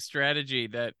military strategy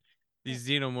that these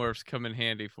xenomorphs come in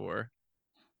handy for.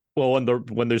 well,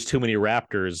 when there's too many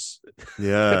raptors,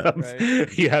 Yeah.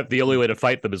 Right. you have the only way to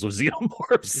fight them is with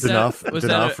xenomorphs. Is that-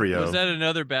 D'Onofrio. was that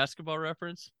another basketball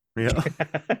reference? Yeah.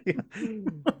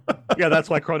 Yeah, that's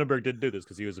why Cronenberg didn't do this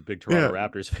because he was a big Toronto Yeah.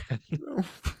 Raptors fan.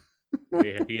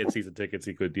 He had season tickets.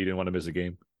 He didn't want to miss a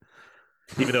game.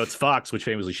 Even though it's Fox, which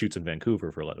famously shoots in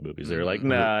Vancouver for a lot of movies, they're like,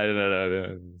 nah.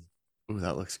 Ooh,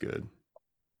 that looks good.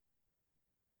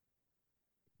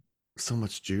 So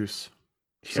much juice.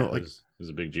 So, Yeah, it was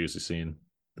a big juicy scene.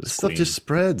 This stuff just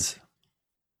spreads.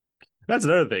 That's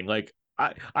another thing. Like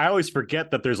I always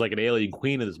forget that there's like an alien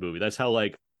queen in this movie. That's how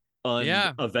like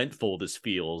Yeah. uneventful this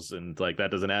feels, and like that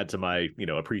doesn't add to my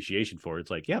appreciation for it.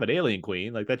 It's like, yeah, but alien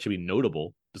queen, like that should be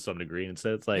notable to some degree.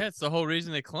 Instead, it's like, Yeah, it's the whole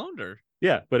reason they cloned her.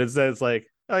 yeah, but instead it's like,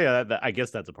 oh yeah, I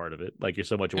guess that's a part of it. Like you're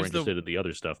so much more It's the- interested in the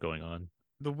other stuff going on.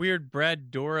 The weird Brad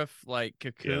Dourif like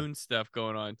cocoon stuff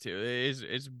going on too.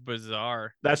 It's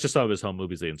bizarre. That's just some of his home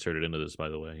movies they inserted into this, by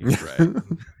the way.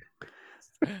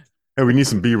 Right. Hey, we need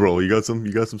some B-roll. You got some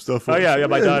stuff for Oh us? yeah,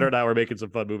 my daughter and I were making some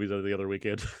fun movies over the other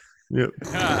weekend. Yep.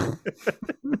 Ah.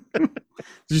 Did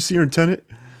you see her in Tenet?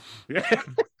 Yeah.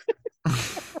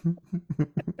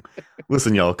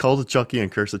 Listen, y'all, Call to Chucky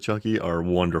and Curse of Chucky are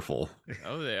wonderful.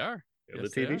 Oh, they are. The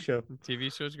Yes, they TV are. show. The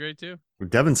TV show's great too.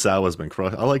 Devin Sawa has been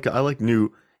crushed. I like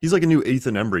new. He's like a new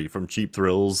Ethan Embry from Cheap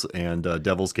Thrills and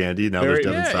Devil's Candy. Now there's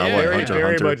Devin yeah, Sawa yeah, and very, Hunter very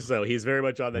Hunter. much so. He's very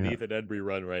much on that Yeah. Ethan Embry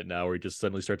run right now, where he just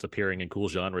suddenly starts appearing in cool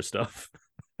genre stuff.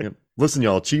 Yep. Listen,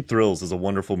 y'all, Cheap Thrills is a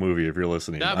wonderful movie if you're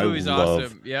listening. That I movie's love,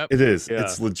 awesome. Yep. It is. Yeah.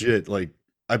 It's legit. Like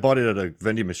I bought it at a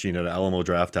vending machine at Alamo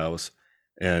Draft House,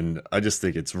 and I just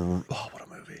think it's what a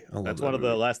movie. I love That's that one of the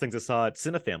movie. last things I saw at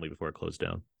Cinefamily before it closed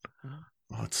down.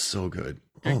 Oh, it's so good.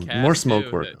 Good Oh, cast, more smoke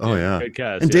too, work. that- Oh yeah. yeah. Good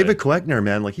cast. And yeah. David Koechner,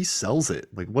 man, like he sells it.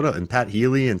 Like and Pat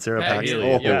Healy and Sarah Pat Paxton.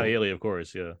 Healy, Oh, yeah, Haley, of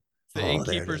course, yeah. It's the Oh, there it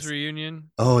Innkeepers is.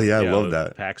 reunion. oh yeah, I Yeah, love with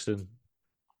that. Paxton.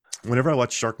 Whenever I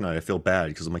watch Shark Night, I feel bad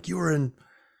because I'm like, you were in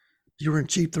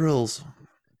Cheap Thrills.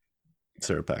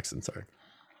 Sarah Paxton, sorry.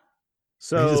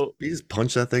 So he just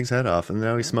punched that thing's head off, and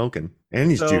now he's smoking and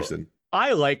he's So- juicing.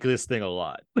 I like this thing a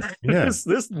lot. Yeah.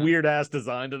 this weird ass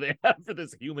design that they have for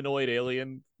this humanoid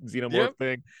alien xenomorph Yep.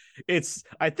 thing.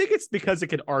 I think it's because it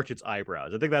can arch its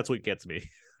eyebrows. I think that's what gets me.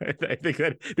 I think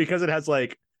that because it has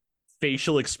like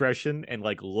facial expression and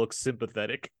like looks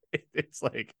sympathetic. It's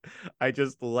like I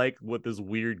just like what this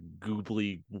weird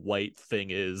goobly white thing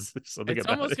is. There's something It's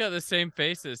about almost it. got the same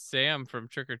face as Sam from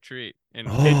Trick or Treat. And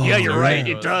Oh, Yeah, you're right.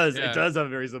 yeah. It does. Yeah. It does have a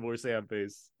very similar Sam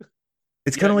face.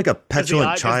 It's kind of like a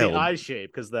petulant child. The eye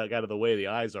shape, because the kind of the way the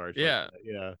eyes are. it's like Yeah. that,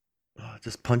 yeah. Oh,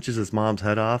 just punches his mom's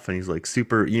head off, and he's like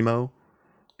super emo.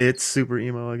 It's super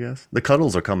emo, I guess. The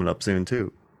cuddles are coming up soon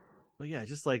too. But yeah,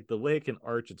 just like the way it can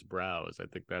arch its brows, I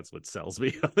think that's what sells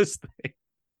me on this thing.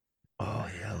 Oh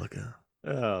yeah, look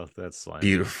at Oh, that's fine.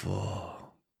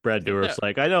 beautiful. Brad Dourif's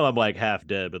like, I know I'm like half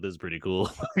dead, but this is pretty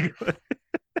cool.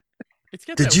 It's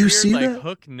got Did that you weird see like that?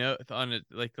 hook nose on it,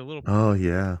 like the little Oh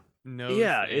yeah. nose.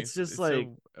 Yeah, thing. it's just so like-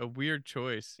 a weird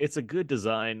choice. It's a good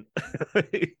design.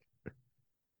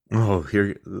 Oh,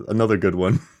 here another good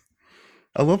one.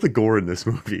 I love the gore in this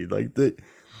movie.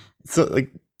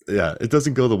 Yeah, it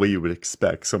doesn't go the way you would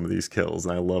expect some of these kills,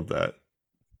 and I love that.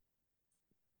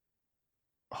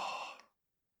 Oh,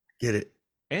 get it.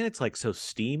 And it's like so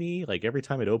steamy. Like every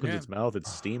time it opens Yeah. its mouth,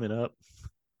 it's steaming up.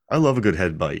 I love a good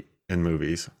head bite in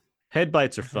movies. Head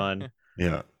bites are fun.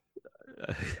 Yeah.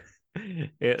 The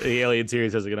Alien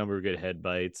series has a number of good head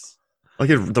bites. Like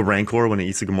the Rancor when it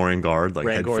eats the Gamorrean guard, like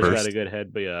head Rancor's got first. a good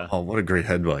head, but yeah. Oh, what a great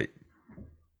head bite.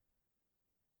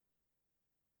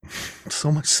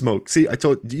 So much smoke. See,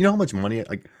 do you know how much money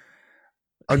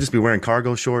I'd just be wearing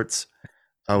cargo shorts.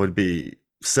 I would be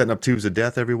setting up tubes of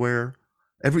death everywhere.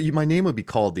 My name would be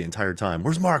called the entire time.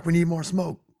 Where's Mark? We need more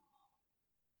smoke.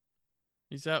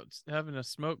 He's out having a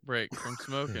smoke break from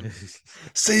smoking.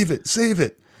 Save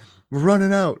it. We're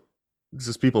running out. It's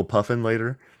just people puffing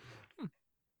later.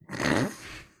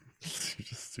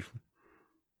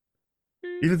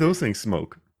 Even those things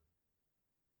smoke.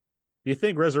 Do you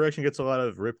think Resurrection gets a lot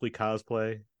of Ripley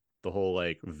cosplay? The whole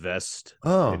like vest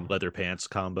Oh, and leather pants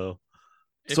combo.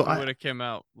 If So it I- would have come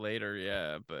out later,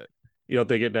 yeah, but You don't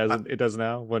think it doesn't? It does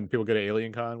now when people go to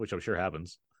Alien Con, which I'm sure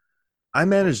happens. I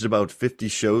managed about 50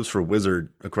 shows for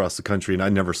Wizard across the country, and I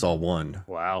never saw one.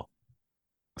 Wow,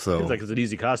 So seems like it's an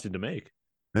easy costume to make.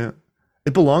 yeah,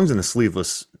 it belongs in a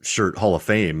sleeveless shirt Hall of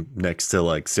Fame next to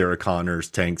like Sarah Connor's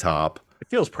tank top, It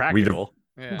feels practical.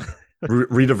 yeah.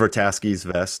 Rita Vertasky's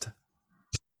vest.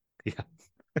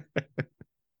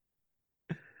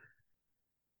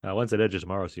 When's that Edge of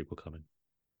Tomorrow sequel coming?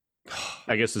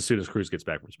 I guess as soon as Cruise gets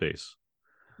back from space.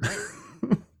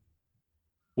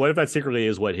 What if that secretly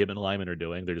is what him and Lyman are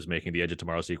doing? They're just making the Edge of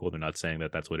Tomorrow sequel. They're not saying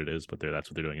that that's what it is, but that's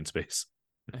what they're doing in space.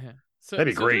 So,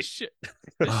 That'd be great. This ship,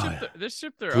 Oh, this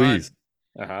ship they're Please.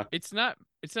 on, Uh-huh. it's not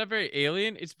very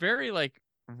alien. It's very like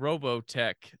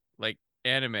Robotech, like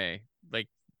anime, like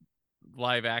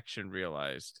live action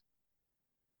realized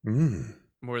Mm.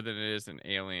 more than it is an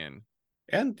alien.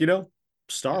 And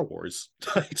Star Wars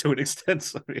to an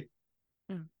extent.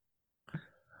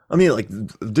 I mean, like,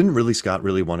 didn't really Scott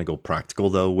really want to go practical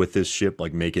though with this ship?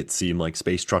 Like, make it seem like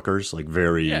space truckers, like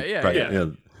very.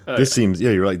 Yeah. This seems,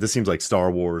 you're right. This seems like Star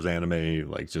Wars anime,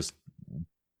 like just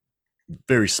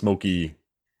very smoky.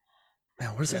 Man,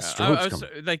 where's that strokes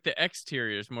coming? Like the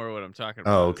exterior is more what I'm talking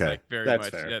Oh, about. It's, okay. like very That's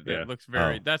much. fair, That yeah. looks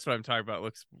very. Oh. That's what I'm talking about.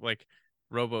 Looks like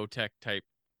Robotech type.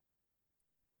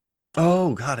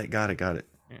 Oh, got it.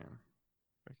 Yeah.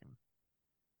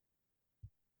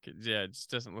 Yeah, it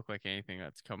just doesn't look like anything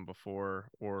that's come before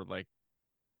or like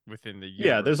within the universe.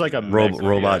 Yeah, there's like a Rob- mech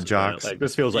robot that- jocks. Like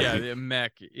this feels like yeah, the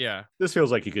mech. Yeah, this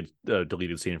feels like you could delete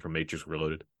a scene from Matrix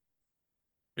Reloaded.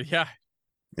 yeah,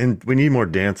 And we need more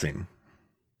dancing.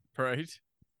 right.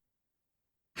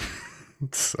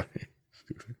 Sorry.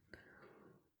 Stupid.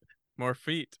 More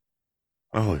feet.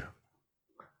 Oh,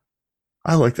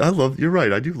 you're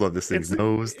right. I do love this thing's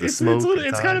nose, the smoke.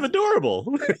 It's kind of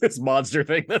adorable. This monster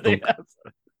thing that they have.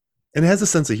 And it has a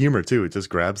sense of humor too. It just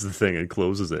grabs the thing and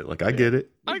closes it. Like, I get it.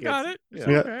 I got it. It's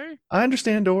Yeah. okay. I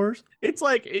understand doors. It's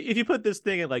like if you put this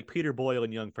thing and like Peter Boyle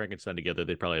and Young Frankenstein together,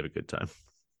 they'd probably have a good time.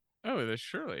 Oh, there's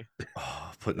surely.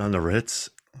 Oh, putting on the Ritz.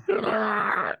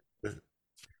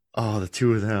 Oh, the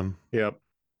two of them. Yep.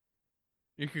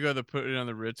 You could go put it on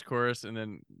the Ritz chorus and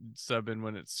then sub in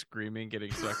when it's screaming,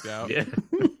 getting sucked out. Yeah.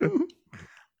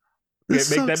 This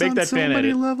make that- sucks make on that so fan many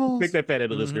edit. levels. Make that fan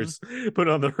edit, Mhm. listeners. Put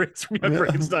on the Ritz from Young Yeah.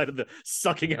 Frankenstein and the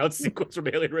sucking out sequence from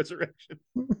Alien Resurrection.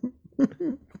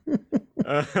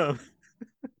 Um,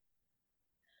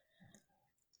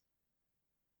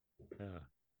 yeah.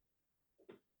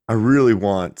 I really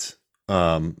want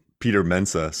Peter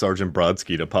Mensa, Sergeant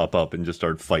Brodsky, to pop up and just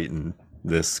start fighting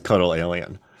this cuddle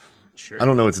alien. Sure. I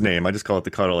don't know its name. I just call it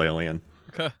the cuddle alien.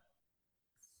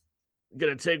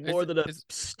 Gonna take more than a it's-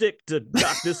 stick to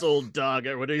knock this old dog.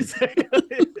 Or what do you say?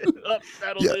 Up,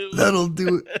 that'll Yeah, do. that'll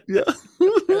do it. Yeah.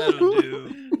 That'll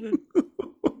do.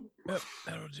 Yep,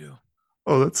 that'll do.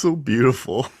 Oh, that's so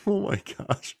beautiful. Oh my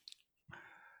gosh.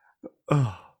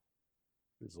 Oh,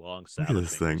 These long Look at salad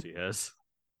this fingers thing. he has.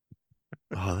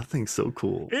 oh, that thing's so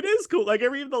cool. It is cool. Like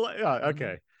every even the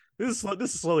okay. This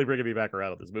is slowly bringing me back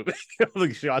around on this movie.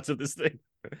 The shots of this thing.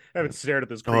 I haven't stared at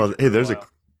this. Oh, creature hey, for there's a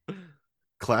while.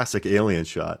 classic alien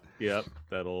shot. Yep,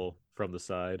 that'll from the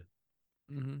side.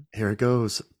 Mm-hmm. Here it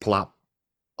goes. Plop.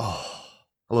 Oh,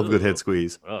 I love a good Ooh. head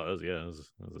squeeze. Oh, that was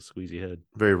a squeezy head.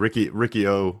 Very Ricky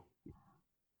O.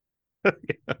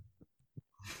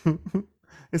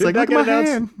 It's Did like, that look at get my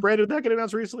announced? hand. Brandon, did that get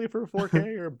announced recently for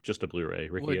 4K or just a Blu-ray?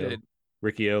 Ricky What O? did?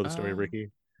 Ricky-O, the story of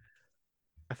Ricky.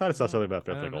 I thought I saw something about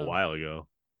I that like don't a know. while ago.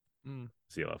 Mm.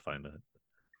 See how I find that.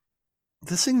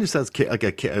 This thing just has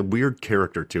a weird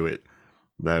character to it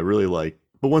that I really like.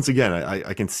 But once again,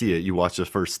 I can see it. You watch the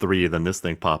first 3, then this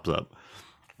thing pops up.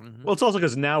 Mhm. Well, it's also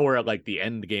because now we're at like the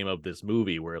end game of this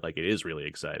movie where like it is really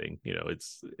exciting. You know,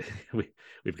 it's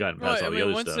we've gotten Well, past I all the mean,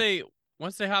 other once stuff.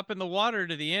 once they hop in the water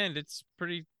to the end, it's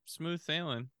pretty smooth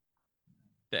sailing.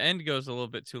 The end goes a little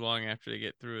bit too long after they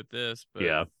get through with this, but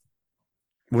Yeah.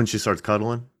 When she starts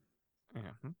cuddling.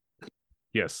 yeah.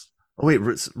 Yes. Oh wait,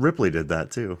 Ripley did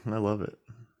that too. I love it.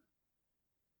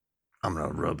 I'm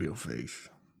gonna rub your face.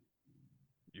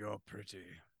 You're pretty.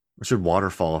 I should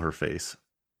waterfall her face.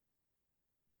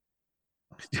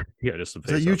 Yeah, just some Is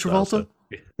that face you, off pasta.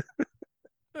 Travolta?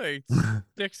 Like,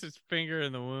 sticks his finger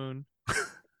in the wound.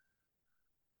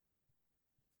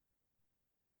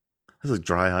 There's like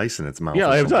dry ice in its mouth. Yeah,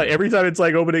 or every something. every time it's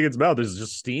like opening its mouth, there's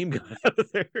just steam coming out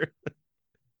of there.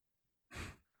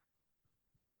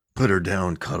 Put her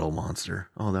down, cuddle monster.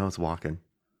 Oh, that was walking.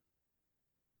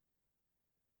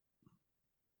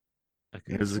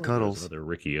 Here's the cuddles. There's another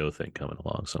Ricky-O thing coming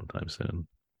along sometime soon.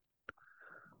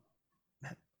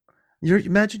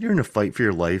 Imagine you're in a fight for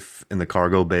your life in the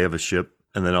cargo bay of a ship,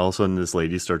 and then all of a sudden this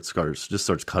lady starts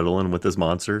cuddling with this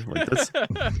monster like this.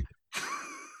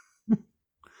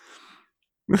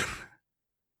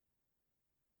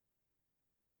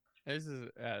 This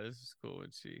is cool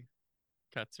when she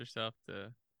cuts herself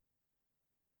to.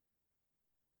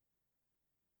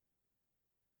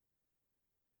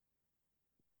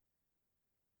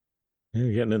 Yeah,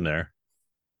 you're getting in there.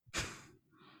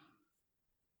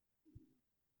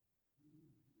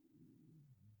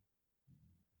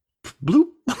 Bloop.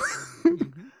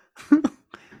 Mm-hmm.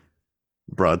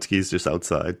 Brodsky's just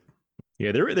outside.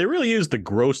 Yeah, they really use the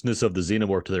grossness of the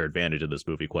xenomorph to their advantage in this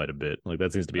movie quite a bit. Like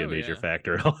that seems to be a Oh, major yeah.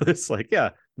 factor in all this. Like, yeah,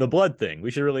 the blood thing.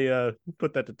 We should really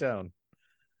put that to town.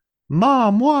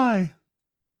 Mom, why?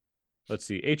 Let's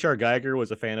see. H.R. Geiger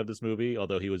was a fan of this movie,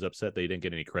 although he was upset that he didn't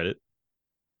get any credit.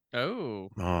 Oh,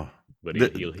 But they,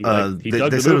 he they dug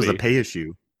the said movie. it was a pay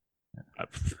issue.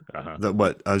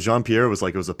 Uh-huh. Jean Pierre was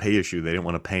like, it was a pay issue. They didn't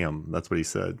want to pay him. That's what he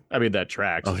said. I mean, that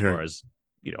tracks Oh, as here. far as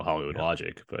Hollywood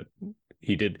logic, but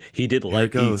he did it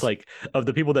like goes. he's like of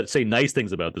the people that say nice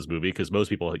things about this movie, because most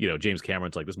people, James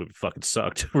Cameron's like, this movie fucking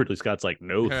sucked. Ridley Scott's like,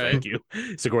 no, Right. thank you.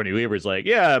 Sigourney Weaver's like,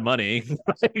 yeah, money.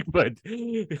 But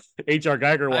H.R.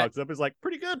 Geiger walks up, is like,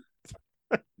 pretty good.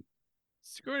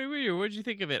 Sigourney Weaver, what'd you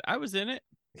think of it? I was in it.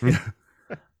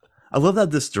 I love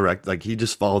that this he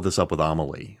just followed this up with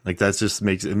Amelie. Like that's just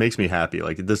makes me happy.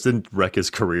 Like this didn't wreck his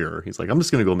career. He's like, I'm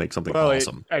just gonna go make something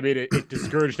awesome. It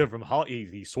discouraged him from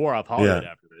Hollywood. He swore off Hollywood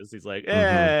after this. He's like,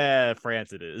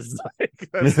 France it is. Like,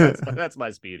 that's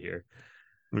my speed here.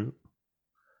 Oh,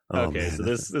 Okay, man. so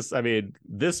this I mean,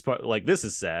 this part, like, this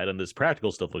is sad, and this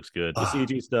practical stuff looks good. The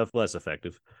CG stuff less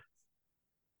effective.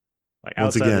 Like,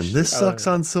 Once outside again, this sucks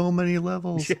on so many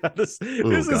levels. Yeah, this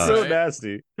is so gosh.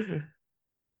 nasty.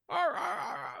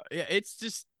 Yeah, it's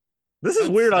just This is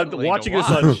weird. unsettling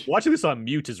to Watching this on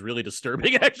mute is really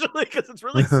disturbing, actually, because it's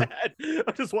really sad.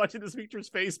 I'm just watching this feature's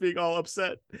face being all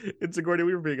upset, and Sigourney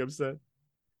Weaver being upset.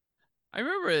 I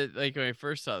remember it, like when I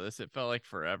first saw this, it felt like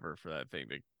forever for that thing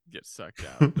to get sucked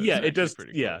out. Yeah, it does. just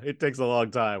it takes a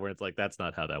long time where it's like that's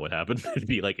not how that would happen. It'd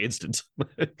be like instant.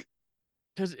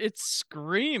 Because its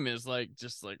scream is like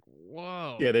just like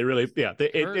whoa. Yeah, they really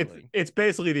Hurtling. it's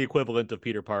basically the equivalent of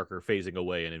Peter Parker phasing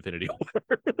away in Infinity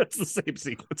War. That's the same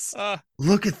sequence.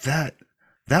 Look at that.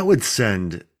 That would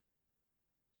send.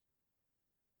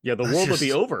 Yeah, the That's world would be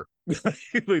just- over.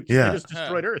 They Yeah. just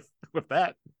destroyed Earth with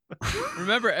that.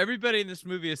 Remember, everybody in this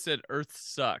movie has said Earth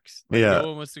sucks. Like, Yeah. no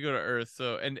one wants to go to Earth.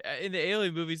 So, and in the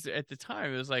Alien movies at the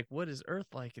time, it was like, what is Earth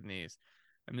like in these?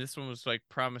 And this one was like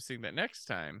promising that next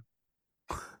time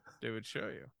they would show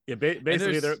you. Yeah,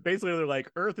 basically there's- they're like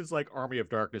Earth is like Army of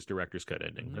Darkness director's cut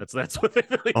ending. That's what they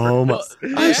really. Oh my! promised.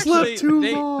 Well, I they slept actually- too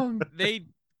they- long. They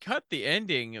cut the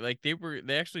ending. Like they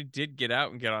actually did get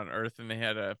out and get on Earth, and they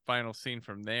had a final scene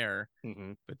from there.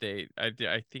 Mhm. But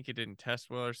I think it didn't test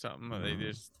well or something. Or they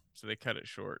just so they cut it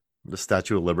short. The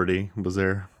Statue of Liberty was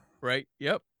there. Right?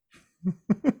 Yep.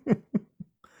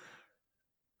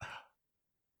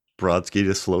 Brodsky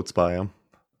just floats by him.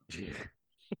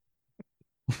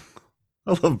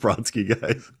 I love Brodsky,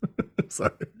 guys.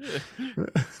 Sorry.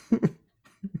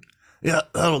 Yeah,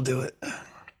 that'll do it.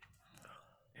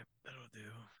 Yep, that'll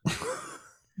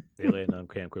do. Alien on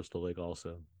Camp Crystal Lake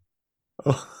also.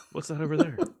 Oh. What's that over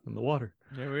there in the water?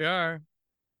 There we are.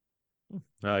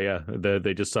 Oh yeah,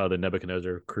 they just saw the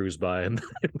Nebuchadnezzar cruise by in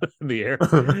the air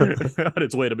on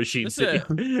its way to Machine This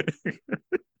City.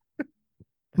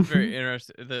 It's very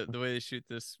interesting the way they shoot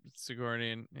this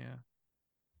Sigourney. Yeah.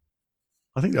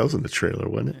 I think that was in the trailer,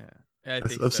 wasn't it? Yeah. I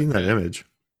think I've seen that image.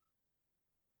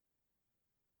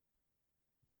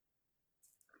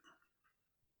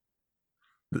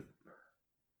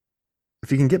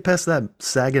 If you can get past that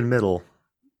sagging middle,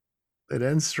 it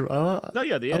ends. No,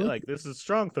 yeah, like this is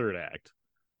strong third act.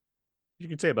 You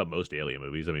can say about most Alien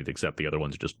movies. I mean, except the other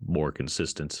ones are just more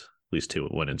consistent. At least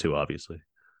 1 and 2, obviously.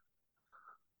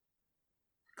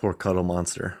 Poor Cuddle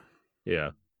Monster.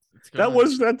 Yeah. That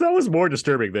was more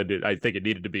disturbing than I think it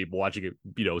needed to be watching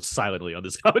it, silently on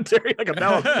this commentary. Like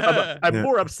I'm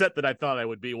more upset than I thought I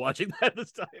would be watching that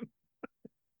this time.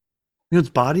 Its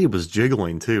body was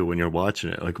jiggling too when you're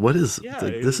watching it. Like, what is?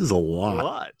 This is a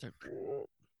lot.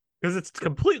 Because it's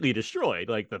completely destroyed.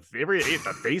 Like the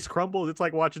face crumbles. It's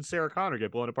like watching Sarah Connor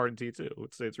get blown apart in T2.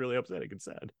 It's really upsetting and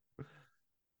sad.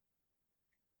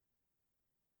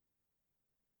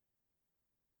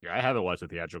 Yeah, I haven't watched the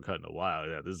theatrical cut in a while.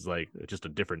 Yeah, this is like just a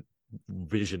different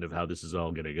vision of how this is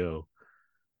all gonna go.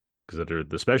 Because under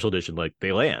the special edition, like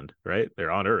they land, right?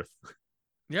 They're on Earth.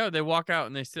 Yeah, they walk out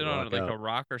and they sit on like a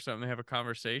rock or something. They have a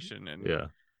conversation, and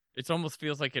it almost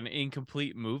feels like an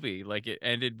incomplete movie. Like it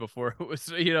ended before it was,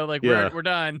 like we're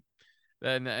done.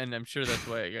 And I'm sure that's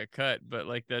why it got cut. But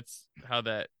like that's how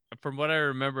that, from what I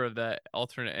remember of that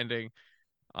alternate ending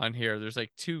on here, there's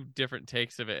like 2 different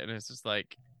takes of it, and it's just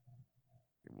like,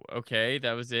 okay,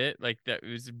 that was it. Like that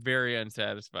was very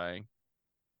unsatisfying.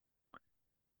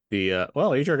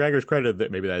 H.R. Geiger's credited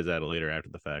that maybe that is added later after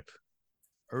the fact.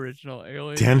 Original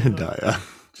Alien. Dan Hedaya.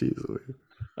 Jeez.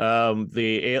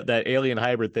 That alien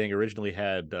hybrid thing originally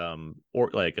had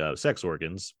sex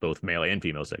organs, both male and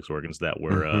female sex organs that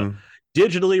were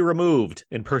digitally removed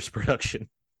in post-production.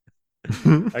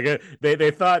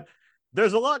 They thought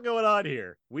there's a lot going on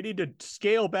here. We need to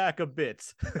scale back a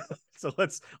bit. So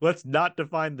let's not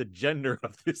define the gender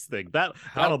of this thing.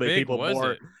 That'll make people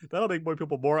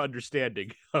more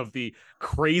understanding of the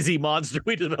crazy monster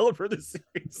we developed for this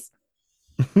series.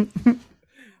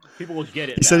 People will get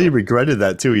it. He said he regretted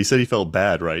that too. He said he felt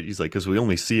bad, right? He's like, because we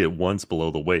only see it once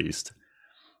below the waist.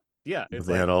 Yeah,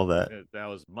 they had all that. That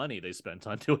was money they spent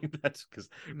on doing that because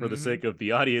for the sake of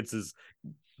the audience's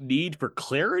need for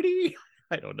clarity.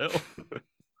 I don't know.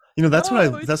 That's what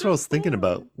I was thinking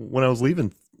about when I was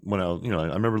leaving. I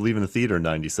remember leaving the theater in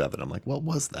 '97. I'm like, what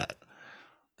was that?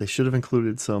 They should have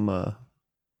included some.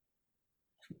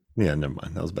 Yeah, never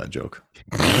mind. That was a bad joke.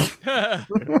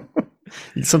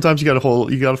 Sometimes you gotta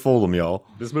fold them, y'all.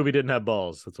 This movie didn't have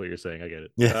balls. That's what you're saying. I get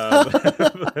it. Yeah.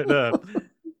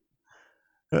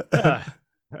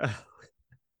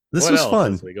 This was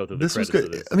fun. This was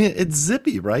good. I mean, it's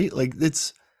zippy, right? Like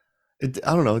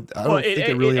I don't know. I don't think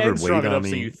it really ever weighed on me.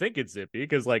 So you think it's zippy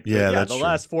because, the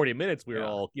last 40 minutes we were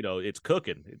all, it's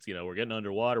cooking. It's we're getting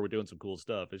underwater. We're doing some cool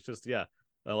stuff. It's just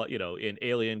in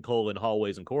Alien: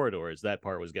 Hallways and Corridors, that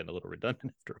part was getting a little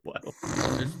redundant after a while.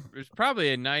 There's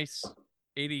probably a nice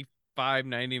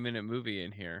 85-90-minute movie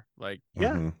in here. Like,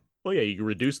 yeah. Mm-hmm. Well, yeah, you can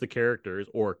reduce the characters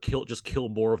or kill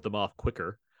more of them off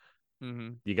quicker.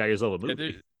 Mm-hmm. You got yourself a movie.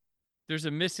 Yeah, there's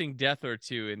a missing death or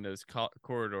 2 in those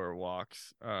corridor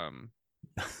walks.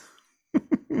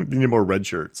 We need more red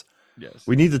shirts. Yes.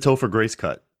 We need the Topher Grace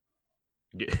cut.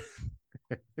 Yeah.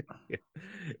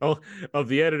 Oh, of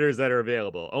the editors that are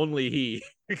available, only he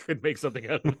could make something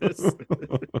out of this.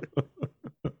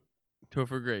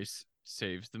 Topher Grace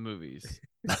saves the movies.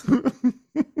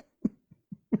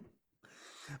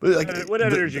 But what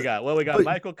editors you got? Well, we got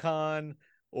Michael Kahn,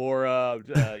 or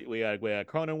we got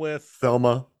Cronenwith,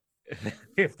 Thelma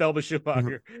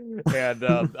Schumacher,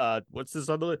 and what's this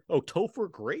other? Oh,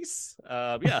 Topher Grace.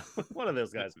 Yeah, one of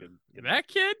those guys could. That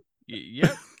kid.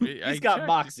 Yep, he's got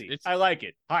moxie. I like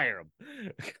it. Hire him.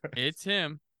 It's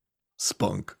him.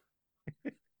 Spunk.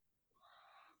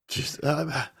 Just,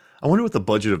 I wonder what the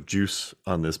budget of Juice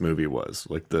on this movie was.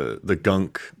 Like the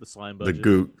gunk, the slime budget, the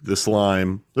gook, the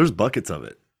slime. There's buckets of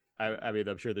it. I mean,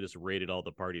 I'm sure they just raided all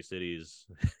the party cities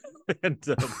and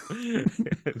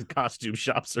costume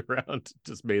shops around,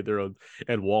 just made their own,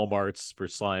 and Walmarts for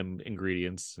slime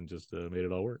ingredients, and just made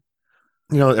it all work.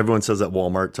 Everyone says that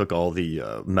Walmart took all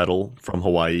the metal from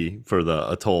Hawaii for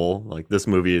the atoll. Like this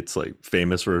movie, it's like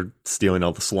famous for stealing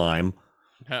all the slime.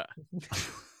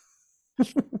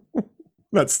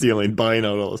 Not stealing, buying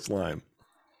out all the slime.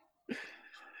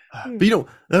 But that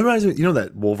reminds me,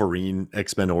 that Wolverine,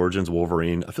 X-Men Origins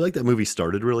Wolverine, I feel like that movie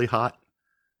started really hot.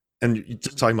 And you're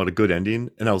just talking about a good ending,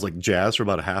 and I was like jazzed for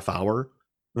about a half hour.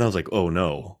 And I was like, oh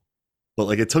no. But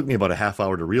like it took me about a half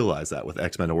hour to realize that with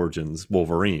X-Men Origins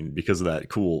Wolverine because of that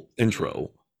cool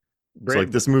intro. So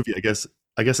like this movie, I guess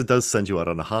I guess it does send you out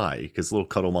on a high because little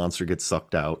cuddle monster gets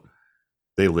sucked out.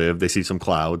 They live. They see some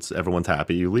clouds. Everyone's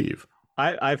happy. You leave.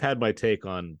 I've had my take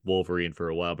on Wolverine for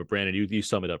a while, but Brandon, you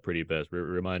sum it up pretty best.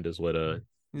 Remind us what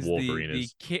It's Wolverine the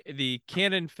is. the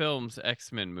Canon Films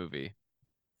X-Men movie.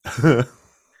 Wow,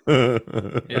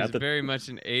 It's very much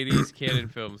an 80s Canon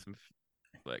Films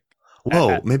flick.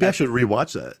 maybe I should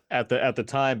rewatch that. At the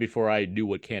time before I knew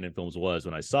what Canon Films was,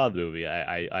 when I saw the movie,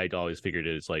 I'd always figured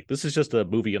it's like this is just a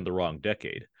movie in the wrong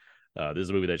decade. This is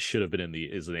a movie that should have been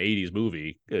is an 80s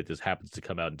movie. It just happens to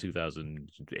come out in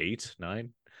 2008, 9.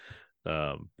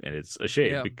 And it's a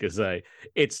shame because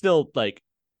it's still like,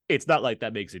 it's not like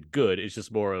that makes it good. It's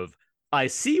just more of, I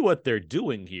see what they're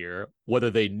doing here, whether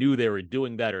they knew they were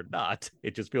doing that or not.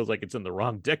 It just feels like it's in the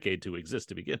wrong decade to exist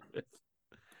to begin with.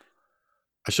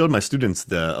 I showed my students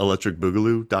the Electric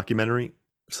Boogaloo documentary.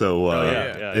 So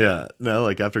yeah. No,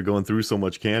 like after going through so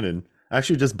much canon, I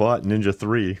actually just bought Ninja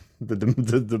 3, the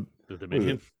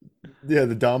Dominion.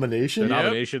 The Domination. The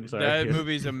Domination. Sorry. That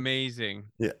movie's amazing.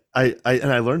 Yeah, I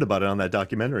learned about it on that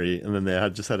documentary, and then they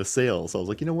just had a sale, so I was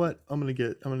like, you know what, I'm gonna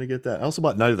get that. I also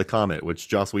bought Night of the Comet, which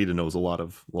Joss Whedon knows a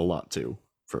lot too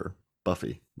for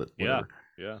Buffy, but whatever.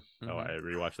 Yeah. Oh, I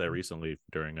rewatched that recently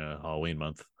during Halloween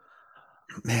month.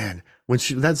 Man, when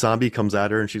that zombie comes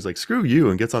at her and she's like, "Screw you,"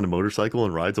 and gets on a motorcycle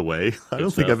and rides away, I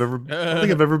don't think I've ever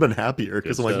been happier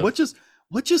because I'm like,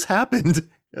 what just happened?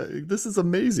 This is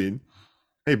amazing.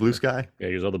 Hey, Blue Sky. Yeah,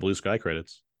 here's all the Blue Sky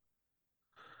credits.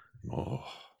 Oh.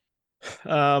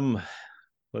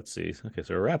 Let's see. Okay,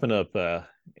 so we're wrapping up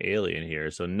Alien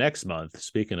here. So next month,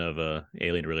 speaking of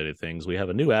alien related things, we have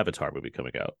a new Avatar movie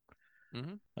coming out,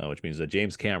 which means that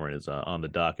James Cameron is on the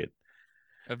docket.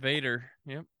 A Vader.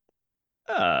 Yep.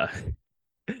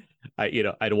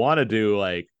 I'd want to do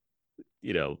like,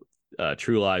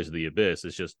 True Lies of the Abyss.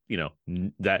 It's just,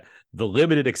 that the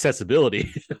limited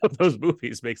accessibility of those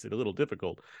movies makes it a little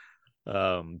difficult.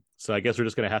 So I guess we're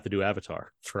just going to have to do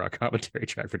Avatar for our commentary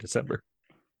track for December.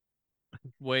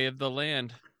 Way of the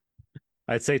Land.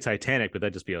 I'd say Titanic, but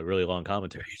that'd just be a really long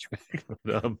commentary track.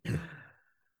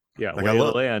 Yeah, like Way of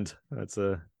the Land. I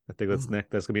think that's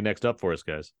next. That's gonna be next up for us,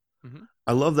 guys.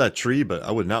 I love that tree, but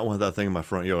I would not want that thing in my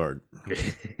front yard.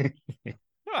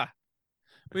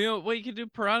 Well, you could do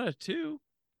Piranha too.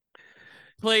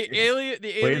 Play Alien.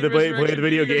 Play the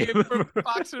video game from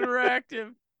Fox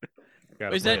Interactive.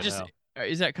 Is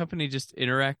that company just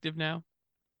interactive now?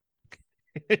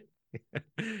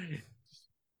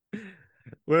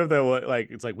 What if that was like?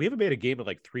 It's like we haven't made a game in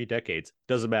like 3 decades.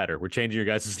 Doesn't matter. We're changing your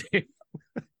guys' name.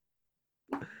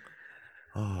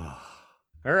 All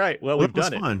right. Well, we've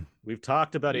done it. We've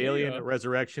talked about Alien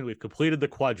Resurrection. We've completed the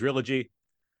quadrilogy.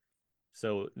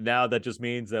 So now that just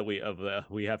means that we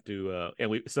have to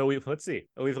let's see.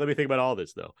 Let me think about all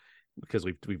this though, because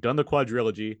we've done the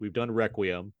quadrilogy. We've done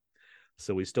Requiem.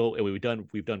 So we've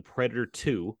done Predator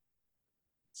 2.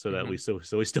 So that we still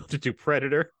have to do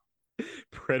Predator,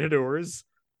 Predators,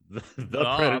 the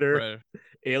Predator,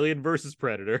 Alien versus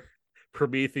Predator,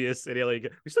 Prometheus, and Alien.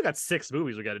 We still got 6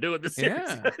 movies we got to do in this series.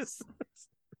 Yeah.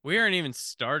 We aren't even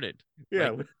started.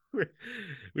 Yeah,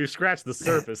 we've scratched the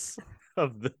surface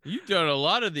of the. You've done a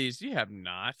lot of these. You have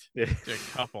not. A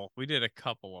couple. We did a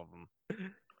couple of them.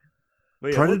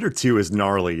 Yeah, Predator 2 is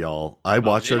gnarly, y'all. I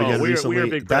watched it again recently. We are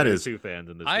big Predator 2 fans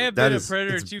in this. I have been a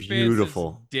Predator 2 fan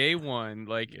since day one.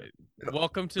 Like,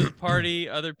 welcome to the party.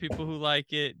 Other people who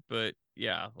like it, but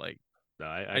yeah, like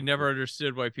I never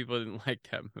understood why people didn't like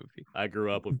that movie. I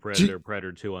grew up with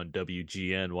Predator 2 on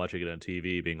WGN, watching it on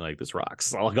TV, being like, "This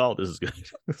rocks! All this is good."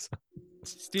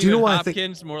 Stephen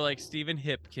Hopkins, more like Stephen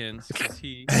Hipkins.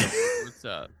 What's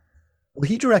up? Well,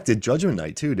 he directed Judgment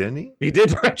Night too, didn't he? He did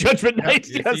direct Judgment Night.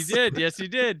 Yes, he did. Yes, he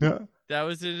did. Yeah. That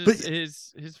was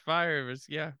his fire. Was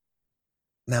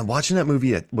Man, watching that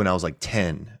movie when I was like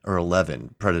 10 or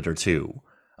 11, Predator 2,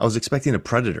 I was expecting a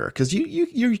Predator because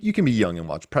you can be young and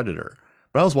watch Predator,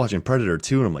 but I was watching Predator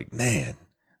 2 and I'm like, man,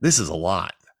 this is a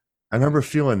lot. I remember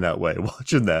feeling that way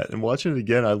watching that, and watching it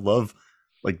again. I love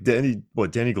like Danny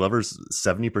Glover's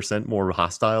 70% more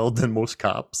hostile than most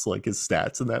cops. Like his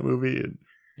stats in that movie. And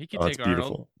he can take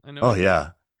Arnold. Oh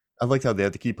yeah, I liked how they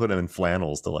had to keep putting him in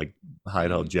flannels to like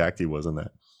hide how jacked he was in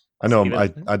that. I know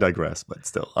I digress, but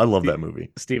still, I love that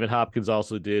movie. Stephen Hopkins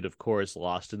also did, of course,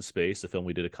 Lost in Space, a film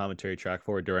we did a commentary track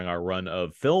for during our run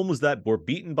of films that were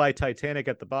beaten by Titanic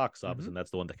at the box office, and that's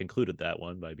the one that concluded that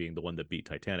one by being the one that beat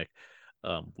Titanic,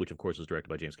 which of course was directed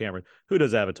by James Cameron, who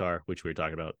does Avatar, which we're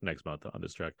talking about next month on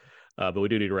this track. But we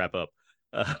do need to wrap up.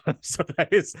 So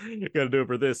that is going to do it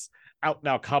for this out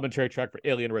now commentary track for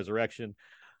Alien Resurrection.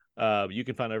 You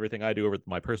can find everything I do over at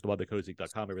my personal blog,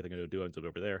 thecodeseek.com. Everything I do ends up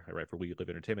over there. I write for We Live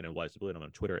Entertainment and Wise to Believe. I'm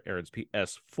on Twitter, Aaron's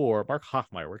PS4. Mark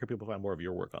Hoffmeyer, where can people find more of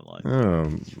your work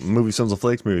online? Movie Films on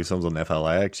Flakes, Movie Films on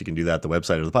FLIX. You can do that at the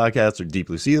website of the podcast or Deep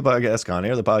Blue Sea the podcast, Con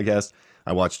Air the podcast.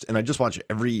 I just watched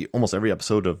almost every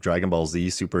episode of Dragon Ball Z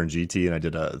Super and GT, and I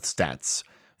did stats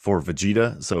for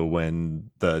Vegeta. So when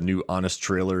the new Honest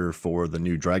trailer for the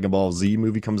new Dragon Ball Z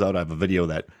movie comes out, I have a video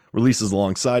that releases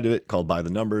alongside of it called By the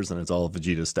Numbers, and it's all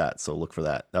Vegeta stats. So look for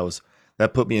that.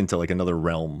 That put me into like another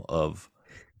realm of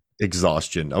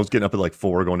exhaustion. I was getting up at like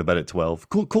 4, going to bed at 12.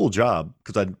 Cool job,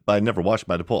 because I never watched,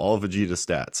 but I had to pull all of Vegeta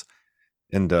stats.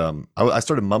 And I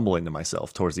started mumbling to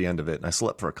myself towards the end of it, and I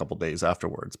slept for a couple days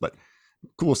afterwards. But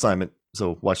cool assignment.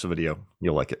 So watch the video.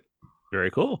 You'll like it. Very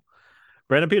cool.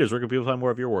 Brandon Peters, where can people find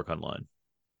more of your work online?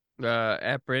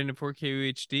 At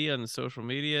Brandon4KUHD on the social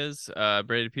medias.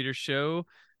 Brandon Peters Show.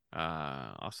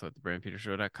 Also at the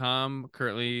BrandonPetersShow.com.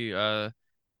 Currently,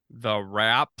 the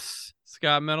Raps,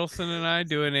 Scott Mendelson and I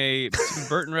doing a Tim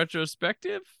Burton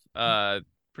retrospective.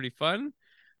 Pretty fun.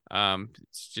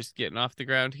 It's just getting off the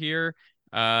ground here.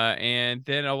 And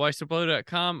then at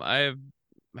WiseToBlow.com, I have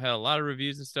had a lot of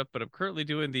reviews and stuff, but I'm currently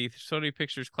doing the Sony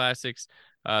Pictures Classics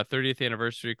 30th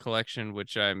anniversary collection,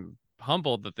 which I'm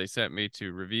humbled that they sent me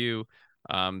to review.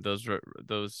 Those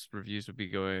reviews will be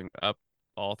going up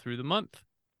all through the month.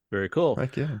 Very cool.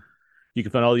 Heck yeah. You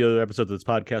can find all the other episodes of this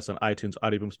podcast on iTunes,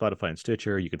 Audioboom, Spotify, and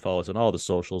Stitcher. You can follow us on all the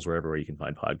socials, wherever you can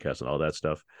find podcasts and all that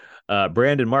stuff.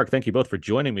 Brandon, Mark, thank you both for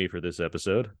joining me for this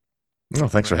episode. No,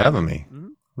 thanks for having me. Mm-hmm.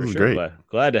 This is sure. great.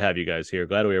 Glad to have you guys here.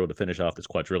 Glad we were able to finish off this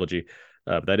quadrilogy.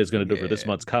 But that is going to do it for this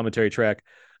month's commentary track.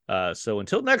 So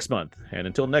until next month, and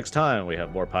until next time, we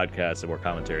have more podcasts and more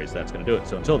commentaries. That's going to do it.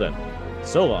 So until then,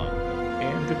 so long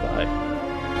and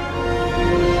goodbye.